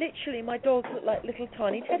mean, literally, my dogs look like little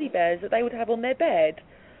tiny teddy bears that they would have on their bed.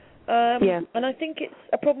 And I think it's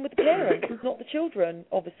a problem with the parents, not the children,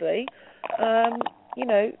 obviously. You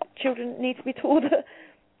know, children need to be taught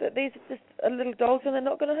that these are just little dogs and they're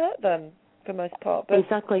not going to hurt them for the most part. But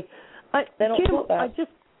exactly. They're not taught that.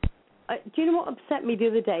 Do you know what upset me the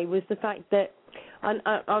other day was the fact that, and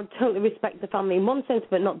I totally respect the family in one sense,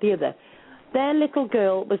 but not the other. Their little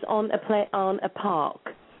girl was on a park,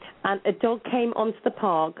 and a dog came onto the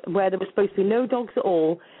park where there was supposed to be no dogs at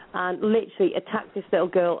all, and literally attacked this little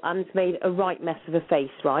girl and made a right mess of her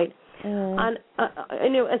face, right? And you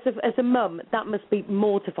know, as a mum, that must be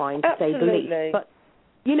mortifying, to say the least. But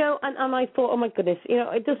you know, and I thought, oh my goodness, you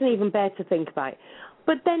know, it doesn't even bear to think about.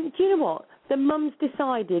 But then, do you know what? The mum's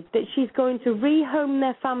decided that she's going to rehome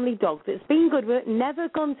their family dog that's been good with her, never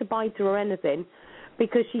gone to bite her or anything,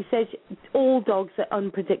 because she says all dogs are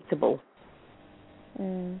unpredictable.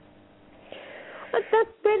 But that's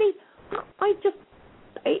really,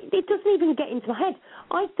 it doesn't even get into my head.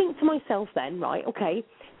 I think to myself then, right, okay,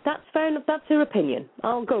 that's fair enough, that's her opinion.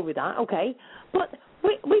 I'll go with that, okay. But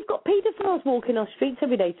we've got paedophiles walking our streets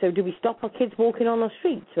every day, so do we stop our kids walking on our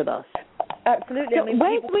streets with us? Absolutely. I mean,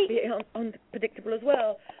 people can be unpredictable as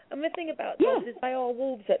well. And the thing about dogs is they are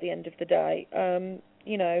wolves at the end of the day,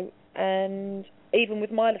 you know, and even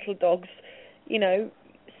with my little dogs, you know,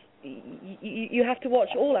 you have to watch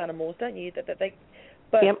all animals, don't you?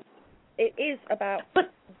 But it is about,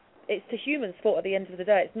 it's the human's fault at the end of the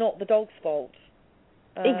day. It's not the dog's fault.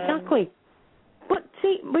 Exactly. But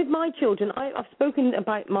see, with my children, I've spoken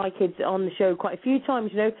about my kids on the show quite a few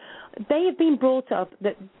times, you know. They have been brought up,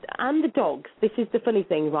 and the dogs, this is the funny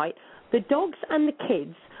thing, right? The dogs and the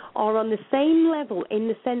kids are on the same level in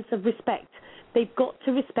the sense of respect. They've got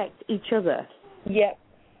to respect each other. Yeah.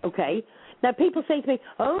 Okay? Now, people say to me,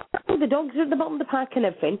 oh, the dogs are at the bottom of the pack and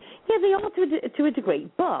everything. Yeah, they are to a degree,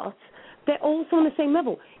 but they're also on the same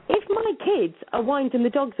level. If my kids are winding the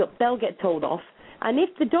dogs up, they'll get told off. And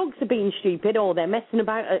if the dogs are being stupid or they're messing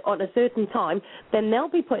about at a certain time, then they'll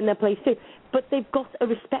be put in their place too. But they've got a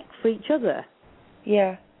respect for each other.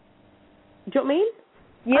 Yeah. Do you know what I mean?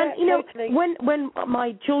 Yeah, and, you know, totally. when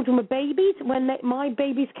my children were babies, when my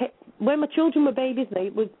children were babies,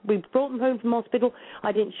 we brought them home from hospital,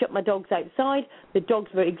 I didn't shut my dogs outside. The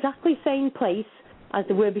dogs were exactly the same place as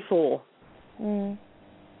they were before. Do you know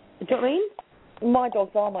what I mean? My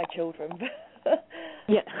dogs are my children.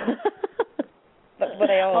 Yeah. But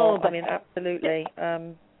they are, I mean, absolutely.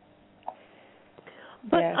 But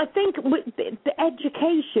I think with the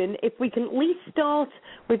education, if we can at least start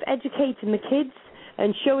with educating the kids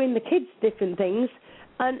and showing the kids different things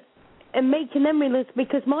and making them realize,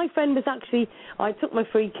 because my friend was actually, I took my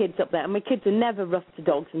 3 kids up there, and my kids are never rough to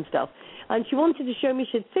dogs and stuff, and she wanted to show me,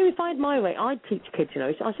 she said, Sue, if I had my way, I'd teach kids, you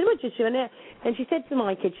know. So I said, what did you do? And she said to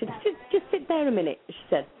my kids, she said, just sit there a minute, she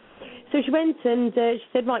said. So she went and she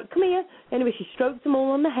said, right, come here. Anyway, she stroked them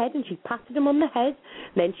all on the head and she patted them on the head.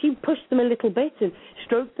 Then she pushed them a little bit and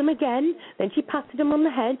stroked them again. Then she patted them on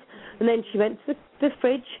the head. And then she went to the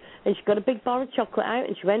fridge and she got a big bar of chocolate out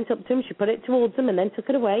and she went up to them, she put it towards them and then took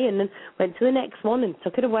it away and then went to the next one and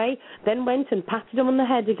took it away. Then went and patted them on the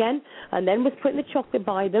head again and then was putting the chocolate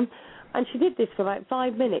by them. And she did this for about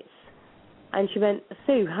 5 minutes. And she went,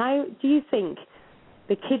 Sue, how do you think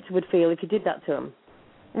the kids would feel if you did that to them?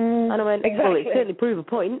 And I went, exactly. Well, it certainly proved a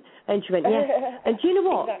point. And she went, yeah. And do you know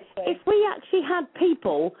what? Exactly. If we actually had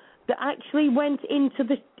people that actually went into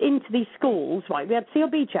these schools, right, we had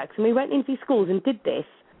CLB checks and we went into these schools and did this,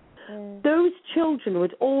 those children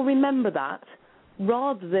would all remember that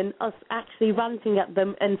rather than us actually ranting at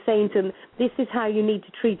them and saying to them, this is how you need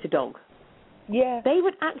to treat a dog. Yeah. They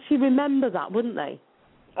would actually remember that, wouldn't they?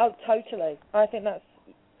 Oh, totally. I think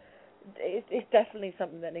it's definitely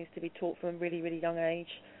something that needs to be taught from a really, really young age.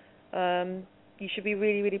 You should be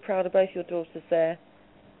really, really proud of both your daughters there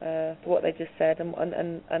for what they just said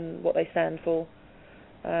and what they stand for.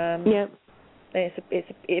 Yeah.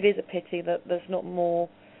 It is a pity that there's not more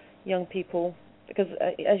young people because,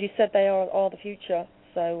 as you said, they are the future.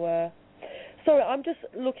 So, sorry, I'm just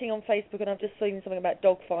looking on Facebook and I've just seen something about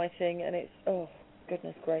dog fighting and it's, oh,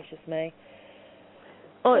 goodness gracious me.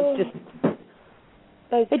 Oh, it's just...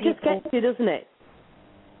 It just gets you, doesn't it?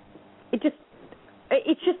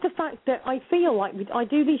 It's just the fact that I feel like I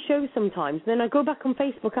do these shows sometimes, then I go back on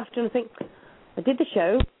Facebook after and I think, I did the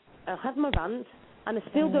show, I had my rant, and I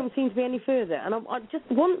still don't seem to be any further. And I just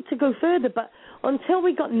want to go further, but until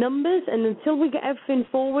we got numbers and until we get everything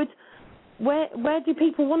forward, where do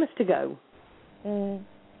people want us to go?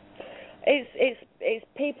 It's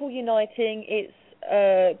people uniting, it's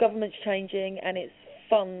governments changing, and it's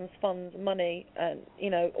funds, money, and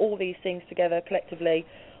all these things together collectively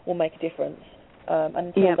will make a difference. And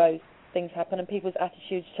until those things happen, and people's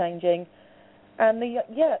attitudes changing, and the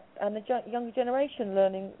younger generation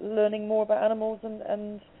learning more about animals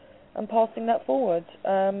and passing that forward.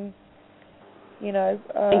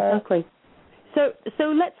 Exactly. So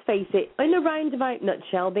let's face it. In a roundabout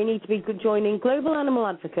nutshell, they need to be joining Global Animal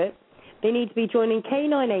Advocate. They need to be joining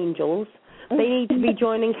Canine Angels. They need to be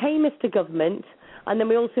joining Hey Mr. Government, and then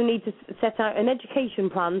we also need to set out an education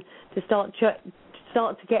plan to start to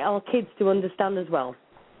get our kids to understand as well.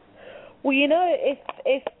 Well,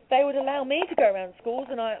 if they would allow me to go around schools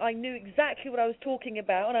and I knew exactly what I was talking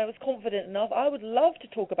about and I was confident enough, I would love to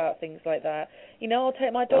talk about things like that. I'll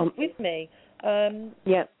take my dogs with me.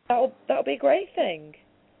 That'll be a great thing.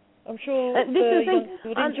 I'm sure the youngsters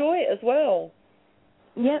would enjoy it as well.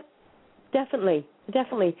 Yeah, definitely.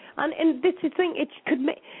 And this is the thing, it could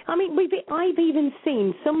make, I've even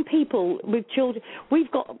seen some people with children.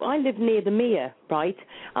 I live near the Mere, right?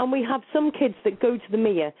 And we have some kids that go to the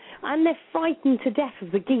Mere and they're frightened to death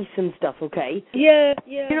of the geese and stuff, okay? Yeah.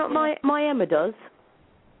 You know what my Emma does?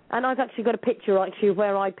 And I've actually got a picture of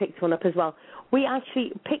where I picked one up as well. We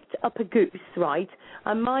actually picked up a goose, right?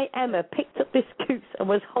 And my Emma picked up this goose and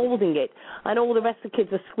was holding it, and all the rest of the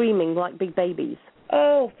kids are screaming like big babies.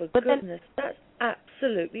 Oh, for goodness, that's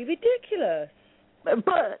absolutely ridiculous.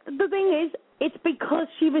 But the thing is, it's because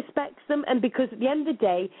she respects them, and because at the end of the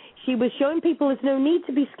day, she was showing people there's no need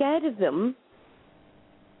to be scared of them.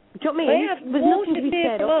 Do you know what I mean? They have more to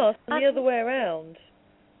fear from us than the other way around.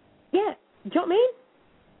 Yeah, do you know what I mean?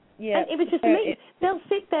 Yeah. And it was just amazing. They'll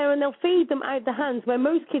sit there and they'll feed them out the hands where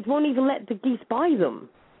most kids won't even let the geese by them.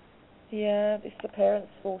 Yeah, it's the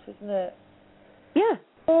parents' fault, isn't it? Yeah.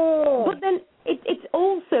 Oh. But then it's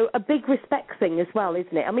also a big respect thing as well,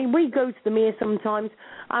 isn't it? I mean, we go to the Mere sometimes,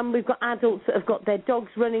 and we've got adults that have got their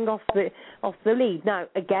dogs running off the lead. Now,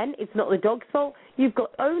 again, it's not the dog's fault. You've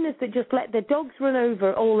got owners that just let their dogs run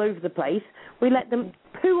all over the place. We let them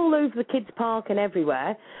poo all over the kids' park and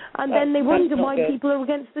everywhere, and then they wonder why people are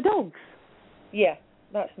against the dogs. Yeah,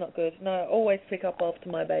 that's not good. No, I always pick up after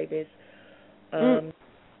my babies.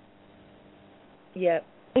 Yeah.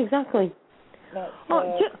 Exactly.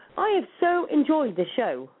 I have so enjoyed the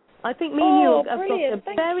show. I think me and you have got a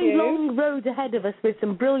very long road ahead of us with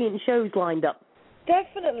some brilliant shows lined up.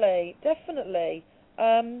 Definitely.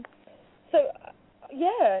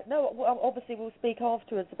 Obviously we'll speak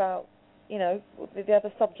afterwards about, the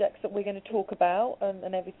other subjects that we're going to talk about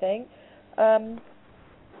and everything. So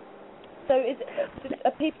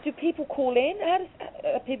do people call in?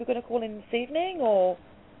 Are people going to call in this evening, or...?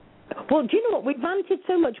 Well, do you know what? We've ranted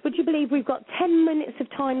so much. Would you believe we've got 10 minutes of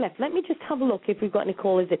time left? Let me just have a look if we've got any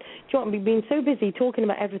callers in. Do you know what? We've been so busy talking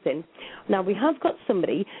about everything. Now, we have got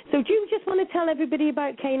somebody. So do you just want to tell everybody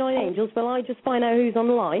about Canine Angels while I just find out who's on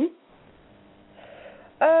the line?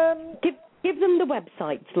 Give them the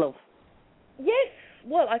websites, love. Yes.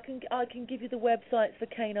 Well, I can give you the websites for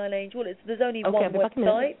Canine Angel. There's only one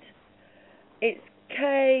website. It's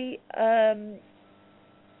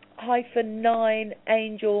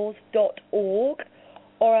K-9angels.org,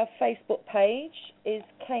 or our Facebook page is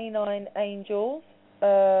Canine Angels.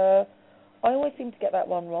 I always seem to get that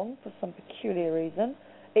one wrong for some peculiar reason.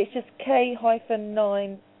 It's just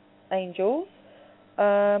K-9 Angels.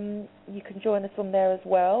 You can join us on there as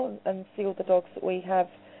well and see all the dogs that we have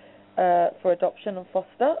for adoption and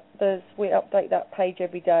foster. We update that page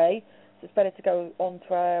every day, so it's better to go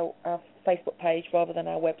onto our Facebook page rather than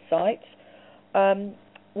our website.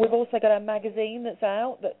 We've also got our magazine that's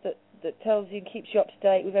out that tells you and keeps you up to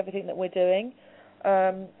date with everything that we're doing,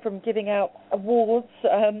 from giving out awards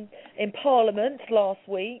in Parliament last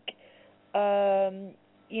week, to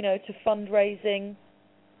fundraising,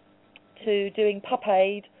 to doing Pup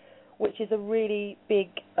Aid, which is a really big.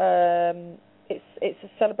 It's a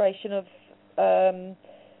celebration of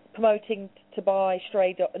promoting to buy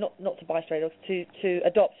stray dogs, not to buy stray dogs, to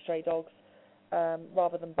adopt stray dogs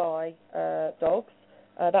rather than buy dogs.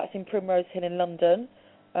 That's in Primrose Hill in London.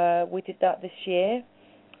 We did that this year.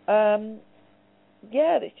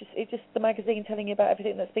 It's just the magazine telling you about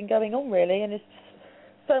everything that's been going on, really, and there's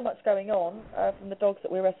so much going on from the dogs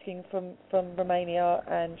that we're rescuing from Romania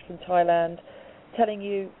and from Thailand, telling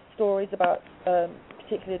you stories about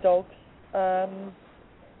particular dogs.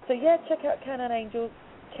 Check out Canine Angels,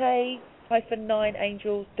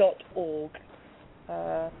 K-9angels.org.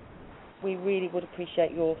 We really would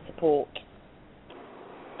appreciate your support.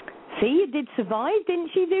 See, you did survive.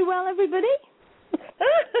 Didn't you do well, everybody?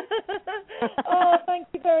 Oh, thank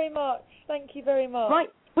you very much. Right,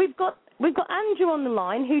 we've got Andrew on the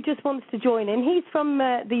line who just wants to join in. He's from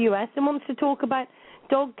the US and wants to talk about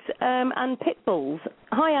dogs and pit bulls.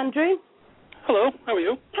 Hi, Andrew. Hello, how are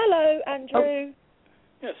you? Hello, Andrew. Oh.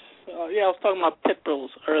 Yes, I was talking about pit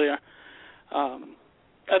bulls earlier. I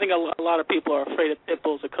think a lot of people are afraid of pit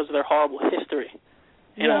bulls because of their horrible history,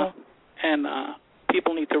 you know, and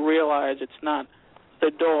people need to realize it's not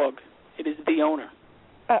the dog, it is the owner.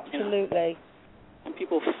 Absolutely. You know? And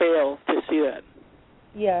people fail to see that.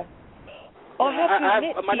 Yeah. I have to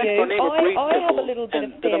admit my next door neighbor breeds I pit have a bulls, little bit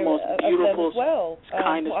and of they're fear the most beautiful, of them as well.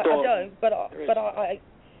 kindest I dogs. don't,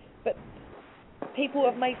 but people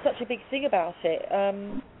have made such a big thing about it.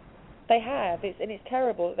 They have, and it's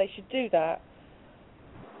terrible that they should do that.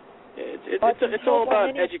 It's all about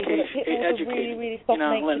educating, really you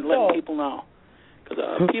know, letting people know,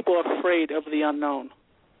 because people are afraid of the unknown,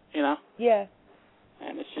 you know. Yeah.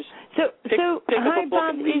 And it's just pick up a book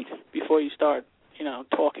and read before you start, you know,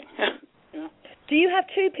 talking. You know? Do you have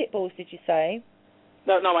 2 pit bulls? Did you say?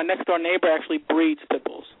 No. My next door neighbor actually breeds pit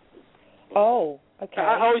bulls. Oh, okay.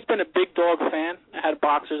 I've always been a big dog fan. I had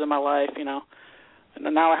boxers in my life, you know, and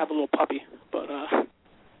then now I have a little puppy. But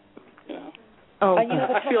you know, I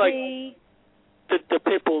feel like the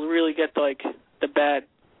pit bulls really get like the bad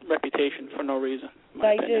reputation for no reason.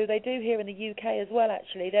 They do here in the UK as well.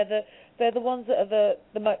 Actually, they're the ones that are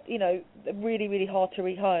the you know, really, really hard to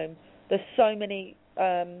rehome. There's so many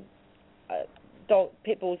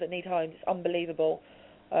pit bulls that need homes. It's unbelievable.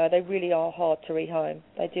 They really are hard to rehome.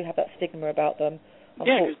 They do have that stigma about them.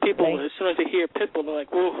 Yeah, because people, as soon as they hear pit bull, they're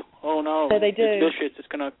like, "Whoa, oh no, so they do. It's vicious. It's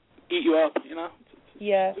gonna eat you up," you know.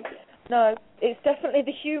 Yeah. No, it's definitely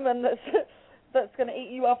the human that's going to eat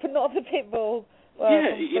you up, and not the pit bull.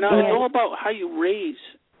 Yeah, you know, it's all about how you raise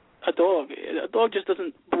a dog. A dog just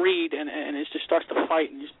doesn't breed and it just starts to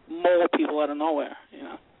fight and just maul people out of nowhere, you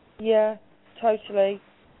know. Yeah, totally.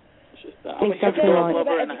 It's just, I'm a huge dog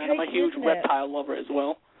lover and I'm a huge reptile lover as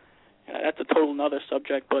well. That's a total another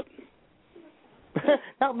subject, but...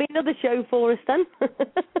 That'll be another show for us then.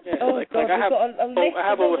 Yeah, like I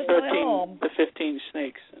have over 13 to 15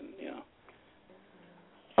 snakes, and you know.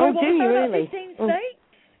 Oh, do you really? 15 snakes?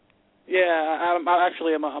 Yeah, I'm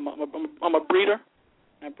a breeder.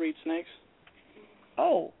 I breed snakes.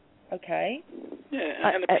 Oh, okay.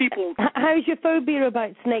 Yeah, and the people. How's your phobia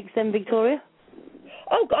about snakes then, Victoria?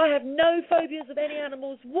 Oh, I have no phobias of any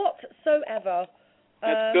animals whatsoever.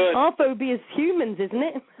 That's good. Our phobia is humans, isn't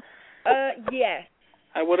it? I Yes.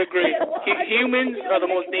 would agree. Humans are the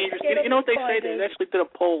most dangerous. You know what they say? They actually did a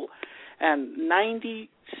poll, and 97%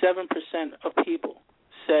 of people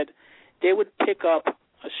said they would pick up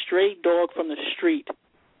a stray dog from the street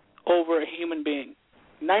over a human being.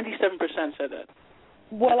 97% said that.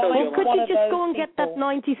 Well, could you just go and get that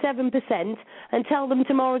 97% and tell them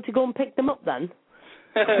tomorrow to go and pick them up then?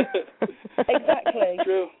 Exactly.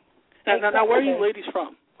 True. Now, where are you ladies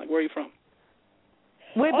from? Like, where are you from?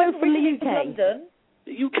 We're both from the UK. From London.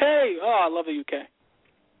 The UK. Oh, I love the UK.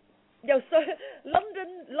 No, so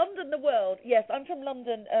London, the world. Yes, I'm from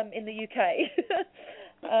London, in the UK.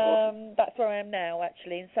 Awesome. That's where I am now,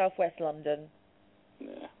 actually, in southwest London.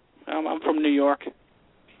 Yeah, I'm from New York.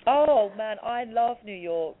 Oh man, I love New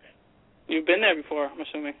York. You've been there before, I'm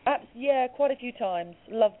assuming. Yeah, quite a few times.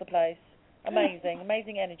 Love the place. Amazing,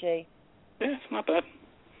 amazing energy. Yeah, it's not bad.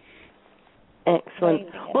 Excellent.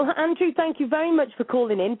 Well, Andrew, thank you very much for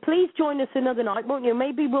calling in. Please join us another night, won't you?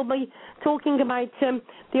 Maybe we'll be talking about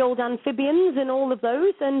the old amphibians and all of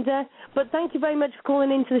those. And but thank you very much for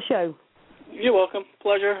calling into the show. You're welcome.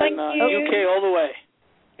 Pleasure. Thank you. UK all the way.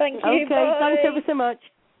 Thank you. Okay, bye. thanks ever so much.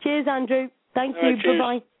 Cheers, Andrew. Thank you. Cheers.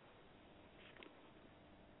 Bye-bye.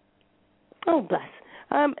 Oh, bless.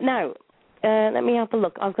 Now, let me have a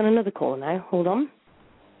look. I've got another call now. Hold on,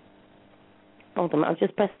 I've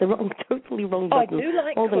just pressed the totally wrong button. I do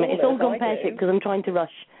like Hold on a minute. It's all gone I pear-shaped because I'm trying to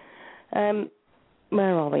rush.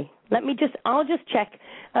 Where are we? I'll just check.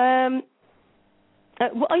 Are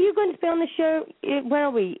you going to be on the show, where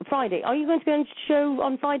are we? Friday. Are you going to be on the show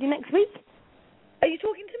on Friday next week? Are you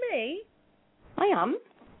talking to me? I am.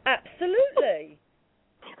 Absolutely.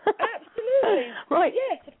 Absolutely. Right.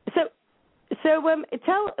 Yes. So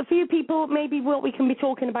tell a few people maybe what we can be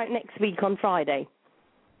talking about next week on Friday.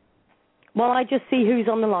 While I just see who's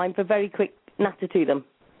on the line for a very quick natter to them.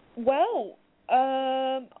 Well,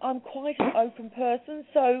 I'm quite an open person,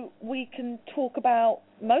 so we can talk about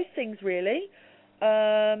most things really,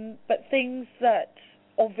 but things that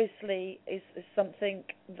obviously is something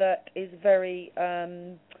that is very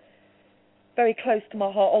very close to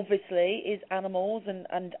my heart, obviously, is animals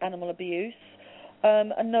and animal abuse.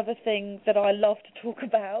 Another thing that I love to talk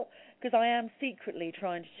about, because I am secretly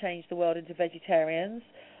trying to change the world into vegetarians.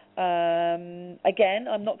 Again,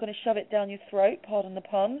 I'm not going to shove it down your throat, pardon the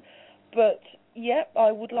pun, but Yep,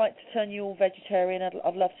 I would like to turn you all vegetarian.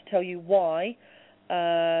 I'd love to tell you why.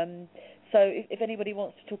 So if anybody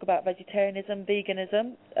wants to talk about vegetarianism,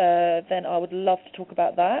 veganism, then I would love to talk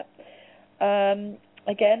about that.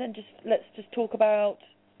 Again, and let's just talk about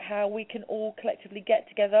how we can all collectively get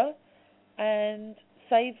together and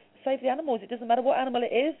save the animals. It doesn't matter what animal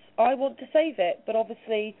it is. I want to save it, but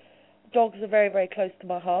obviously dogs are very, very close to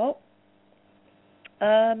my heart.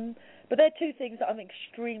 But there are two things that I'm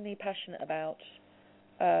extremely passionate about,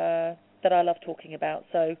 that I love talking about.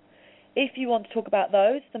 So if you want to talk about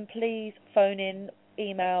those, then please phone in,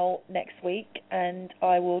 email next week, and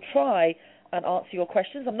I will try and answer your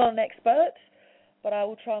questions. I'm not an expert, but I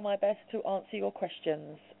will try my best to answer your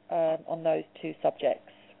questions on those two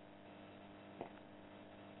subjects.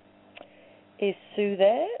 Is Sue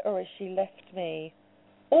there, or has she left me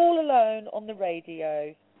all alone on the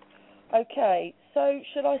radio? Okay, so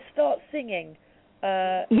should I start singing?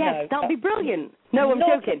 Yes, no, that'd be brilliant. No, I'm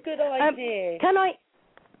not joking. Not a good idea. Can I...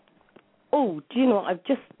 Oh, do you know what? I've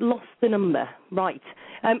just lost the number. Right.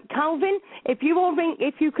 Calvin, if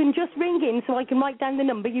you can just ring in so I can write down the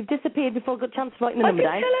number. You've disappeared before I got a chance to write the number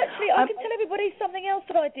down. I can tell everybody something else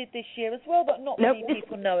that I did this year as well that not many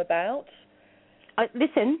people know about.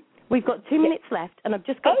 Listen, we've got 2 minutes left, and I've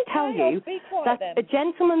just got to tell you that a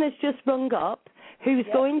gentleman has just rung up who's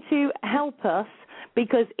going to help us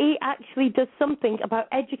because he actually does something about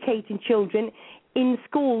educating children in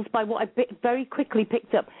schools by what I very quickly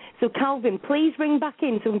picked up. So, Calvin, please ring back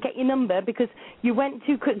in so we can get your number because you went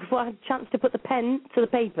too quick before I had a chance to put the pen to the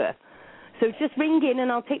paper. So just ring in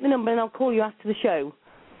and I'll take the number and I'll call you after the show.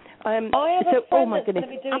 I have a friend that's going to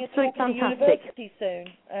be doing absolutely a talk at university soon,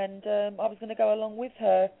 and I was going to go along with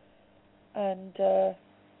her and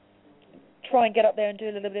try and get up there and do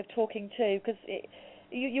a little bit of talking too, because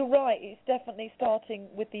you're right, it's definitely starting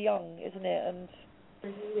with the young, isn't it? And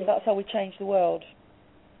that's how we change the world.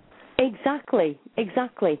 Exactly.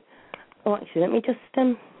 Oh, actually, let me just...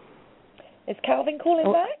 Is Calvin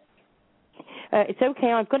calling back? It's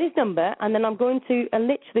okay, I've got his number, and then I'm going to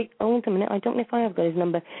literally... Hold a minute, I don't know if I have got his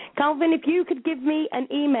number. Calvin, if you could give me an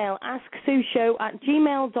email,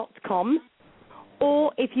 asksueshow@gmail.com,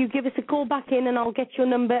 or if you give us a call back in and I'll get your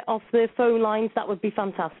number off the phone lines, that would be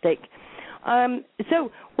fantastic.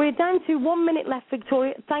 So we're down to 1 minute left,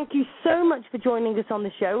 Victoria. Thank you so much for joining us on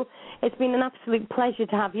the show. It's been an absolute pleasure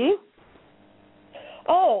to have you.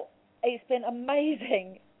 Oh, it's been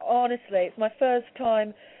amazing. Honestly, it's my first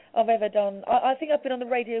time I've ever done. I think I've been on the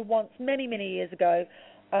radio once, many, many years ago.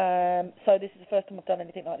 So this is the first time I've done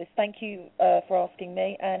anything like this. Thank you for asking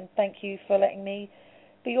me, and thank you for letting me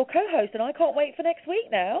be your co-host. And I can't wait for next week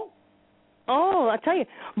now. Oh, I tell you,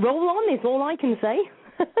 roll on is all I can say.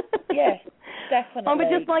 Yes, definitely. I would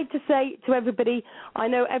just like to say to everybody, I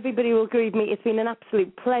know everybody will agree with me, it's been an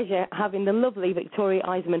absolute pleasure having the lovely Victoria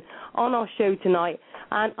Eisenman on our show tonight.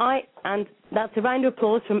 And that's a round of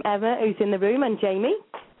applause from Eva, who's in the room, and Jamie.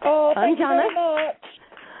 Oh, thank you Jana. very much.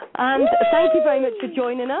 And thank you very much for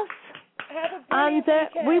joining us. Have a brilliant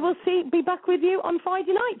weekend. We will be back with you on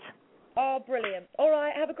Friday night. Oh, brilliant. All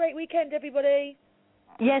right, have a great weekend, everybody.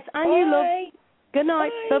 Yes, and Bye. you, love. Good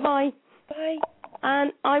night. Bye. Bye-bye. Bye.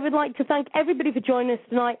 And I would like to thank everybody for joining us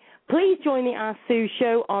tonight. Please join the Ask Sue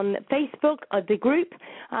show on Facebook, the group.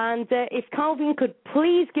 And if Calvin could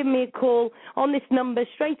please give me a call on this number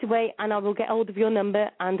straight away, and I will get hold of your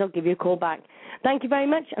number and I'll give you a call back. Thank you very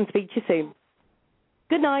much and speak to you soon.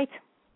 Good night.